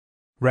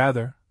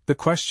 Rather, the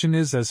question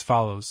is as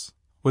follows,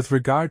 with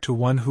regard to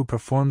one who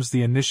performs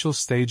the initial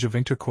stage of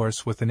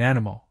intercourse with an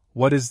animal,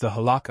 what is the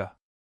halakha?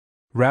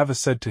 Rava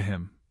said to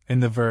him, in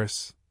the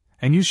verse,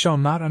 and you shall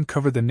not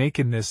uncover the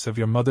nakedness of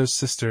your mother's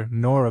sister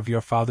nor of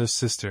your father's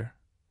sister,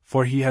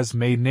 for he has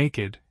made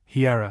naked,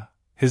 𝗖𝗆𝗏,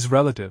 his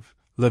relative,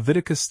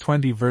 Leviticus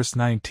 20 verse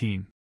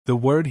 19. The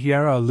word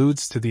𝗖𝗆𝗏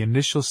alludes to the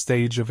initial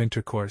stage of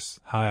intercourse,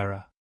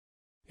 𝗖𝗆𝗏.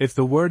 If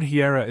the word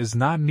𝗖𝗆𝗏 is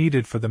not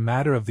needed for the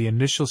matter of the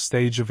initial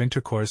stage of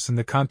intercourse in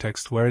the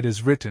context where it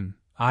is written,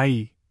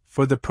 i.e.,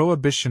 for the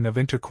prohibition of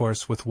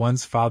intercourse with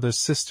one's father's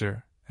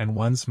sister and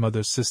one's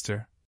mother's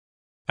sister,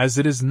 as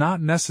it is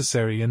not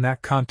necessary in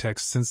that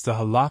context since the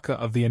halakha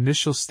of the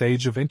initial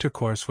stage of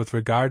intercourse with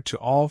regard to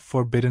all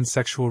forbidden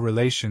sexual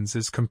relations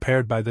is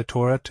compared by the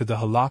Torah to the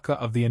halakha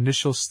of the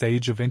initial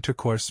stage of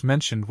intercourse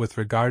mentioned with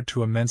regard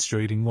to a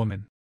menstruating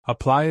woman.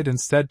 Apply it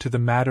instead to the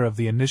matter of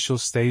the initial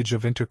stage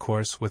of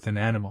intercourse with an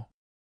animal.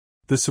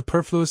 The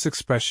superfluous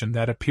expression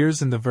that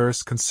appears in the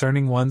verse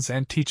concerning one's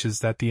ant teaches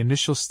that the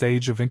initial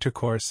stage of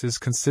intercourse is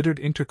considered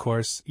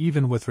intercourse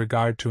even with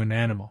regard to an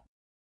animal.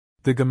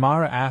 The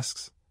Gemara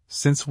asks,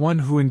 since one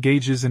who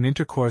engages in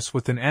intercourse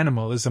with an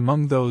animal is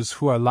among those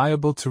who are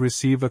liable to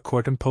receive a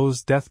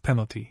court-imposed death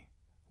penalty,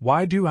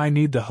 why do I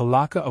need the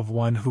halakha of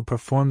one who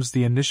performs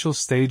the initial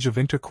stage of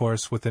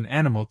intercourse with an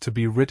animal to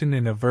be written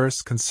in a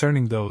verse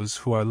concerning those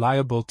who are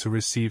liable to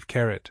receive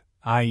Quaerite,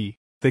 i.e.,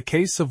 the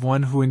case of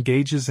one who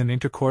engages in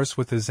intercourse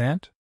with his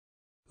ant?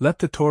 Let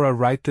the Torah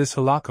write this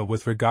halakha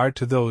with regard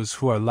to those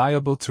who are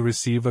liable to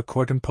receive a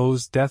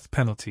court-imposed death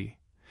penalty,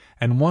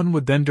 and one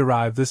would then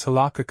derive this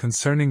halakha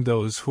concerning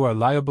those who are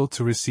liable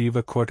to receive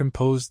a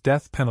court-imposed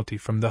death penalty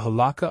from the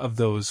halakha of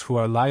those who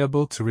are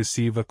liable to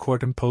receive a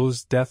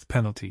court-imposed death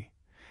penalty,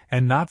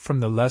 and not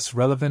from the less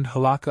relevant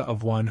halakha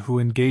of one who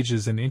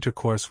engages in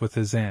intercourse with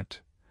his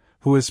ant,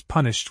 who is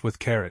punished with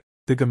Quaerite.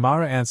 The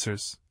Gemara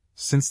answers,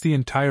 since the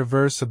entire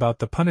verse about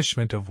the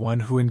punishment of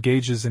one who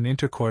engages in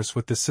intercourse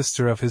with the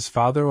sister of his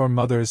father or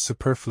mother is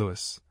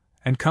superfluous,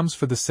 and comes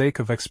for the sake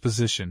of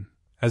exposition,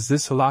 as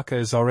this halakha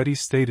is already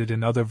stated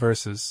in other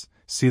verses,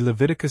 see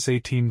Leviticus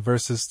 18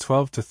 verses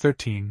 12 to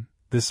 13,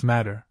 this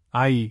matter,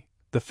 i.e.,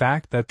 the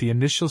fact that the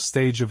initial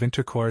stage of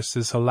intercourse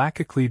is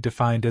halakhically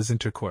defined as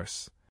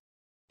intercourse,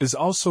 is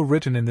also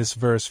written in this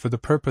verse for the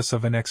purpose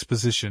of an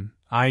exposition,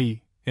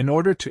 i.e., in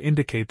order to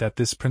indicate that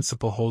this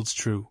principle holds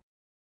true.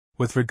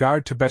 With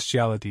regard to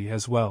bestiality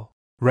as well,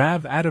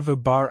 Rav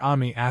Adava bar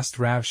Ami asked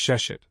Rav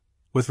Sheshet,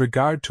 with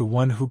regard to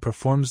one who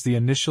performs the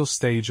initial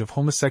stage of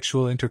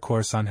homosexual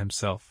intercourse on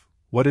himself,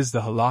 what is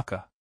the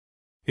halakha?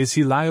 Is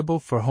he liable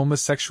for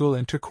homosexual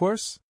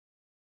intercourse?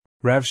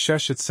 Rav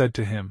Sheshet said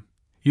to him,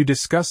 you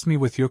disgust me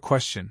with your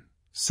question,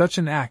 such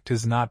an act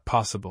is not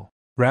possible.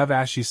 Rav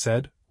Ashi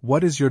said,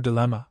 what is your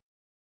dilemma?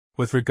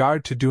 With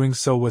regard to doing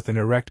so with an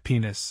erect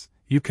penis,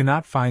 you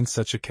cannot find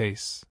such a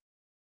case.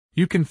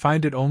 You can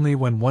find it only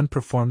when one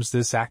performs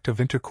this act of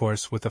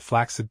intercourse with a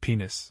flaccid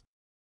penis.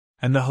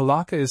 And the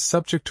halakha is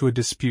subject to a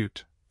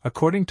dispute,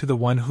 according to the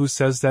one who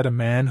says that a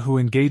man who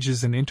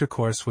engages in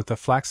intercourse with a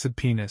flaccid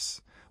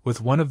penis,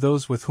 with one of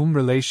those with whom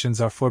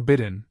relations are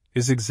forbidden,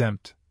 is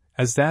exempt,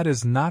 as that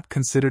is not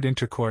considered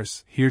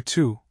intercourse. Here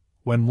too,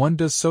 when one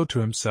does so to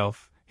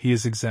himself, he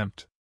is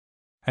exempt.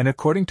 And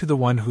according to the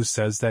one who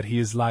says that he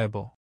is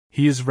liable,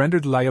 he is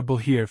rendered liable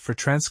here for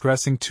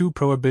transgressing two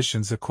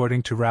prohibitions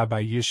according to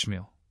Rabbi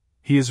Yishmael.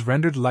 He is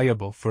rendered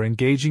liable for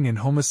engaging in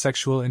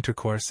homosexual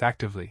intercourse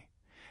actively,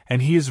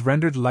 and he is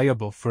rendered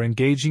liable for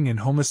engaging in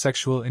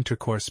homosexual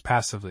intercourse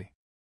passively.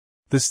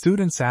 The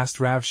students asked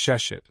Rav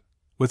Sheshet,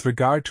 with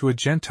regard to a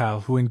Gentile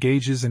who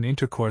engages in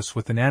intercourse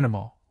with an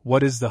animal,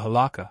 what is the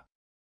halakha?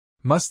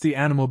 Must the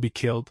animal be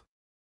killed?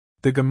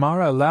 The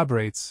Gemara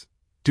elaborates,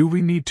 do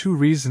we need two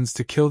reasons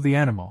to kill the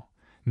animal,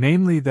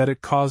 namely that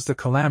it caused a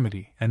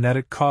calamity and that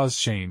it caused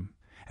shame,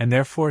 and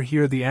therefore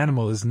here the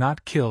animal is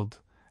not killed,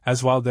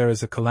 as while there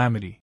is a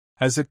calamity,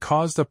 as it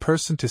caused a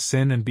person to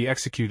sin and be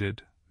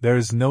executed, there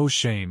is no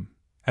shame,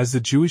 as the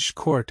Jewish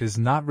court is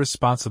not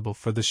responsible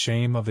for the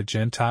shame of a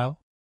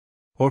Gentile?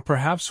 Or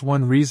perhaps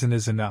one reason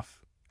is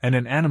enough, and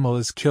an animal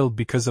is killed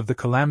because of the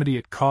calamity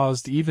it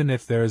caused even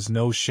if there is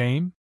no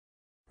shame?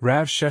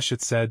 Rav Sheshet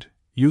said,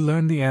 you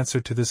learn the answer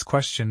to this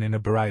question in a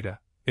Baraita,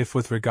 if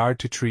with regard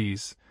to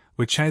trees,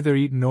 which neither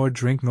eat nor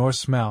drink nor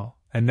smell,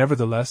 and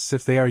nevertheless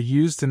if they are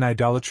used in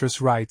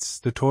idolatrous rites,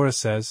 the Torah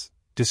says,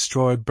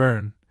 destroy,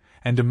 burn,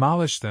 and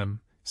demolish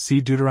them, see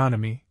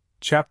Deuteronomy,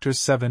 chapters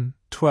 7,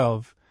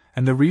 12,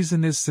 and the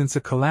reason is since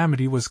a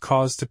calamity was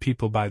caused to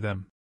people by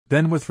them.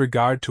 Then with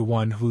regard to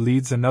one who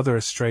leads another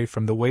astray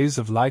from the ways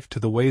of life to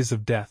the ways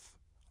of death,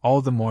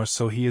 all the more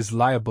so he is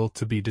liable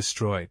to be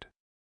destroyed.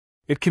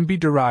 It can be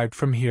derived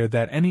from here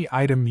that any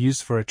item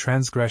used for a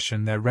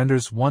transgression that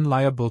renders one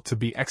liable to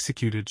be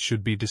executed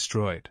should be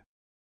destroyed.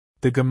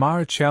 The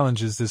Gemara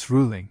challenges this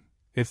ruling.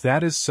 If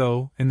that is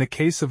so, in the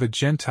case of a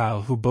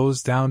Gentile who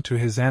bows down to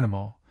his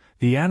animal,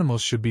 the animal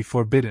should be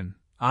forbidden,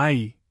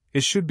 i.e.,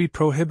 it should be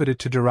prohibited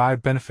to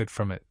derive benefit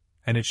from it,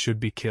 and it should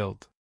be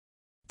killed.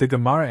 The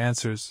Gemara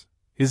answers,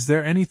 is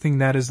there anything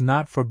that is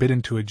not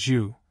forbidden to a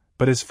Jew,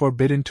 but is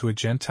forbidden to a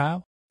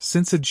Gentile?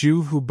 Since a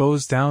Jew who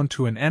bows down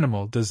to an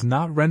animal does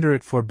not render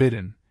it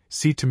forbidden,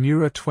 see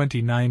Tamura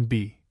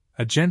 29b,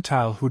 a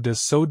Gentile who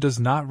does so does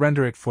not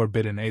render it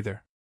forbidden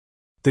either.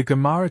 The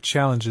Gemara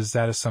challenges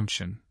that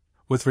assumption.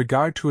 With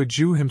regard to a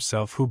Jew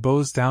himself who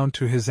bows down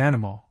to his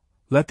animal,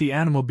 let the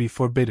animal be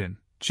forbidden,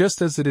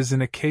 just as it is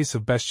in a case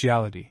of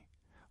bestiality,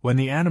 when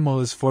the animal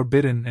is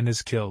forbidden and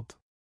is killed.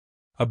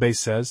 Abbé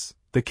says,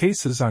 the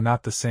cases are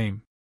not the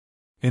same.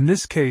 In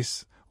this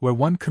case, where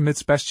one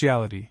commits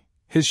bestiality,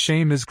 his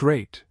shame is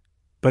great,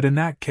 but in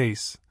that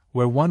case,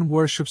 where one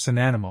worships an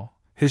animal,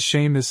 his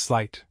shame is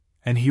slight,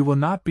 and he will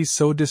not be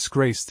so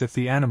disgraced if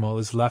the animal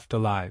is left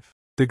alive.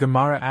 The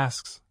Gemara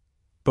asks,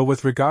 but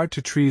with regard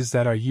to trees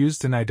that are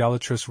used in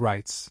idolatrous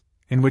rites,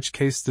 in which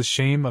case the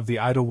shame of the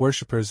idol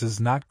worshippers is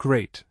not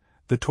great,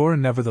 the Torah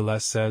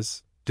nevertheless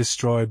says,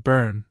 destroy,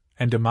 burn,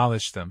 and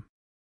demolish them.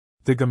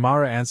 The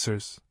Gemara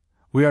answers,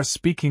 we are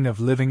speaking of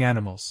living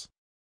animals.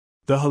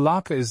 The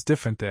halakha is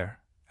different there,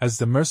 as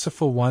the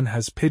merciful one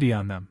has pity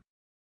on them.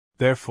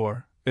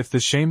 Therefore, if the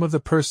shame of the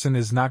person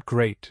is not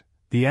great,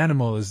 the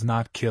animal is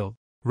not killed.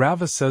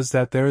 Rava says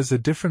that there is a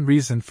different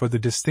reason for the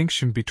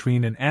distinction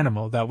between an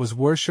animal that was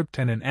worshipped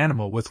and an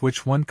animal with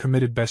which one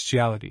committed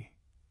bestiality.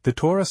 The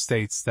Torah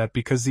states that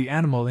because the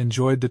animal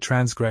enjoyed the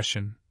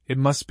transgression, it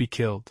must be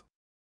killed.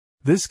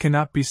 This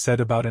cannot be said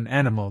about an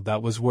animal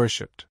that was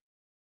worshipped.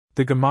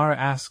 The Gemara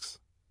asks,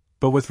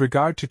 but with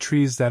regard to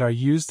trees that are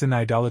used in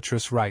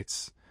idolatrous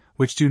rites,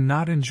 which do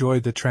not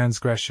enjoy the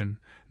transgression,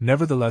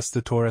 nevertheless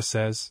the Torah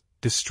says,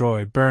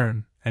 destroy,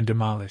 burn, and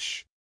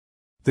demolish.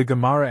 The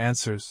Gemara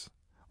answers,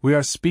 we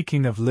are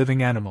speaking of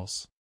living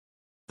animals.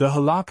 The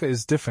halakha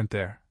is different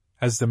there,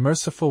 as the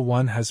merciful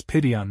one has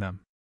pity on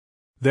them.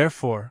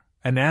 Therefore,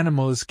 an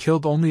animal is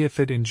killed only if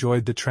it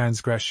enjoyed the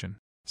transgression.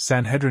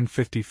 Sanhedrin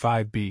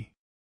 55b.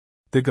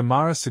 The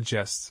Gemara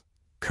suggests,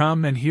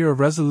 come and hear a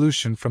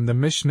resolution from the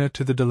Mishnah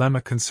to the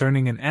dilemma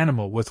concerning an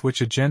animal with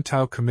which a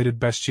Gentile committed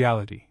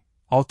bestiality.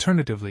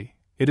 Alternatively,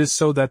 it is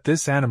so that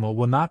this animal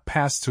will not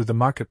pass through the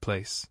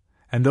marketplace,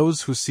 and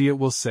those who see it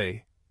will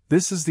say,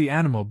 this is the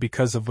animal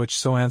because of which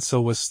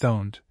so-and-so was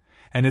stoned,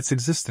 and its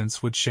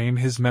existence would shame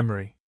his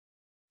memory.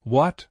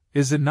 What,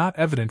 is it not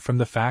evident from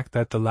the fact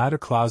that the latter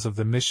clause of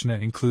the Mishnah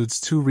includes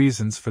two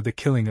reasons for the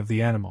killing of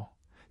the animal,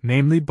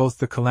 namely both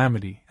the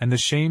calamity and the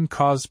shame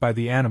caused by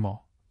the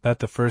animal, that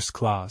the first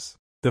clause,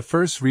 the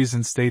first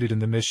reason stated in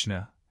the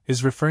Mishnah,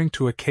 is referring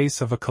to a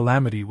case of a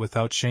calamity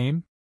without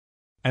shame?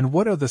 And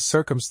what are the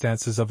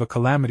circumstances of a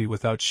calamity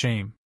without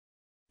shame?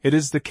 It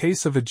is the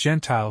case of a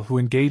Gentile who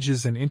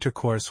engages in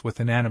intercourse with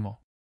an animal.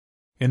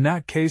 In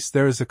that case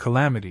there is a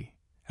calamity,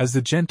 as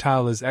the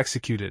Gentile is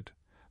executed,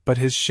 but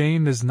his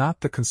shame is not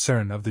the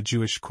concern of the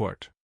Jewish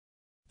court.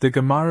 The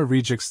Gemara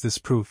rejects this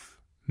proof.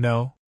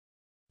 No.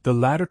 The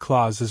latter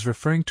clause is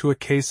referring to a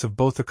case of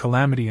both a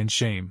calamity and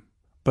shame,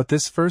 but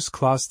this first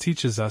clause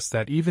teaches us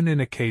that even in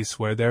a case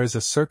where there is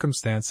a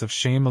circumstance of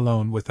shame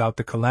alone without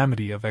the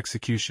calamity of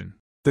execution,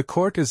 the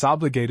court is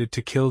obligated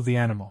to kill the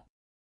animal.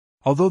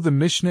 Although the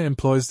Mishnah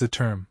employs the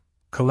term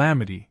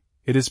calamity,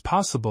 it is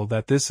possible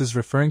that this is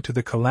referring to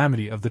the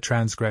calamity of the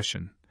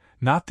transgression,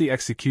 not the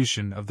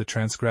execution of the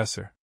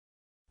transgressor.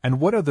 And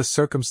what are the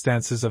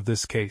circumstances of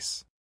this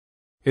case?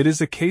 It is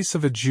a case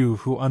of a Jew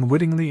who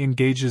unwittingly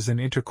engages in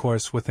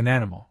intercourse with an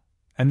animal,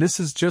 and this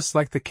is just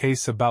like the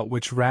case about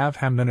which Rav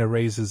Hamnuna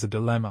raises a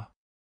dilemma.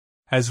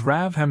 As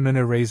Rav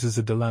Hamnuna raises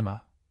a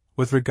dilemma,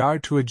 with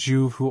regard to a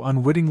Jew who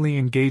unwittingly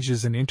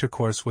engages in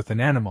intercourse with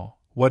an animal,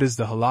 what is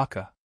the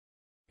halakha?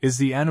 Is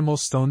the animal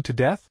stoned to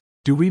death?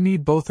 Do we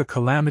need both a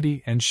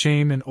calamity and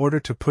shame in order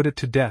to put it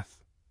to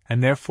death?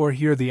 And therefore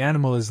here the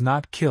animal is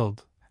not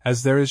killed,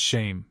 as there is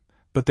shame,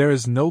 but there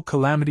is no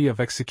calamity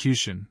of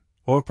execution,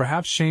 or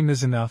perhaps shame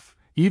is enough,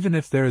 even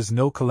if there is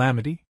no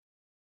calamity?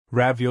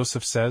 Rav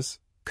Yosef says,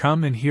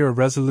 come and hear a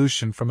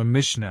resolution from a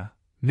Mishnah,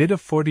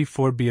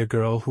 𝗧𝗿𝗱𝗶𝗁𝗱, a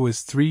girl who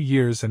is 3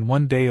 years and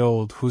 1 day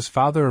old whose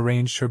father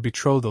arranged her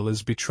betrothal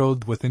is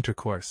betrothed with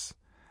intercourse,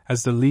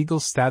 as the legal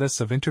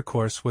status of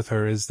intercourse with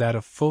her is that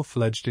of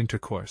full-fledged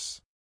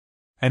intercourse.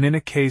 And in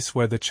a case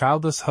where the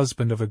childless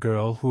husband of a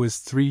girl who is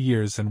 3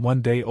 years and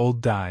 1 day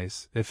old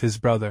dies, if his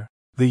brother,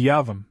 the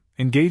Yavam,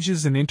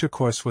 engages in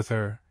intercourse with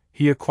her,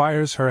 he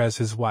acquires her as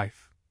his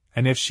wife,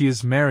 and if she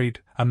is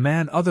married, a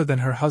man other than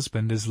her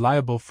husband is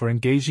liable for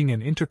engaging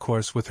in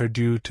intercourse with her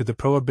due to the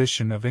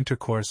prohibition of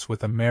intercourse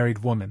with a married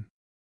woman.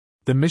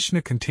 The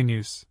Mishnah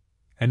continues,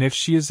 and if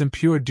she is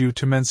impure due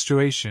to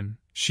menstruation,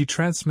 she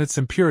transmits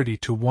impurity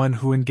to one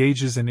who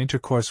engages in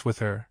intercourse with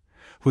her,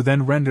 who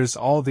then renders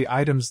all the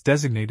items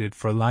designated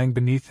for lying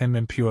beneath him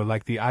impure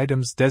like the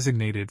items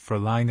designated for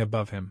lying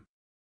above him.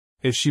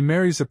 If she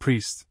marries a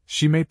priest,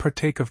 she may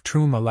partake of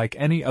truma like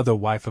any other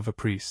wife of a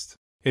priest.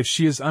 If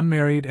she is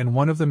unmarried and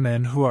one of the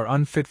men who are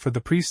unfit for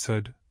the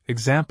priesthood,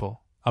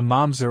 example, a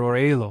mamzer or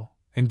elul,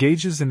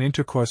 engages in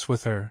intercourse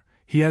with her,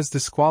 he has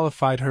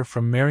disqualified her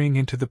from marrying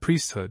into the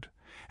priesthood,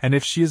 and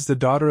if she is the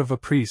daughter of a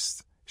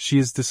priest, she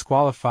is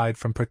disqualified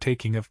from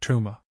partaking of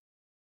truma.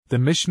 The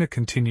Mishnah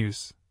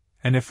continues,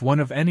 and if one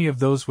of any of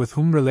those with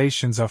whom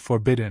relations are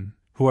forbidden,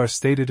 who are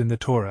stated in the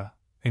Torah,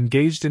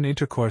 engaged in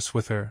intercourse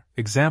with her,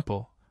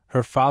 example,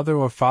 her father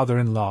or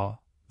father-in-law,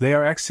 they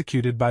are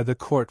executed by the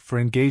court for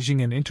engaging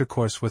in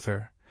intercourse with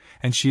her,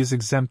 and she is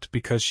exempt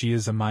because she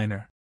is a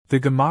minor. The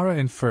Gemara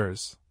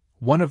infers,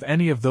 one of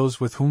any of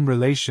those with whom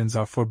relations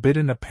are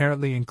forbidden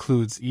apparently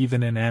includes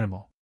even an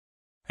animal.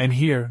 And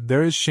here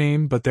there is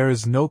shame but there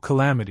is no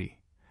calamity,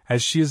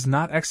 as she is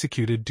not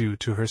executed due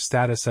to her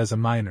status as a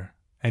minor,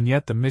 and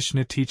yet the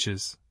Mishnah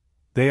teaches,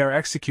 they are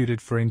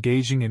executed for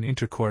engaging in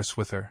intercourse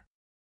with her.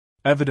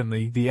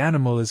 Evidently the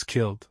animal is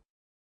killed.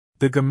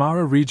 The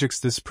Gemara rejects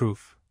this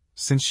proof,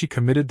 since she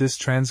committed this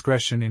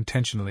transgression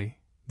intentionally,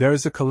 there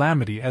is a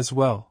calamity as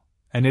well,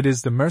 and it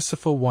is the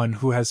merciful one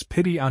who has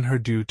pity on her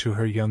due to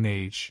her young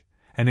age,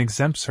 and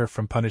exempts her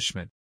from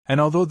punishment. And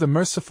although the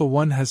merciful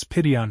one has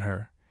pity on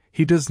her,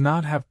 he does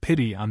not have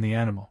pity on the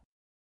animal.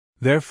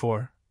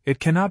 Therefore, it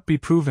cannot be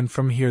proven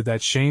from here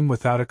that shame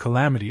without a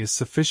calamity is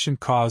sufficient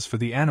cause for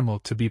the animal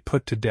to be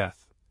put to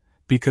death,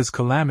 because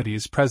calamity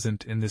is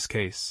present in this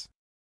case.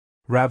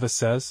 Rava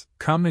says,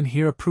 come and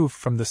hear a proof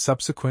from the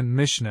subsequent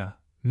Mishnah,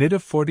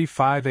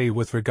 𝗧𝗿𝗶𝗁𝗱𝗏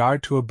with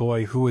regard to a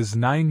boy who is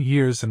 9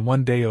 years and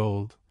 1 day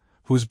old,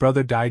 whose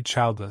brother died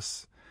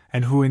childless,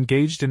 and who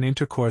engaged in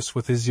intercourse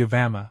with his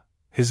𝗖𝗆𝗲𝗲,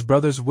 his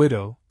brother's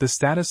widow. The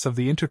status of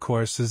the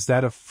intercourse is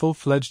that of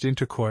full-fledged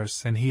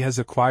intercourse, and he has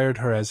acquired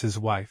her as his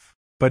wife.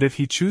 But if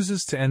he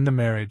chooses to end the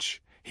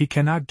marriage, he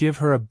cannot give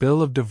her a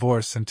bill of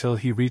divorce until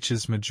he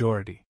reaches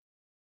majority.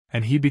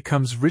 And he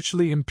becomes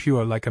ritually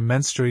impure like a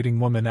menstruating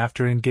woman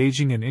after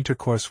engaging in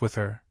intercourse with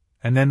her,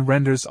 and then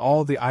renders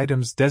all the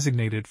items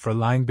designated for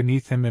lying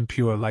beneath him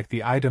impure like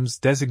the items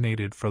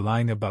designated for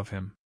lying above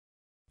him.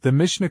 The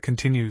Mishnah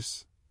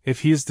continues, if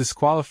he is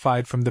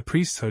disqualified from the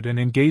priesthood and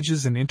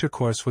engages in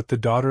intercourse with the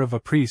daughter of a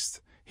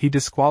priest, he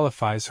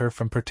disqualifies her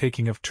from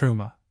partaking of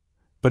truma.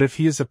 But if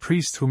he is a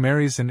priest who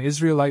marries an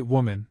Israelite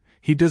woman,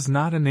 he does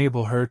not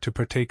enable her to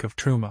partake of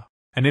truma.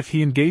 And if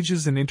he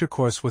engages in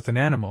intercourse with an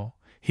animal,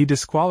 he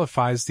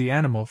disqualifies the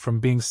animal from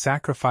being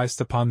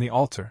sacrificed upon the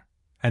altar,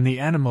 and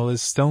the animal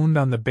is stoned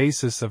on the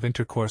basis of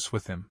intercourse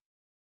with him.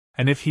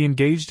 And if he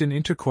engaged in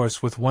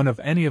intercourse with one of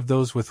any of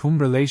those with whom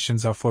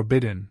relations are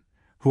forbidden,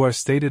 who are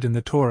stated in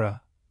the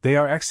Torah, they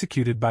are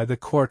executed by the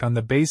court on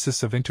the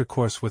basis of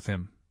intercourse with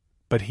him,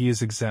 but he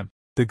is exempt.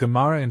 The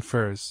Gemara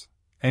infers,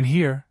 and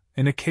here,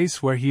 in a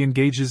case where he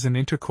engages in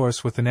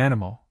intercourse with an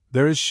animal,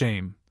 there is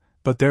shame,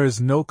 but there is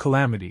no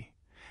calamity,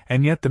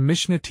 and yet the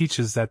Mishnah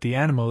teaches that the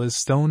animal is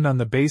stoned on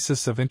the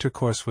basis of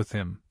intercourse with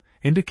him,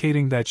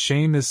 indicating that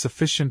shame is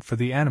sufficient for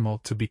the animal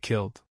to be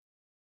killed.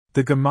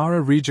 The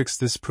Gemara rejects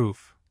this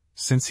proof.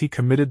 Since he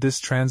committed this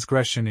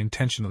transgression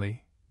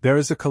intentionally, there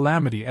is a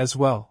calamity as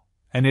well,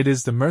 and it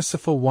is the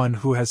merciful one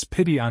who has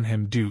pity on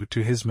him due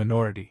to his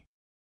minority.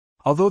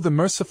 Although the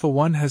merciful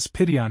one has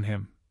pity on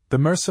him, the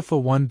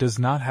merciful one does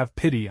not have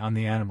pity on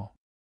the animal.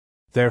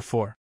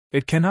 Therefore,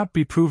 it cannot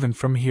be proven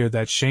from here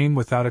that shame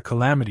without a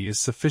calamity is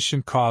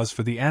sufficient cause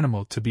for the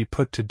animal to be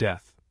put to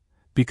death,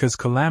 because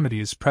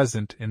calamity is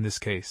present in this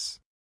case.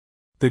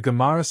 The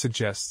Gemara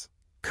suggests,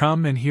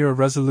 come and hear a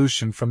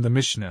resolution from the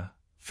Mishnah,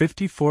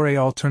 54a.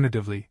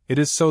 Alternatively, it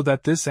is so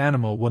that this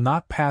animal will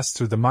not pass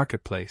through the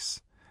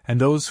marketplace, and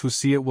those who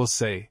see it will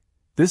say,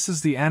 this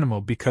is the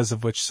animal because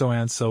of which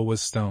so-and-so was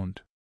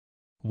stoned.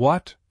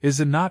 What, is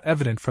it not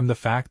evident from the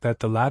fact that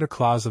the latter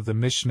clause of the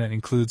Mishnah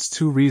includes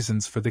 2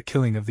 reasons for the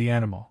killing of the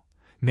animal,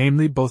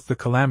 namely both the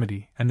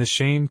calamity and the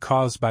shame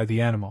caused by the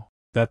animal,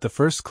 that the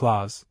first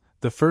clause,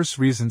 the first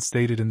reason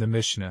stated in the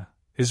Mishnah,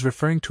 is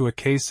referring to a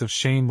case of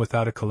shame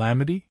without a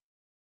calamity?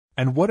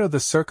 And what are the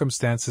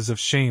circumstances of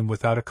shame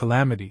without a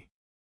calamity?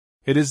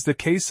 It is the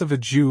case of a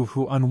Jew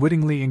who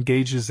unwittingly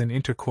engages in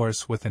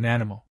intercourse with an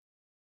animal.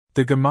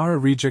 The Gemara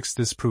rejects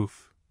this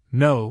proof.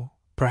 No,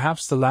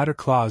 perhaps the latter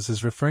clause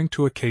is referring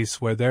to a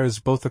case where there is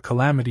both a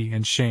calamity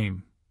and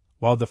shame,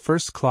 while the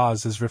first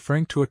clause is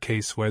referring to a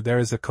case where there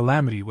is a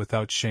calamity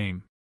without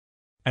shame.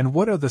 And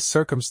what are the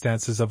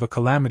circumstances of a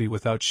calamity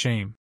without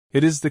shame?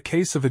 It is the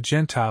case of a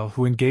Gentile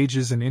who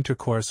engages in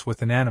intercourse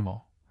with an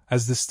animal,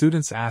 as the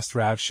students asked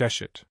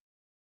𝗏𝗏𝗃𝗏𝗃𝗏𝗏.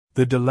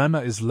 The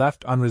dilemma is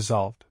left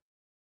unresolved.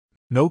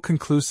 No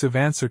conclusive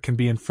answer can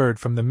be inferred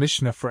from the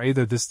Mishnah for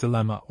either this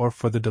dilemma or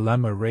for the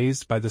dilemma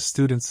raised by the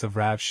students of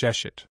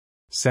𝗏𝗏𝗃𝗏𝗃.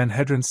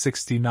 Sanhedrin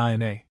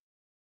 69a.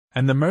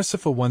 And the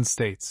Merciful One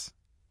states,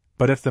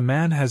 but if the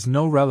man has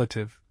no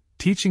relative,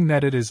 teaching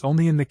that it is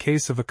only in the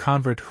case of a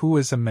convert who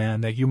is a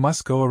man that you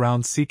must go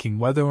around seeking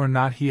whether or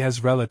not he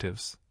has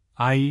relatives,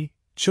 i.e.,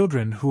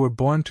 children who were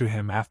born to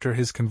him after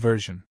his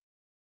conversion.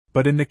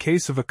 But in the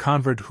case of a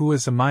convert who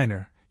is a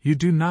minor, you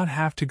do not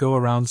have to go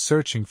around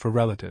searching for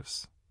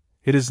relatives.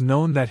 It is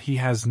known that he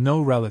has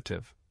no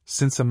relative,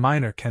 since a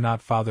minor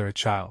cannot father a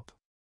child.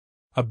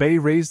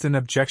 𝗍𝗏𝗃𝗏𝗏 raised an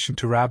objection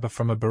to Rabbah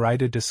from a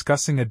Baraita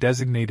discussing a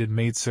designated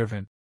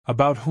maidservant,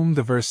 about whom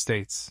the verse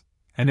states,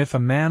 and if a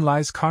man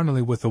lies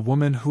carnally with a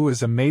woman who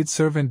is a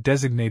maidservant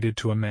designated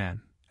to a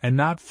man, and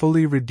not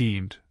fully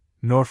redeemed,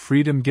 nor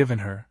freedom given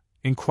her,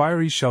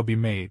 inquiry shall be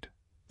made,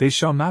 they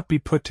shall not be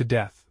put to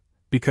death,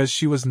 because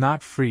she was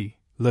not free.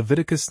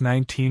 Leviticus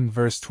 19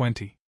 verse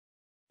 20.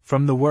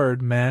 From the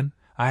word man,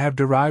 I have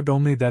derived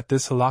only that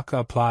this halakha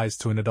applies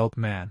to an adult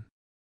man.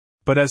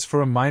 But as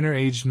for a minor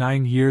aged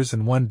 9 years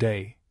and 1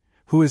 day,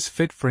 who is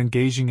fit for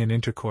engaging in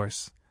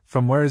intercourse,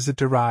 from where is it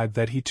derived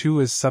that he too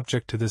is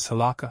subject to this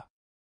halakha?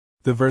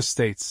 The verse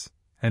states,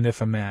 and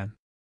if a man.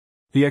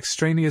 The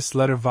extraneous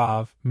letter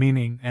vav,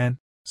 meaning and,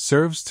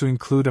 serves to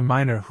include a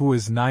minor who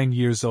is 9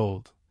 years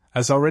old,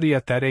 as already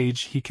at that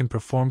age he can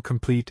perform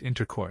complete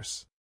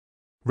intercourse.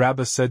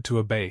 Rabbah said to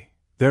𝗍𝗏𝗃,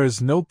 there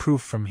is no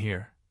proof from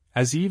here,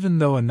 as even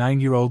though a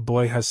 9-year-old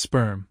boy has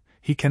sperm,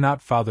 he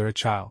cannot father a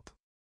child.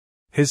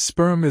 His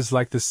sperm is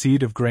like the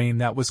seed of grain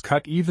that was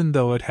cut even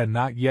though it had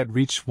not yet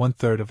reached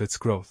 1/3 of its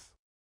growth.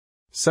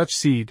 Such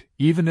seed,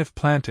 even if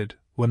planted,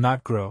 will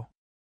not grow.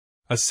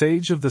 A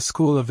sage of the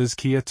school of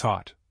𝗧𝗲𝗲𝗃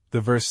taught,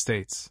 the verse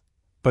states,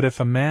 "But if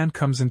a man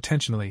comes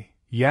intentionally,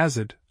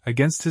 𝗧𝗃,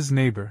 against his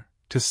neighbor,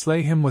 to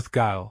slay him with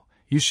guile,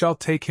 you shall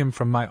take him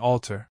from my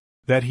altar,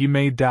 that he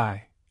may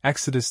die."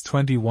 Exodus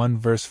 21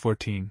 verse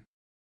 14.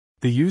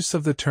 The use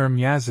of the term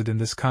𝗧𝗃 in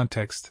this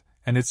context,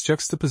 and its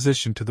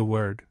juxtaposition to the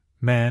word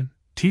man,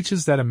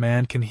 teaches that a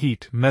man can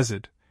heat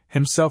𝗲𝗲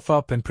himself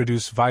up and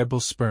produce viable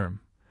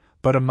sperm,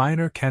 but a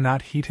minor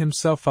cannot heat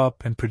himself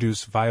up and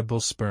produce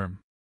viable sperm.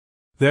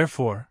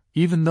 Therefore,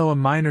 even though a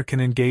minor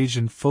can engage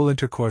in full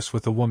intercourse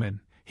with a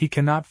woman, he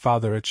cannot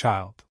father a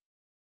child.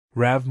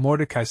 Rav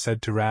Mordecai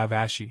said to Rav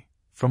Ashi,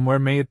 "From where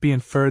may it be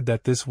inferred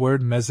that this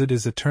word 𝗲𝗲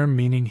is a term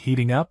meaning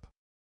heating up?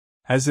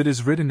 As it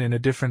is written in a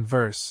different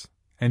verse,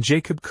 and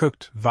Jacob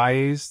cooked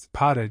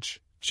𝗧𝗿𝗱𝗶𝗁𝗲,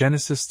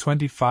 Genesis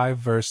 25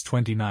 verse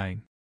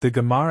 29. The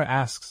Gemara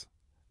asks,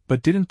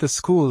 "But didn't the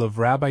school of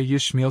Rabbi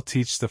Yishmael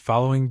teach the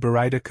following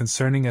verita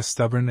concerning a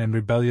stubborn and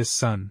rebellious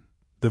son?"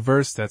 The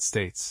verse that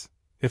states,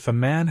 "If a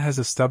man has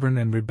a stubborn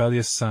and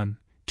rebellious son,"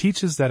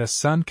 teaches that a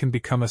son can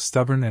become a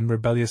stubborn and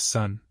rebellious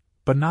son,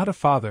 but not a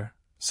father,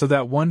 so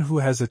that one who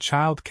has a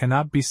child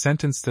cannot be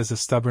sentenced as a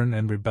stubborn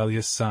and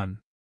rebellious son.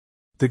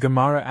 The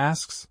Gemara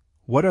asks,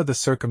 what are the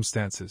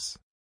circumstances?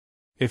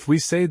 If we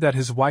say that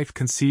his wife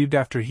conceived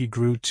after he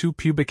grew 2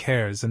 pubic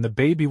hairs and the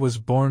baby was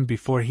born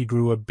before he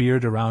grew a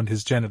beard around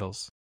his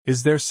genitals,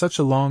 is there such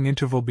a long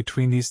interval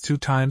between these two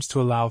times to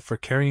allow for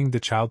carrying the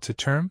child to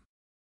term?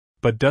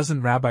 But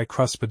doesn't Rabbi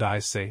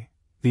𝗧𝗶𝗶𝗃𝗃 say,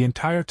 the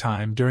entire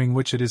time during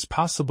which it is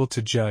possible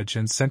to judge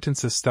and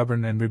sentence a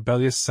stubborn and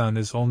rebellious son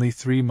is only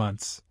 3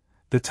 months,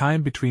 the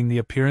time between the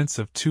appearance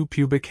of 2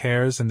 pubic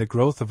hairs and the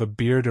growth of a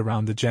beard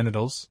around the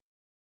genitals?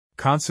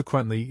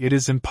 Consequently, it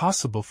is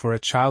impossible for a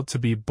child to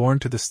be born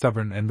to the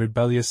stubborn and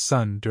rebellious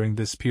son during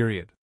this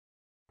period.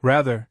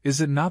 Rather,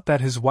 is it not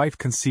that his wife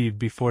conceived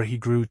before he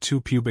grew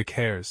 2 pubic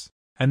hairs,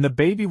 and the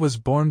baby was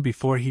born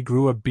before he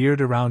grew a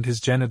beard around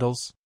his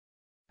genitals?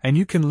 And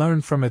you can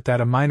learn from it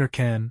that a minor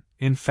can,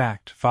 in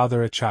fact,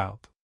 father a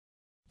child.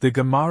 The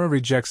Gemara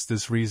rejects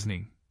this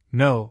reasoning.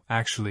 No,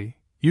 actually,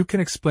 you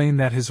can explain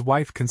that his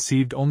wife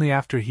conceived only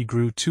after he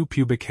grew 2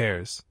 pubic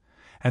hairs,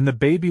 and the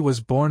baby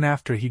was born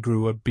after he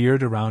grew a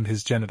beard around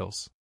his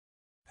genitals.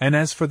 And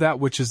as for that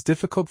which is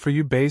difficult for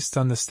you based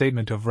on the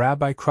statement of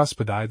Rabbi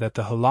𝗧𝗶𝗃𝗃 that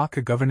the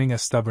halakha governing a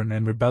stubborn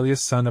and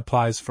rebellious son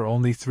applies for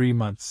only 3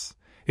 months,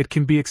 it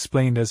can be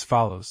explained as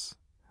follows.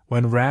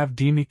 When Rav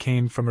Dimi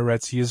came from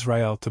Eretz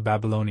Yisrael to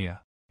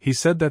Babylonia, he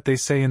said that they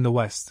say in the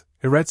West,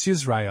 Eretz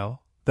Yisrael,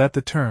 that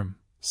the term,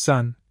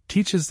 son,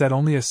 teaches that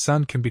only a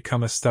son can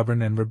become a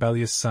stubborn and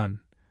rebellious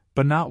son,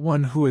 but not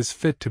one who is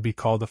fit to be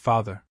called a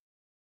father.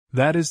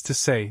 That is to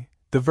say,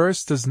 the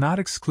verse does not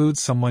exclude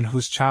someone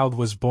whose child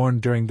was born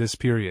during this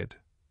period,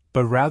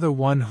 but rather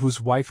one whose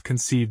wife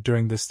conceived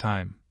during this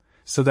time,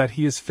 so that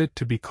he is fit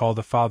to be called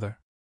a father.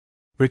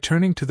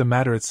 Returning to the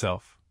matter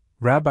itself,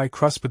 Rabbi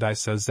𝗧𝗶𝗃𝗃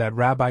says that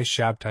Rabbi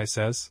𝗧𝗿𝗱𝗃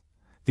says,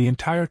 the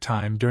entire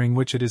time during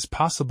which it is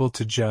possible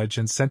to judge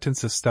and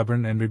sentence a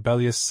stubborn and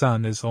rebellious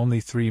son is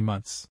only 3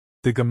 months.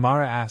 The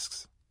Gemara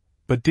asks,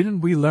 but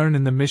didn't we learn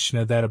in the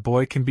Mishnah that a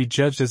boy can be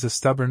judged as a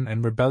stubborn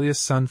and rebellious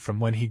son from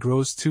when he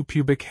grows 2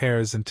 pubic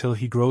hairs until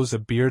he grows a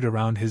beard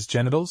around his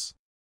genitals?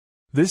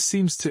 This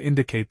seems to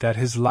indicate that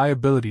his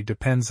liability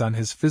depends on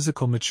his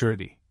physical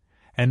maturity,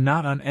 and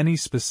not on any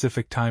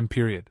specific time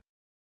period.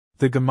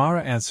 The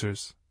Gemara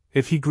answers,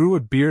 if he grew a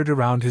beard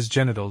around his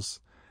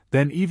genitals,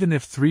 then even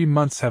if 3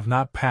 months have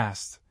not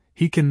passed,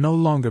 he can no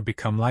longer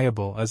become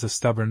liable as a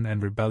stubborn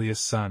and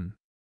rebellious son.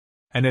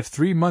 And if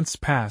 3 months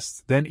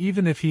passed, then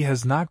even if he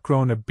has not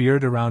grown a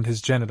beard around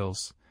his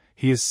genitals,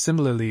 he is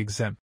similarly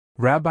exempt.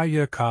 Rabbi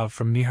Yaakov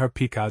from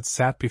𝗖𝗆𝗲𝗃𝗃𝗃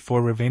sat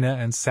before Ravina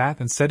and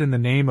said in the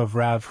name of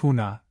Rav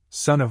Huna,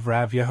 son of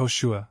Rav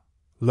Yehoshua.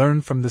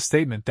 Learn from the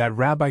statement that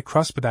Rabbi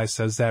𝗧𝗶𝗃𝗃𝗃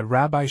says that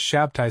Rabbi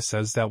𝗧𝗿𝗱𝗃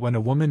says that when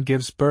a woman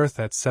gives birth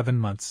at 7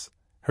 months,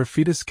 her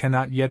fetus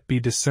cannot yet be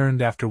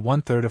discerned after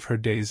 1/3 of her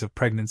days of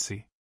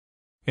pregnancy.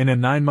 In a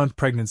 9-month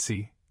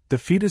pregnancy, the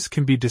fetus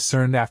can be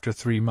discerned after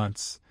 3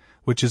 months,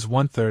 which is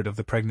 1/3 of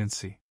the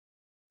pregnancy.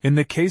 In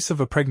the case of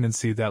a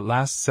pregnancy that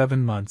lasts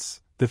 7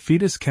 months, the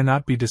fetus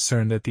cannot be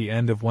discerned at the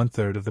end of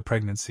 1/3 of the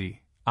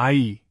pregnancy,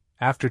 i.e.,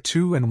 after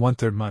 2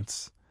 1/3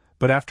 months,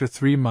 but after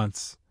 3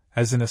 months,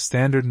 as in a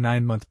standard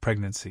 9-month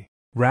pregnancy.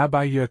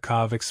 Rabbi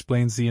Yaakov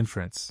explains the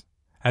inference,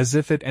 as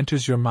if it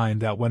enters your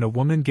mind that when a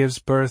woman gives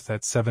birth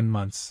at 7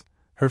 months,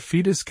 her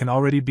fetus can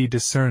already be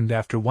discerned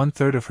after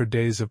 1/3 of her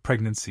days of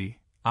pregnancy,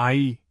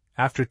 i.e.,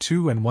 after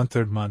 2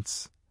 1/3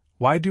 months.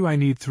 Why do I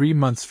need 3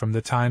 months from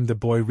the time the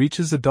boy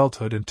reaches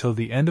adulthood until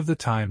the end of the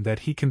time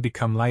that he can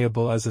become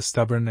liable as a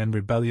stubborn and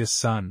rebellious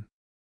son?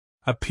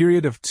 A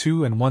period of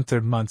 2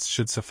 1/3 months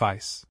should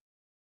suffice.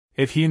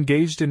 If he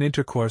engaged in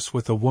intercourse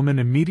with a woman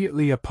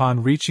immediately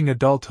upon reaching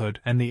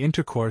adulthood and the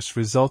intercourse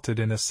resulted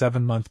in a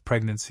 7-month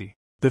pregnancy,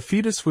 the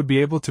fetus would be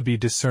able to be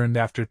discerned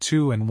after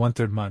 2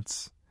 1/3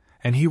 months,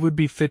 and he would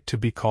be fit to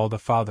be called a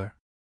father.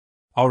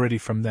 already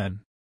from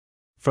then.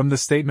 From the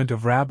statement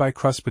of Rabbi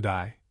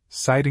𝗧𝗶𝗁𝗂,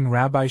 citing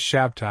Rabbi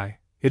𝗧𝗵𝗂,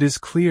 it is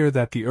clear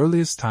that the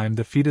earliest time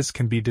the fetus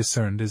can be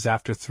discerned is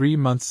after 3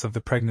 months of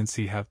the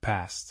pregnancy have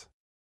passed.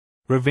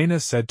 Ravenna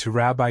said to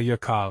Rabbi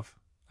Yaakov,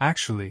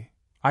 "Actually,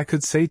 I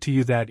could say to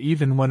you that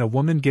even when a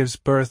woman gives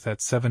birth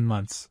at 7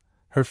 months,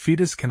 her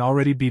fetus can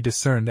already be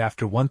discerned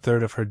after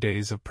 1/3 of her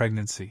days of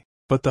pregnancy.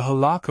 But the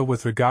halakha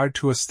with regard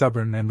to a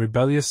stubborn and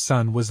rebellious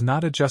son was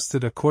not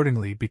adjusted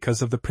accordingly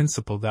because of the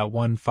principle that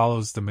one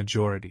follows the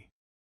majority.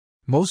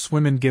 Most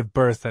women give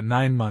birth at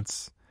 9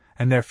 months,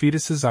 and their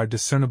fetuses are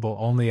discernible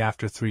only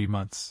after 3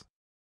 months.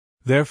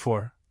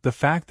 Therefore, the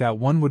fact that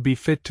one would be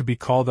fit to be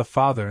called a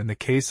father in the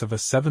case of a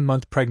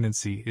 7-month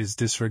pregnancy is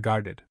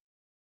disregarded."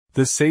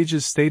 The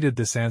sages stated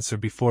this answer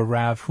before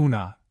Rav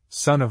Huna,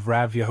 son of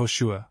Rav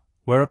Yehoshua,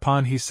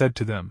 whereupon he said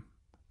to them,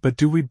 "But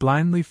do we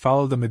blindly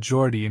follow the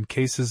majority in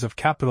cases of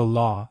capital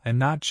law and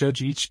not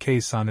judge each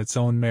case on its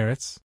own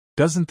merits?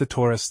 Doesn't the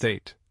Torah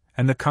state,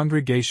 'And the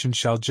congregation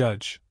shall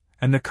judge,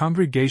 and the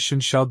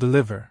congregation shall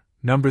deliver,'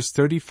 Numbers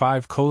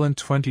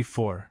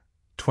 35:24,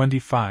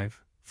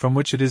 25, from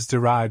which it is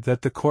derived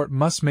that the court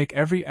must make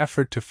every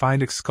effort to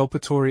find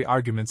exculpatory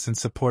arguments in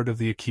support of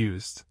the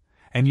accused,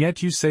 and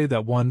yet you say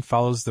that one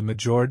follows the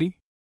majority?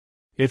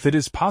 If it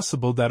is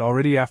possible that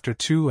already after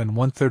 2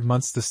 1/3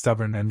 months the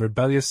stubborn and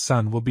rebellious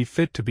son will be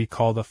fit to be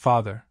called a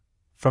father,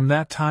 from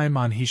that time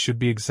on he should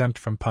be exempt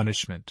from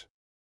punishment."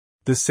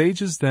 The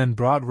sages then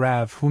brought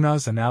Rav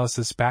Huna's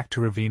analysis back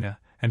to Ravenna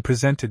and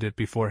presented it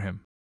before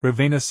him.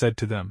 Ravenna said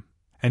to them,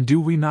 "And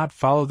do we not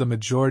follow the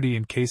majority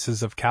in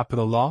cases of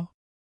capital law?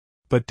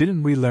 But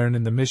didn't we learn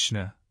in the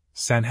Mishnah,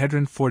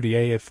 Sanhedrin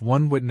 40a, if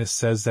one witness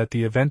says that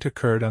the event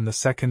occurred on the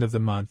 2nd of the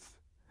month,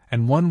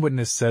 and one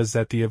witness says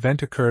that the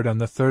event occurred on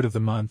the 3rd of the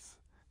month,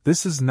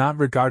 this is not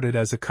regarded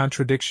as a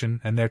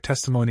contradiction and their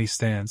testimony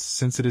stands,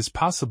 since it is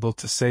possible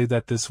to say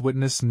that this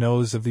witness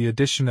knows of the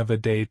addition of a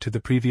day to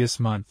the previous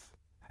month,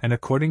 and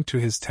according to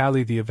his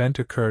tally the event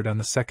occurred on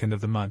the 2nd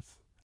of the month,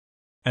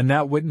 and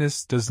that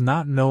witness does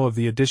not know of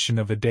the addition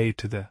of a day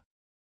to the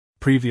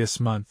previous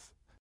month,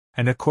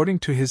 and according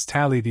to his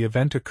tally the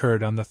event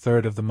occurred on the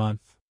 3rd of the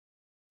month.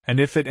 And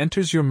if it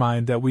enters your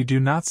mind that we do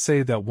not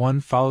say that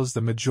one follows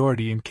the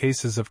majority in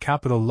cases of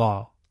capital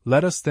law,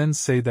 let us then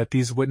say that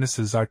these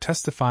witnesses are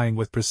testifying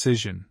with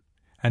precision,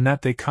 and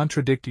that they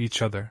contradict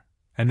each other,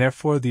 and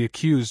therefore the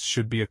accused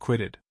should be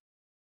acquitted.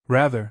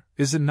 Rather,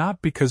 is it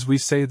not because we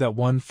say that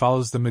one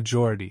follows the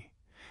majority,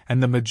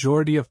 and the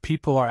majority of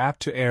people are apt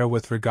to err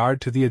with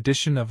regard to the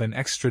addition of an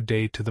extra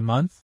day to the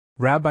month?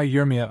 Rabbi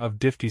𝗰𝗄𝗓 of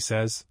Difti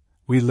says,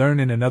 "We learn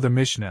in another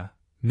Mishnah,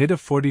 Nida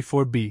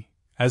 44b,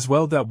 as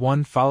well that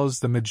one follows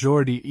the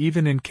majority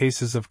even in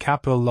cases of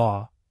capital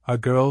law. A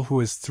girl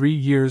who is 3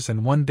 years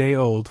and 1 day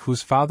old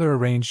whose father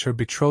arranged her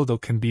betrothal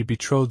can be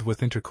betrothed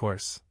with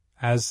intercourse,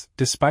 as,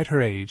 despite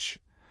her age,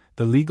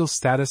 the legal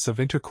status of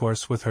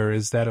intercourse with her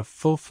is that of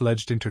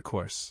full-fledged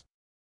intercourse.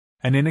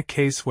 And in a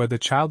case where the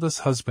childless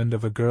husband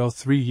of a girl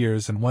 3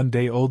 years and 1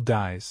 day old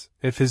dies,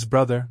 if his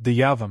brother, the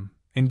𝗖𝗆𝗲,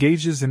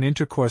 engages in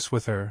intercourse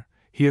with her,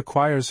 he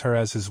acquires her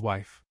as his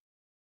wife.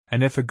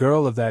 And if a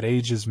girl of that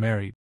age is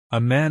married, a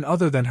man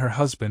other than her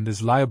husband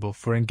is liable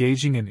for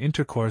engaging in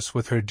intercourse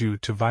with her due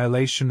to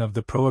violation of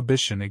the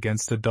prohibition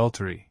against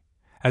adultery,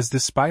 as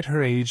despite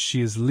her age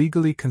she is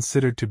legally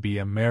considered to be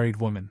a married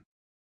woman."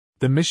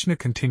 The Mishnah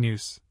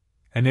continues,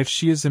 "And if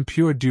she is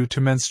impure due to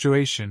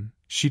menstruation,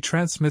 she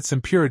transmits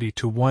impurity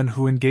to one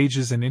who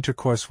engages in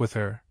intercourse with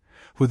her,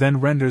 who then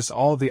renders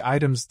all the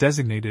items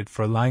designated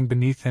for lying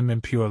beneath him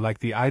impure like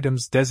the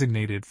items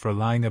designated for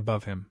lying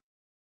above him.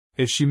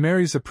 If she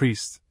marries a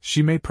priest,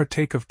 she may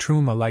partake of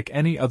truma like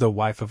any other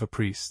wife of a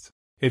priest.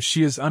 If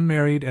she is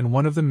unmarried and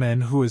one of the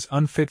men who is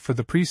unfit for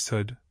the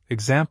priesthood,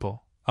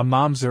 example, a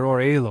mamzer or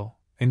𝗍𝗌,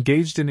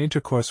 engaged in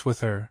intercourse with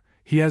her,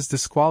 he has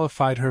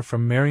disqualified her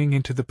from marrying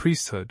into the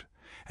priesthood,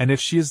 and if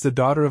she is the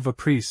daughter of a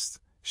priest,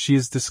 she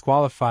is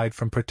disqualified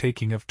from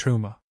partaking of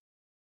truma.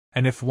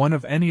 And if one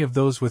of any of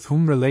those with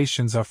whom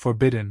relations are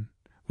forbidden,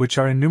 which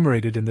are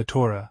enumerated in the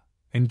Torah,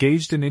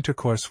 engaged in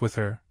intercourse with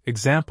her,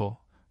 example,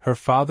 her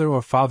father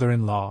or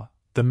father-in-law,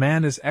 the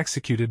man is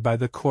executed by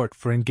the court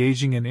for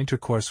engaging in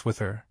intercourse with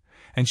her,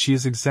 and she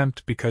is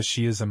exempt because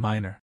she is a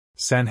minor."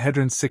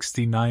 Sanhedrin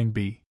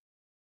 69b.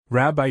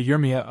 Rabbi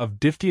𝗰𝗄𝗓 of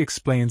Difti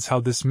explains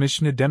how this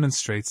Mishnah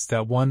demonstrates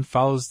that one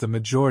follows the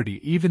majority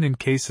even in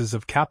cases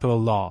of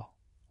capital law.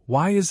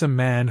 Why is a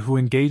man who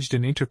engaged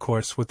in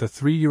intercourse with a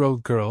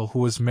 3-year-old girl who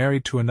was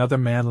married to another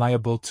man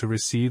liable to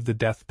receive the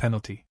death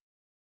penalty?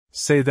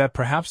 Say that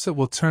perhaps it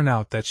will turn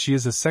out that she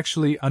is a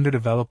sexually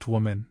underdeveloped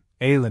woman,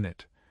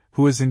 alienate,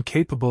 who is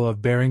incapable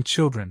of bearing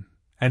children,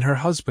 and her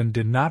husband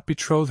did not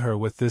betroth her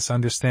with this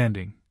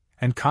understanding,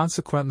 and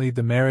consequently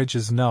the marriage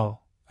is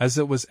null, as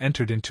it was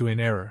entered into in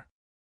error.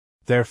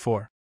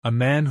 Therefore, a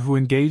man who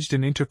engaged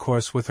in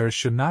intercourse with her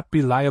should not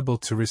be liable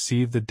to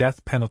receive the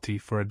death penalty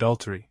for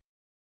adultery.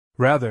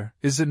 Rather,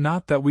 is it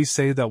not that we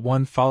say that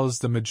one follows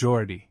the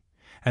majority,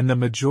 and the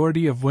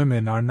majority of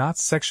women are not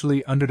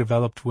sexually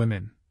underdeveloped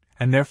women,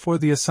 and therefore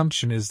the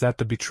assumption is that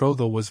the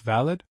betrothal was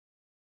valid?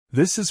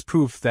 This is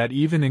proof that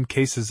even in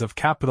cases of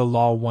capital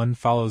law one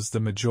follows the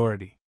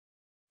majority.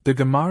 The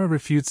Gemara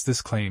refutes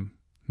this claim.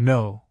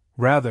 No,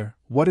 rather,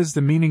 what is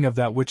the meaning of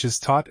that which is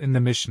taught in the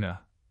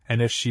Mishnah?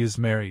 And if she is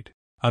married,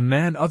 a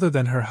man other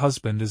than her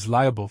husband is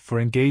liable for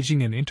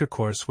engaging in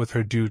intercourse with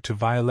her due to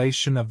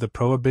violation of the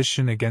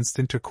prohibition against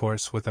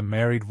intercourse with a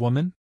married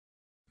woman?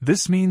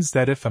 This means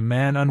that if a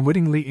man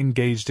unwittingly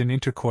engaged in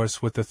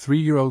intercourse with a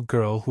 3-year-old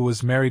girl who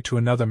was married to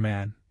another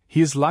man,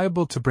 he is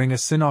liable to bring a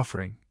sin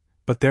offering,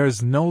 but there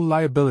is no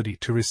liability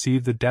to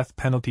receive the death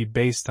penalty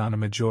based on a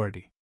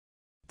majority.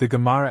 The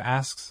Gemara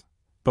asks,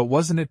 but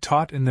wasn't it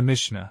taught in the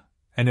Mishnah,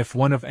 and if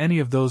one of any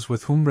of those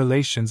with whom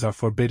relations are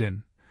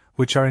forbidden,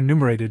 which are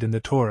enumerated in the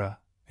Torah,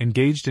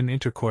 engaged in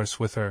intercourse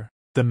with her,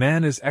 the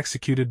man is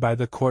executed by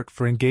the court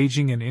for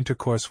engaging in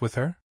intercourse with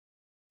her?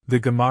 The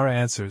Gemara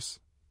answers,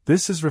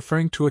 this is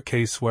referring to a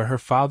case where her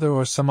father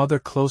or some other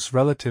close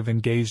relative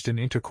engaged in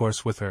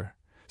intercourse with her,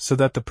 so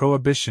that the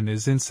prohibition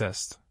is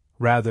incest,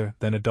 rather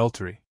than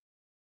adultery.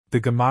 The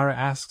Gemara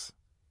asks,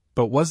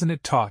 but wasn't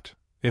it taught,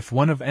 if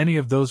one of any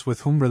of those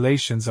with whom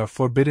relations are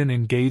forbidden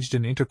engaged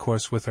in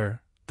intercourse with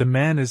her, the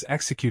man is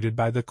executed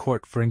by the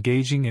court for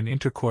engaging in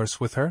intercourse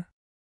with her?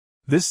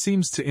 This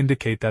seems to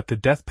indicate that the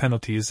death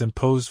penalty is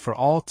imposed for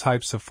all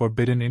types of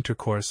forbidden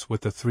intercourse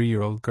with a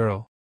 3-year-old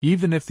girl,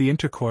 even if the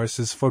intercourse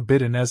is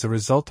forbidden as a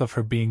result of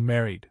her being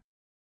married.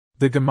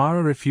 The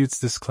Gemara refutes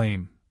this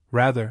claim.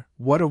 Rather,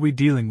 what are we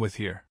dealing with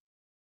here?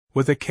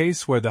 With a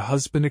case where the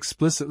husband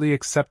explicitly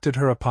accepted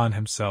her upon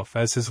himself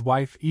as his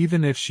wife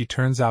even if she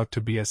turns out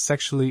to be a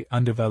sexually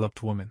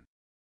undeveloped woman.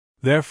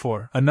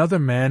 Therefore, another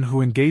man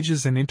who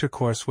engages in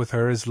intercourse with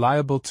her is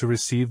liable to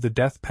receive the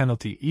death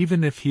penalty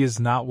even if he is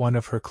not one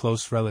of her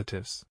close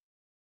relatives.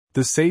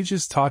 The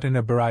sages taught in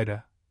a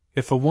verita,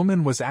 if a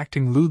woman was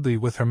acting lewdly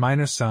with her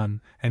minor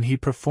son and he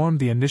performed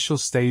the initial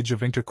stage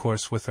of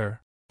intercourse with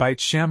her,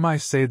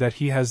 𝗖𝗆𝗶𝗁𝗍 say that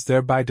he has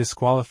thereby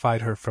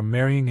disqualified her from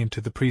marrying into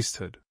the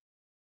priesthood.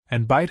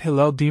 And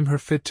𝗖𝘆𝗰𝗋𝗍 deem her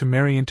fit to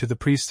marry into the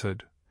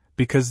priesthood,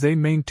 because they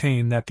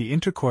maintain that the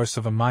intercourse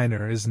of a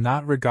minor is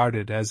not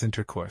regarded as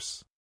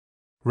intercourse.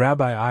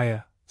 Rabbi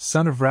Aya,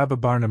 son of Rabbi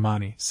Bar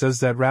Namani,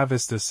 says that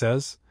𝗲𝗿𝗱𝗱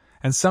says,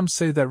 and some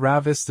say that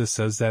𝗲𝗿𝗱𝗱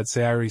says that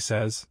𝗧𝗿𝗆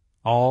says,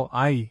 all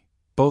i.e.,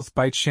 both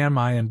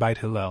𝗖𝗆𝗁𝗍 and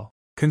𝗖𝗆𝗋𝗋,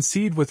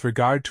 concede with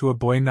regard to a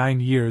boy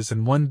 9 years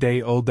and 1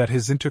 day old that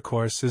his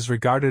intercourse is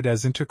regarded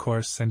as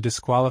intercourse and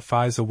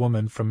disqualifies a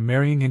woman from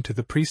marrying into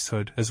the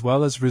priesthood as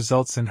well as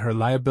results in her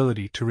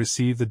liability to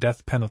receive the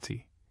death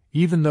penalty,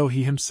 even though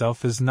he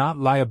himself is not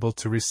liable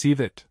to receive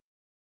it.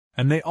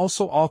 And they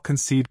also all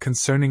concede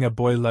concerning a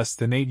boy less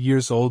than 8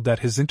 years old that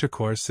his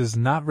intercourse is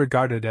not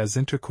regarded as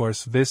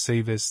intercourse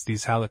vis-a-vis.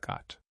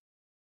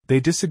 They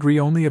disagree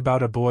only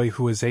about a boy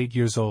who is 8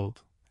 years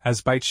old,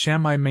 as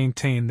𝗖𝗆𝗁𝗍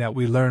maintain that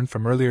we learn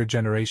from earlier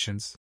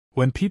generations,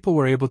 when people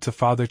were able to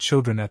father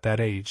children at that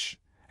age,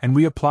 and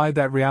we apply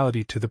that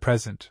reality to the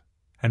present,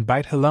 and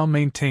𝗖𝗆𝗋𝗋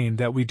maintain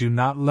that we do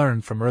not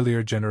learn from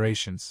earlier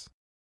generations.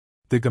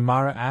 The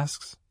Gemara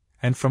asks,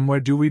 and from where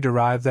do we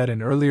derive that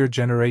in earlier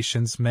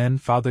generations men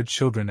fathered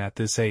children at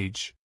this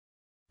age?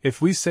 If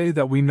we say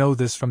that we know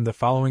this from the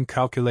following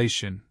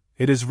calculation,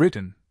 it is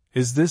written,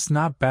 is this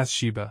not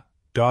Bathsheba,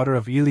 daughter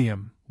of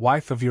Eliam,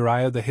 wife of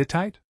Uriah the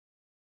Hittite?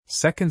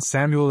 2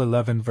 Samuel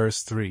 11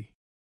 verse 3.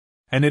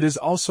 And it is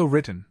also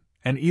written,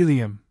 and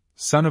Eliam,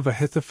 son of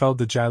𝗼𝗆𝗱𝗆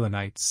the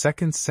Gilonite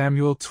 2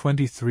 Samuel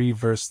 23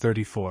 verse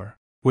 34,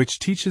 which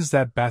teaches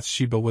that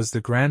Bathsheba was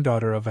the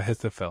granddaughter of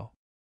𝗼𝗆𝗱𝗆.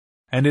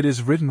 And it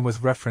is written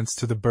with reference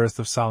to the birth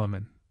of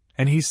Solomon,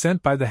 and he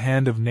sent by the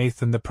hand of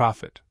Nathan the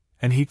prophet,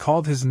 and he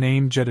called his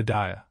name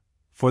Jedediah,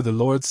 for the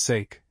Lord's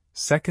sake,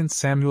 2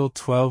 Samuel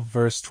 12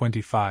 verse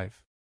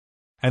 25.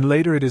 And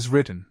later it is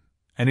written,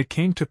 and it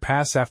came to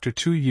pass after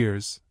 2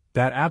 years,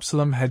 that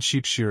Absalom had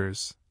sheep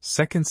shearers,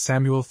 2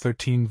 Samuel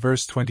 13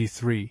 verse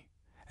 23,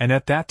 and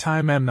at that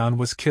time Amnon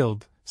was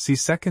killed, see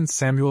 2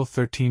 Samuel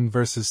 13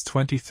 verses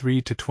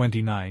 23 to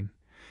 29,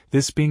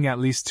 this being at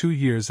least 2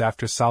 years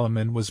after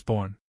Solomon was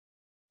born.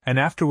 And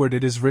afterward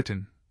it is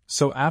written,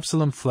 so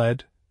Absalom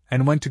fled,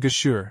 and went to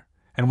Geshur,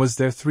 and was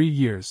there 3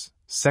 years,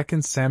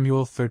 2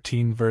 Samuel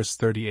 13 verse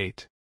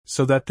 38,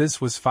 so that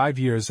this was 5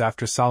 years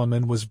after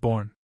Solomon was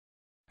born.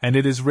 And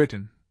it is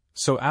written,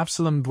 so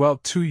Absalom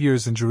dwelt 2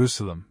 years in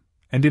Jerusalem,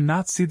 and did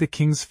not see the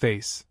king's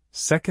face,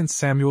 2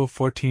 Samuel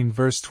 14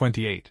 verse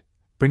 28,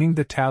 bringing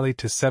the tally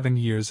to 7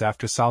 years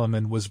after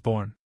Solomon was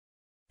born.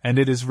 And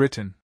it is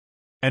written,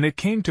 and it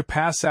came to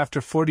pass after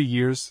 40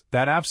 years,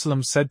 that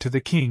Absalom said to the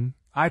king,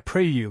 I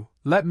pray you,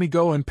 let me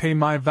go and pay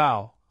my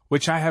vow,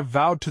 which I have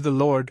vowed to the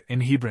Lord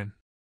in Hebron.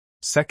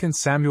 2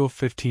 Samuel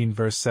 15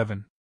 verse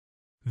 7.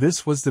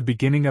 This was the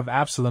beginning of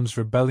Absalom's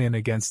rebellion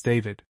against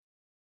David.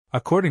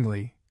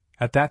 Accordingly,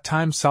 at that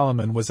time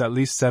Solomon was at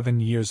least 7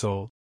 years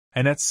old.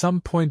 And at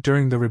some point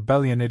during the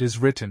rebellion it is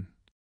written,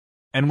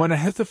 and when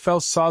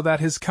𝗼𝗆𝗱𝗆 saw that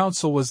his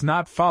counsel was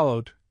not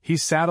followed, he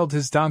saddled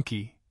his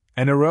donkey,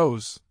 and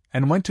arose,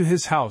 and went to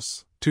his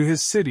house, to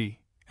his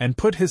city, and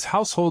put his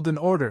household in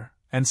order,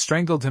 and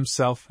strangled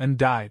himself and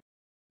died.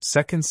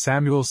 2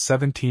 Samuel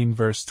 17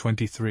 verse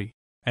 23.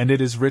 And it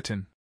is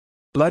written,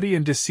 Bloody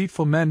and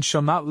deceitful men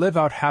shall not live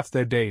out half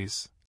their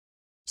days.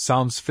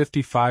 Psalms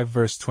 55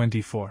 verse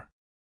 24.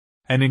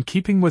 And in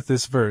keeping with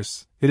this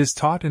verse, it is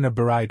taught in a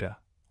Baraita,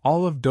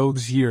 all of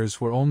Dog's years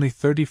were only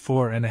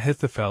 34 and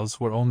𝗖𝗆𝗱𝗃𝗃's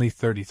were only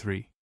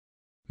 33.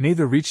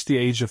 Neither reached the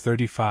age of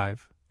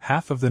 35,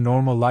 half of the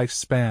normal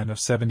lifespan of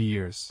 70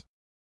 years.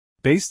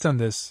 Based on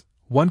this,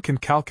 one can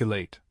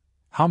calculate,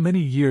 how many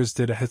years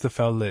did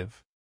𝗖𝗆𝗱𝗃𝗃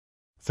live?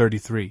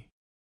 33.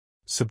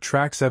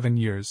 Subtract 7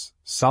 years,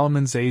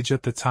 Solomon's age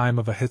at the time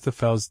of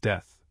𝗖𝗆𝗱𝗃's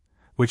death,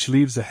 which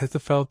leaves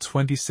𝗖𝗆𝗱𝗃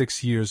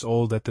 26 years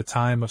old at the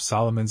time of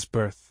Solomon's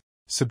birth.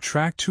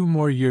 Subtract 2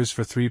 more years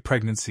for 3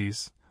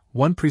 pregnancies,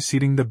 one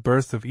preceding the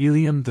birth of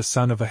𝗖𝘆𝗰𝗋 the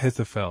son of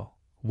𝗖𝗆𝗱𝗃,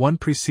 one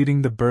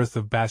preceding the birth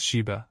of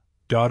Bathsheba,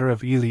 daughter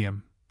of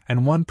𝗖𝘆𝗰,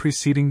 and one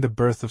preceding the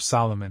birth of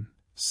Solomon,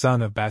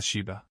 son of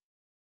Bathsheba.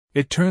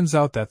 It turns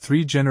out that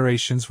 3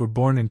 generations were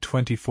born in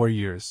 24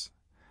 years,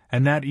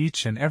 and that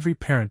each and every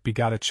parent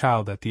begot a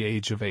child at the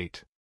age of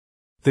 8.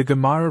 The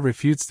Gemara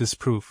refutes this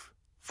proof.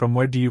 From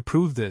where do you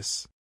prove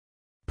this?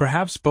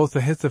 Perhaps both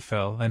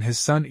𝗖𝗆𝗱𝗃 and his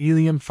son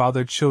𝗖𝘆𝗰𝗋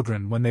fathered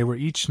children when they were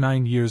each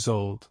 9 years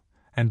old,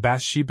 and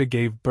Bathsheba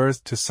gave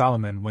birth to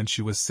Solomon when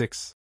she was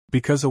 6,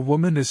 because a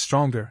woman is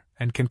stronger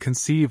and can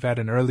conceive at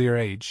an earlier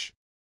age.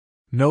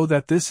 Know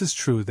that this is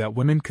true, that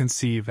women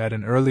conceive at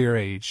an earlier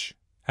age,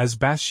 as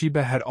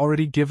Bathsheba had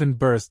already given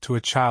birth to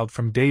a child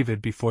from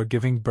David before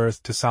giving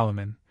birth to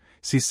Solomon.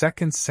 See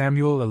 2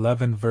 Samuel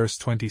 11 verse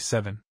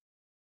 27.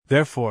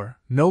 Therefore,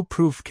 no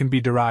proof can be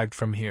derived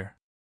from here.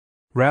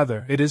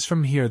 Rather, it is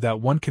from here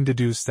that one can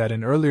deduce that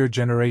in earlier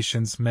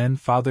generations men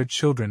fathered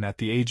children at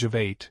the age of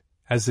 8,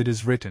 as it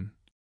is written.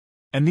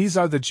 And these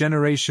are the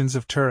generations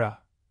of Terah.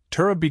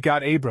 Terah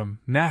begot Abram,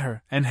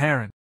 Nahor, and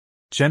Haran.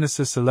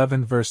 Genesis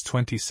 11 verse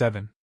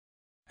 27.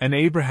 And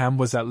Abraham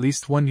was at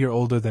least 1 year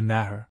older than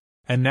Nahor,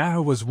 and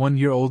Nahor was 1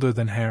 year older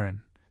than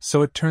Haran,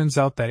 so it turns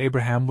out that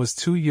Abraham was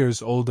 2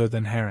 years older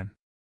than Haran.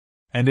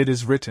 And it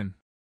is written,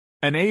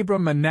 and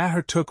Abram and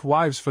Nahor took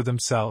wives for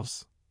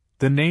themselves.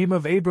 The name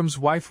of Abram's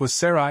wife was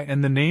Sarai,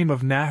 and the name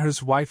of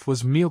Nahor's wife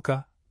was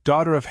Milcah,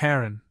 daughter of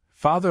Haran,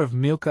 father of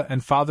Milcah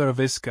and father of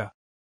Iscah.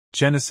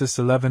 Genesis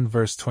 11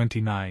 verse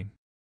 29.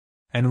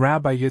 And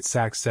Rabbi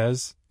Yitzhak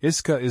says,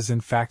 Iscah is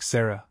in fact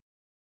Sarah.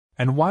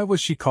 And why was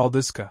she called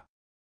Iscah?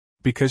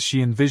 Because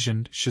she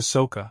envisioned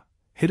𝗧𝗍𝗍𝗃𝗃,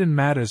 hidden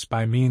matters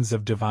by means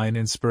of divine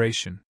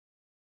inspiration.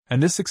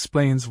 And this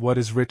explains what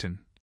is written.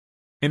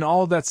 In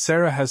all that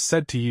Sarah has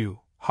said to you,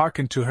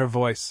 hearken to her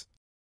voice.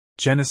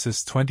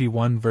 Genesis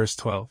 21 verse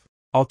 12.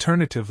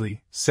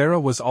 Alternatively, Sarah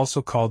was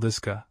also called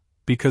Iscah,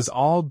 because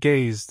all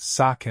gazed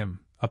𝗧𝗍𝗍𝗃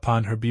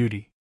upon her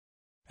beauty.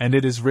 And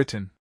it is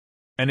written,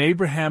 and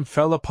Abraham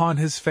fell upon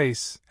his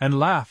face, and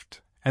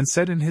laughed, and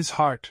said in his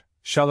heart,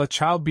 shall a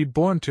child be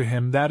born to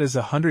him that is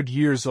 100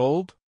 years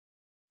old?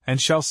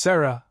 And shall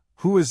Sarah,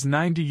 who is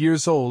 90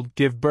 years old,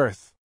 give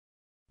birth?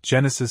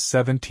 Genesis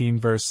 17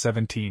 verse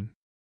 17.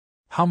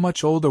 How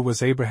much older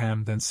was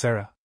Abraham than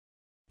Sarah?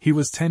 He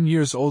was 10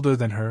 years older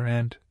than her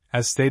and,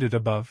 as stated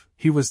above,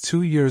 he was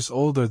 2 years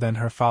older than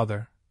her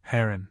father,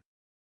 Haran.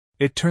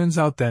 It turns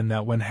out then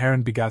that when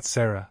Haran begot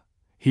Sarah,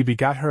 he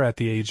begot her at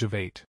the age of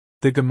 8.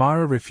 The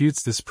Gemara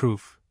refutes this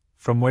proof.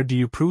 From where do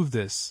you prove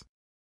this?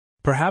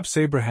 Perhaps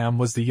Abraham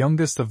was the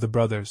youngest of the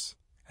brothers,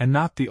 and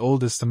not the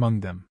oldest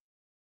among them.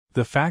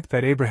 The fact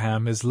that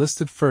Abraham is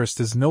listed first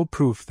is no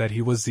proof that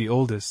he was the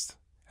oldest,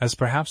 as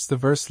perhaps the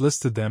verse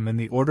listed them in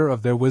the order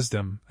of their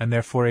wisdom, and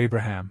therefore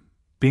Abraham,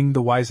 being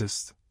the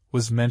wisest,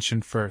 was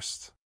mentioned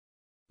first.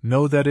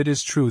 Know that it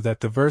is true that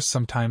the verse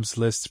sometimes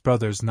lists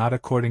brothers not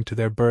according to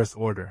their birth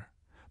order,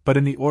 but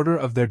in the order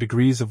of their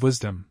degrees of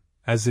wisdom,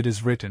 as it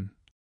is written.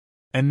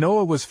 And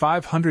Noah was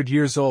 500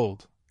 years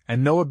old,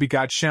 and Noah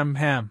begot Shem,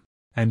 Ham,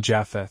 and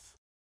Japheth.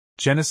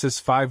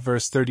 Genesis 5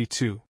 verse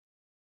 32.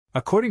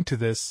 According to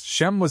this,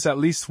 Shem was at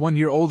least 1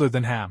 year older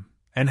than Ham,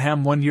 and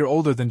Ham 1 year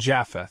older than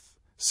Japheth,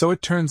 so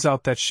it turns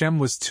out that Shem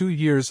was 2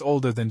 years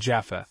older than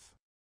Japheth.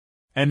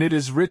 And it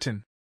is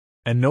written,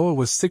 and Noah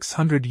was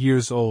 600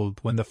 years old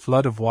when the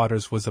flood of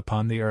waters was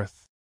upon the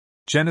earth.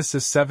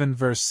 Genesis 7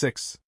 verse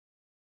 6.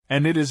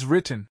 And it is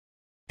written,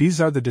 these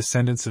are the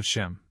descendants of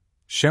Shem.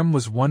 Shem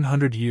was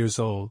 100 years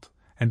old,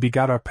 and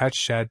begot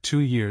Arpachshad 2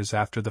 years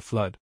after the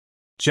flood.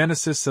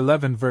 Genesis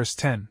 11 verse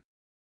 10.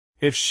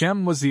 If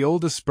Shem was the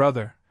oldest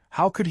brother,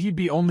 how could he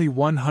be only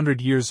 100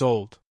 years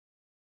old?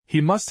 He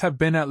must have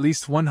been at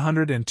least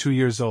 102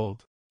 years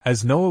old,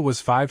 as Noah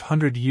was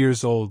 500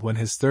 years old when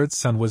his third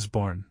son was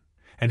born,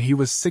 and he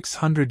was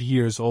 600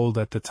 years old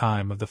at the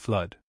time of the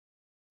flood.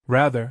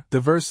 Rather, the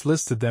verse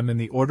listed them in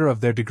the order of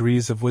their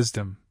degrees of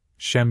wisdom,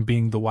 Shem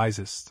being the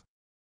wisest.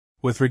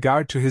 With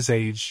regard to his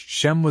age,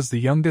 Shem was the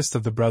youngest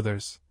of the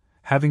brothers,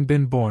 having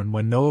been born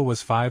when Noah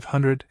was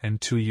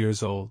 502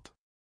 years old.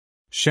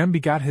 Shem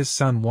begot his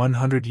son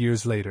 100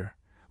 years later,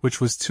 which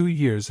was 2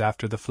 years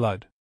after the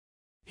flood.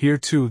 Here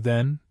too,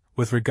 then,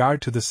 with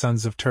regard to the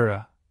sons of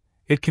Terah,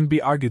 it can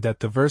be argued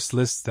that the verse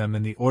lists them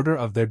in the order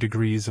of their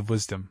degrees of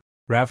wisdom.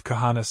 Rav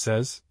Kahana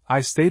says,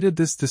 I stated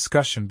this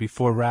discussion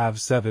before Rav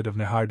𝗧𝗿𝗱𝗶𝗁𝗱𝗏 of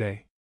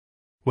Nehardeh.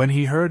 When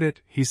he heard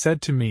it, he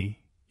said to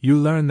me, you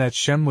learn that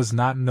Shem was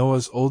not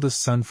Noah's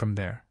oldest son from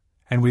there,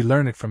 and we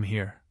learn it from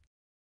here.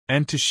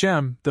 And to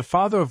Shem, the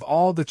father of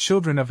all the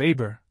children of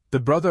Eber, the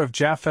brother of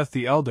Japheth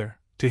the elder,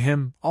 to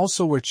him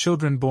also were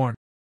children born.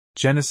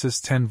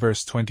 Genesis 10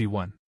 verse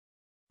 21.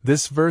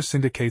 This verse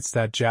indicates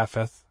that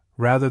Japheth,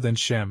 rather than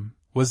Shem,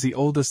 was the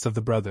oldest of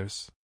the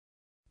brothers.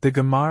 The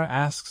Gemara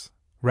asks,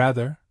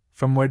 rather,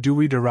 from where do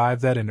we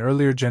derive that in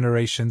earlier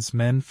generations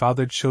men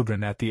fathered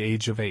children at the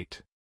age of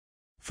 8?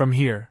 From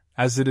here,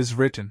 as it is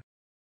written,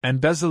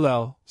 and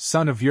Bezalel,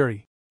 son of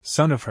Uri,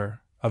 son of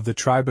Hur, of the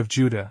tribe of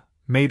Judah,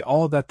 made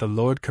all that the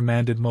Lord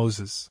commanded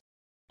Moses.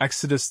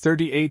 Exodus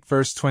 38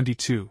 verse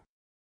 22.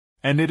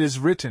 And it is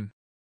written,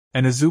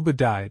 and 𝗧𝗿𝗱𝗶𝗁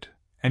died,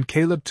 and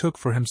Caleb took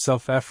for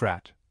himself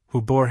Ephrat,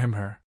 who bore him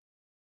Hur.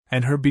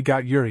 And Hur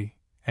begot Uri,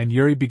 and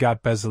Uri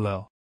begot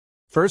Bezalel.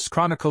 1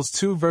 Chronicles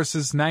 2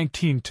 verses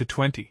 19 to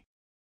 20.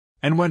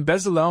 And when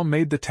Bezalel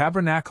made the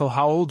tabernacle,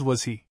 how old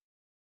was he?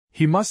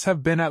 He must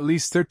have been at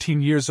least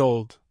 13 years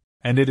old,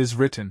 and it is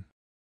written,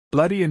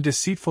 bloody and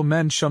deceitful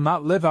men shall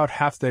not live out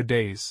half their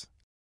days.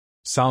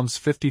 Psalms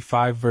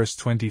 55 verse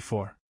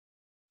 24.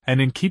 And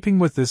in keeping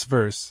with this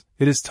verse,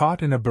 it is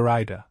taught in a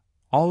verita,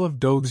 all of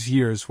Dog's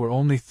years were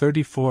only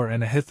 34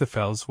 and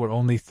𝗖𝗆𝗱𝗋𝗆's were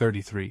only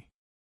 33.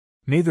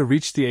 Neither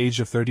reached the age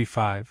of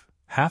 35,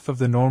 half of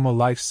the normal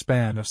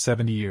lifespan of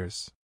 70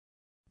 years.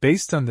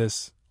 Based on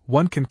this,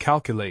 one can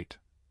calculate,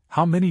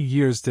 how many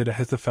years did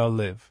𝗖𝗆𝗱𝗋𝗆𝗃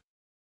live?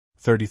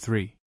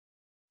 33.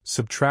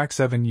 Subtract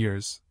 7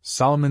 years,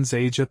 Solomon's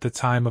age at the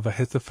time of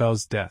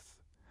𝗖𝗆𝗱𝗋𝗆's death,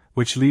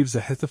 which leaves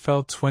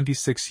𝗖𝗆𝗱𝗋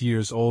 26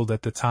 years old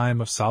at the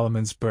time of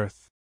Solomon's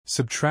birth.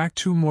 Subtract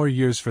 2 more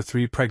years for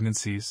 3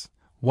 pregnancies,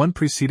 one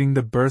preceding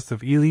the birth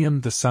of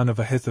𝗖𝘆𝗰𝗆 the son of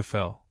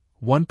𝗖𝗆𝗱,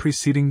 one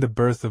preceding the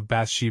birth of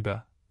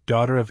Bathsheba,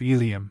 daughter of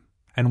𝗖𝘆𝗰,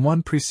 and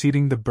one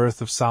preceding the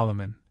birth of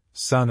Solomon,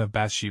 son of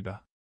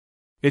Bathsheba.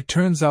 It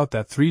turns out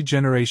that 3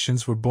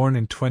 generations were born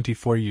in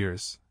 24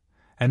 years,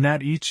 and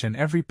that each and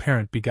every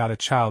parent begot a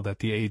child at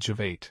the age of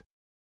 8.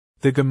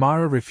 The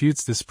Gemara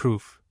refutes this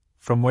proof.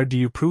 From where do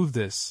you prove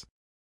this?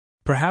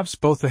 Perhaps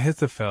both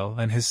𝗖𝗆𝗱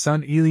and his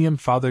son 𝗖𝘆𝗰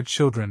fathered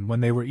children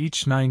when they were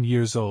each 9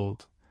 years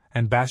old,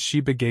 and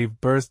Bathsheba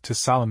gave birth to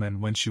Solomon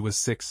when she was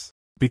 6,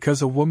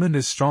 because a woman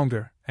is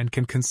stronger and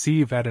can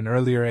conceive at an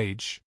earlier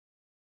age.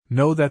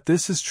 Know that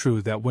this is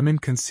true, that women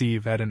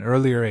conceive at an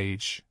earlier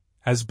age,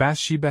 as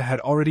Bathsheba had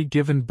already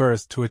given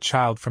birth to a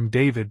child from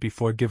David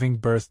before giving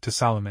birth to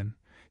Solomon.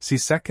 See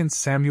 2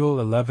 Samuel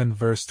 11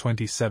 verse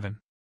 27.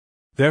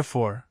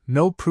 Therefore,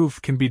 no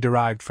proof can be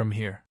derived from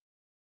here.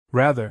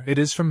 Rather, it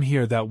is from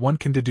here that one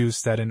can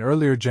deduce that in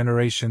earlier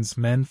generations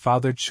men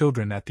fathered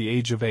children at the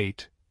age of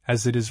 8,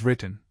 as it is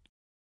written.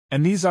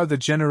 And these are the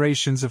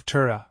generations of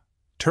Terah.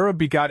 Terah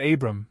begot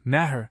Abram,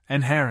 Nahor,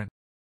 and Haran.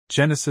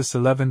 Genesis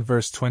 11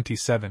 verse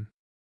 27.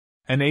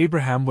 And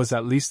Abraham was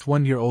at least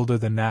 1 year older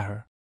than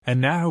Nahor,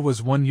 and Nahor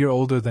was 1 year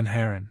older than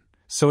Haran,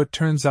 so it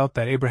turns out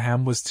that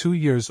Abraham was 2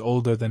 years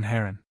older than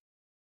Haran.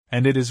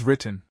 And it is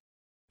written,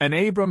 and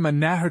Abram and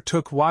Nahor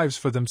took wives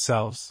for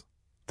themselves.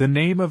 The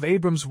name of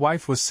Abram's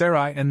wife was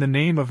Sarai, and the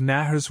name of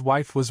Nahor's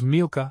wife was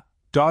Milcah,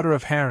 daughter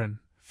of Haran,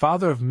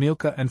 father of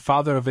Milcah and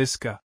father of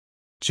Iscah.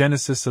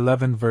 Genesis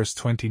 11 verse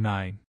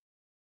 29.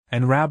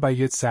 And Rabbi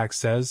Yitzhak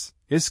says,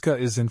 Iscah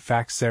is in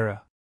fact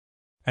Sarah.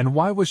 And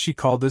why was she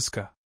called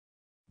Iscah?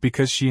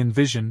 Because she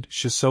envisioned,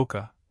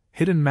 𝗧𝗍𝗍𝗍,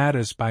 hidden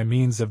matters by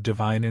means of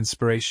divine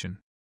inspiration.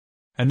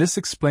 And this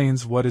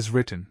explains what is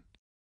written.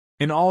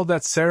 In all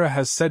that Sarah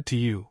has said to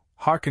you,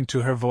 hearken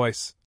to her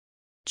voice.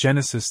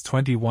 Genesis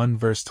 21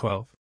 verse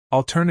 12.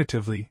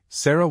 Alternatively,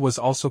 Sarah was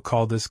also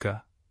called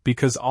Iscah,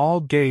 because all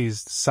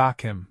gazed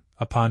𝗧𝗍𝗍𝗍,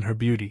 upon her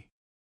beauty.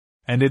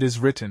 And it is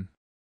written,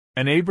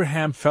 and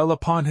Abraham fell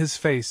upon his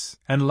face,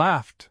 and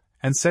laughed,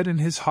 and said in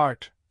his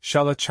heart,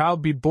 shall a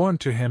child be born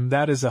to him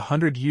that is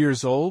 100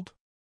 years old?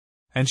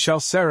 And shall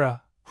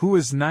Sarah, who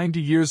is 90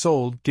 years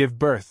old, give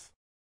birth?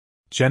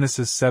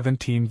 Genesis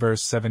 17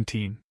 verse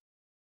 17.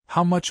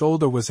 How much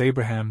older was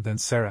Abraham than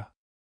Sarah?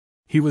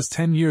 He was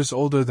 10 years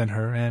older than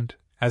her and,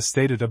 as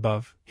stated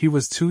above, he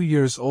was 2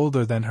 years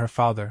older than her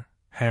father,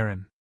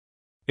 Haran.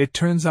 It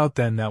turns out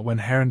then that when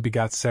Haran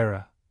begot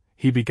Sarah,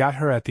 he begot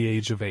her at the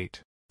age of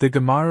 8. The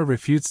Gemara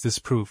refutes this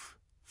proof.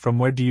 From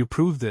where do you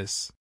prove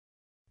this?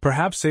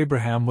 Perhaps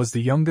Abraham was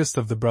the youngest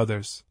of the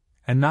brothers,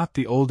 and not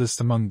the oldest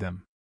among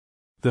them.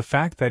 The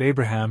fact that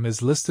Abraham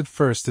is listed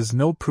first is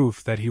no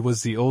proof that he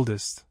was the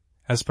oldest,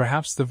 as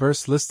perhaps the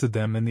verse listed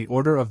them in the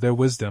order of their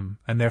wisdom,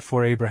 and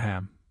therefore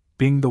Abraham,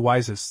 being the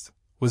wisest,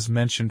 was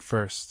mentioned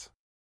first.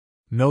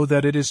 Know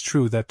that it is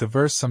true that the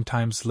verse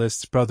sometimes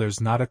lists brothers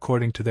not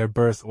according to their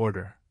birth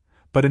order,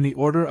 but in the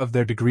order of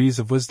their degrees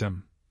of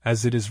wisdom,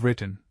 as it is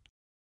written.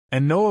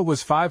 And Noah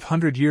was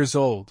 500 years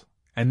old,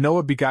 and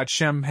Noah begot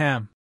Shem,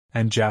 Ham,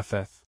 and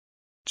Japheth.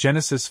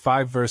 Genesis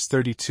 5 verse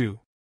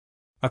 32.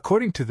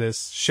 According to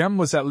this, Shem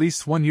was at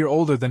least 1 year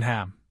older than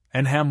Ham,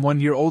 and Ham 1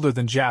 year older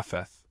than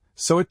Japheth,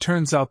 so it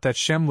turns out that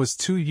Shem was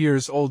 2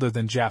 years older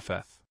than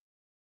Japheth.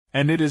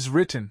 And it is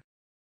written,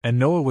 and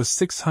Noah was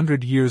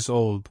 600 years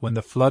old when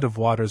the flood of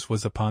waters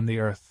was upon the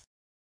earth.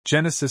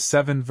 Genesis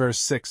 7 verse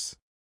 6.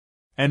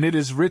 And it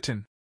is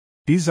written,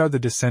 these are the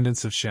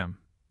descendants of Shem.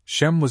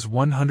 Shem was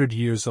 100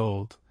 years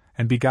old,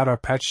 and begot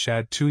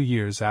Arpachshad 2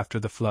 years after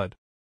the flood.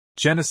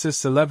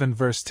 Genesis 11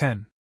 verse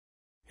 10.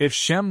 If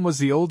Shem was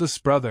the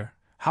oldest brother,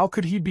 how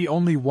could he be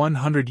only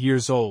 100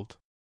 years old?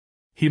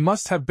 He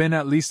must have been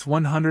at least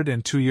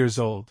 102 years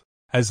old,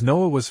 as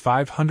Noah was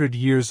 500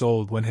 years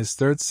old when his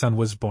third son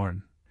was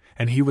born,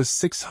 and he was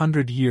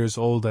 600 years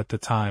old at the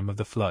time of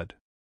the flood.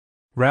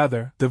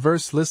 Rather, the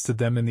verse listed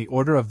them in the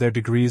order of their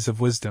degrees of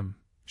wisdom,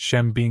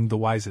 Shem being the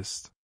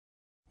wisest.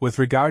 With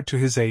regard to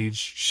his age,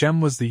 Shem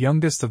was the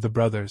youngest of the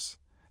brothers,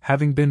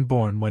 having been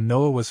born when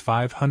Noah was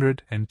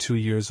 502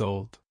 years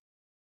old.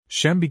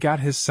 Shem begot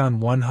his son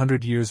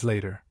 100 years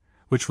later,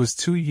 which was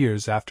 2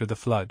 years after the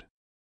flood.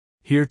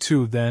 Here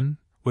too, then,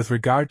 with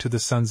regard to the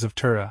sons of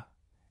Terah,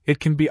 it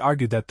can be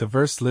argued that the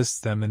verse lists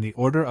them in the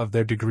order of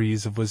their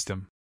degrees of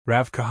wisdom.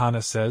 Rav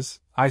Kahana says,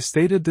 I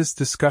stated this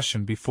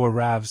discussion before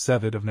Rav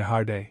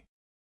𝗧𝗿𝗱𝗶𝗿𝗱𝗶𝗿.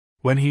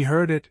 When he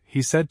heard it,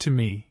 he said to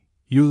me,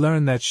 you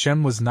learn that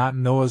Shem was not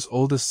Noah's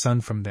oldest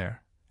son from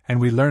there, and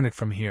we learn it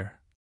from here.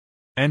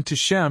 And to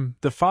Shem,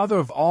 the father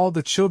of all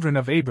the children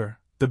of Eber,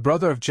 the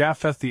brother of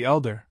Japheth the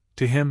elder,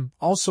 to him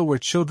also were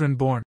children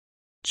born.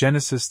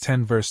 Genesis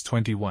 10 verse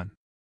 21.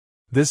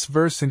 This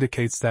verse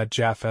indicates that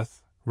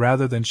Japheth,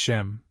 rather than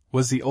Shem,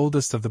 was the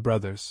oldest of the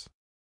brothers.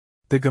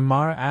 The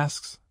Gemara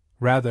asks,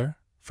 rather,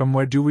 from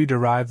where do we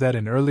derive that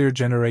in earlier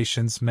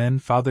generations men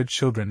fathered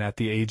children at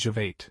the age of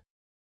 8?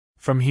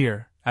 From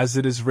here, as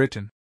it is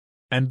written,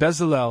 and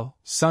Bezalel,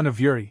 son of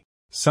Uri,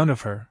 son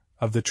of Hur,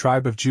 of the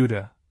tribe of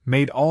Judah,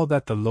 made all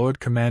that the Lord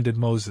commanded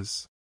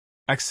Moses.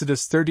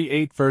 Exodus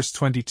 38 verse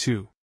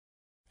 22.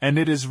 And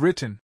it is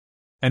written,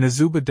 and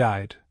Azubah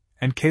died,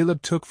 and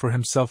Caleb took for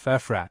himself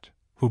Ephrat,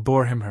 who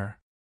bore him Hur.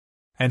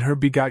 And Hur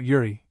begot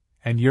Uri,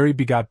 and Uri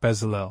begot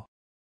Bezalel.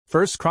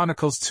 1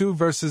 Chronicles 2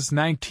 verses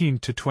 19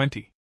 to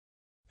 20.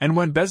 And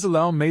when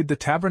Bezalel made the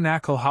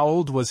tabernacle, how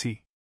old was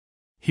he?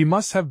 He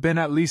must have been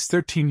at least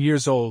 13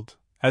 years old,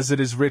 as it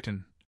is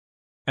written.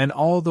 And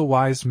all the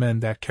wise men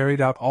that carried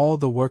out all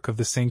the work of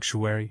the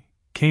sanctuary,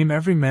 came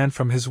every man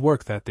from his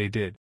work that they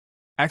did.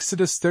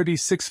 Exodus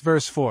 36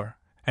 verse 4.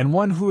 And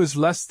one who is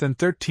less than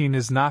 13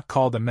 is not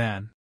called a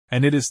man,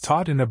 and it is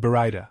taught in a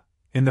verita.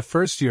 In the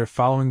first year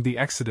following the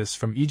exodus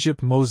from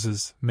Egypt,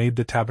 Moses made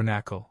the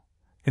tabernacle.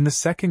 In the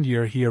second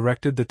year he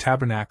erected the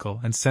tabernacle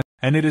and sent.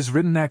 And it is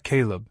written that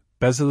Caleb,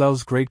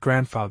 Bezalel's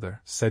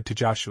great-grandfather, said to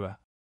Joshua,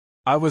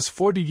 I was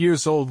 40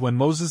 years old when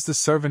Moses the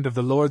servant of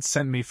the Lord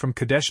sent me from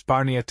Kadesh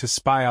Barnea to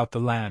spy out the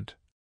land.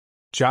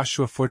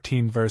 Joshua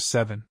 14 verse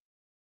 7.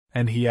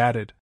 And he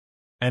added,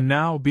 And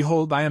now,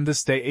 behold, I am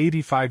this day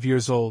 85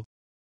 years old.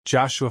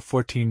 Joshua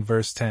 14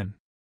 verse 10.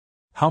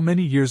 How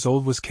many years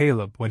old was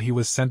Caleb when he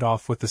was sent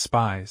off with the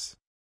spies?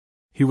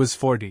 He was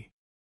 40.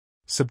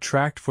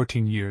 Subtract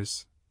 14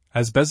 years,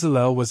 as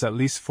Bezalel was at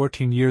least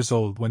 14 years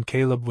old when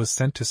Caleb was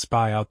sent to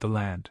spy out the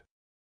land.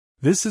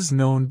 This is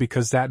known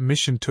because that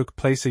mission took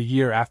place a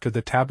year after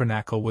the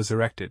tabernacle was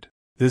erected.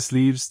 This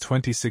leaves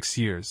 26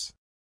 years.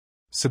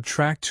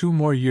 Subtract 2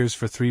 more years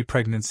for 3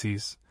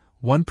 pregnancies,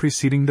 one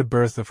preceding the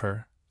birth of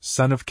Hur,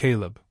 son of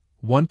Caleb,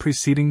 one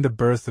preceding the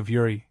birth of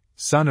Uri,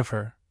 son of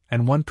Hur,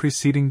 and one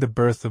preceding the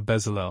birth of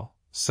Bezalel,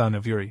 son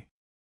of Uri.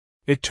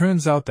 It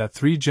turns out that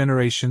 3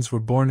 generations were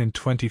born in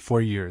 24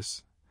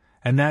 years,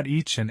 and that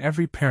each and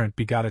every parent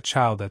begot a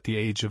child at the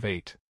age of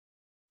 8.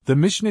 The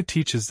Mishnah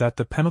teaches that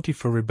the penalty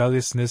for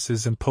rebelliousness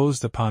is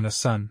imposed upon a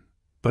son,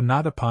 but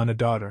not upon a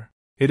daughter.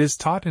 It is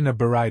taught in a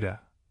verita.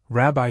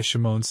 Rabbi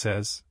Shimon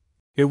says,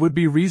 it would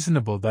be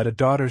reasonable that a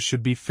daughter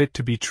should be fit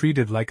to be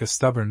treated like a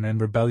stubborn and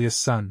rebellious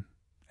son,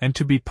 and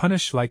to be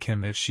punished like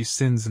him if she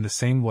sins in the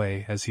same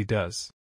way as he does.